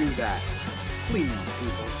don't do that. Please,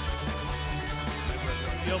 people.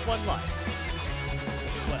 You have one life. Live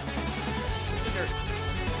it well. Live the nerd.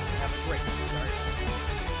 Have a great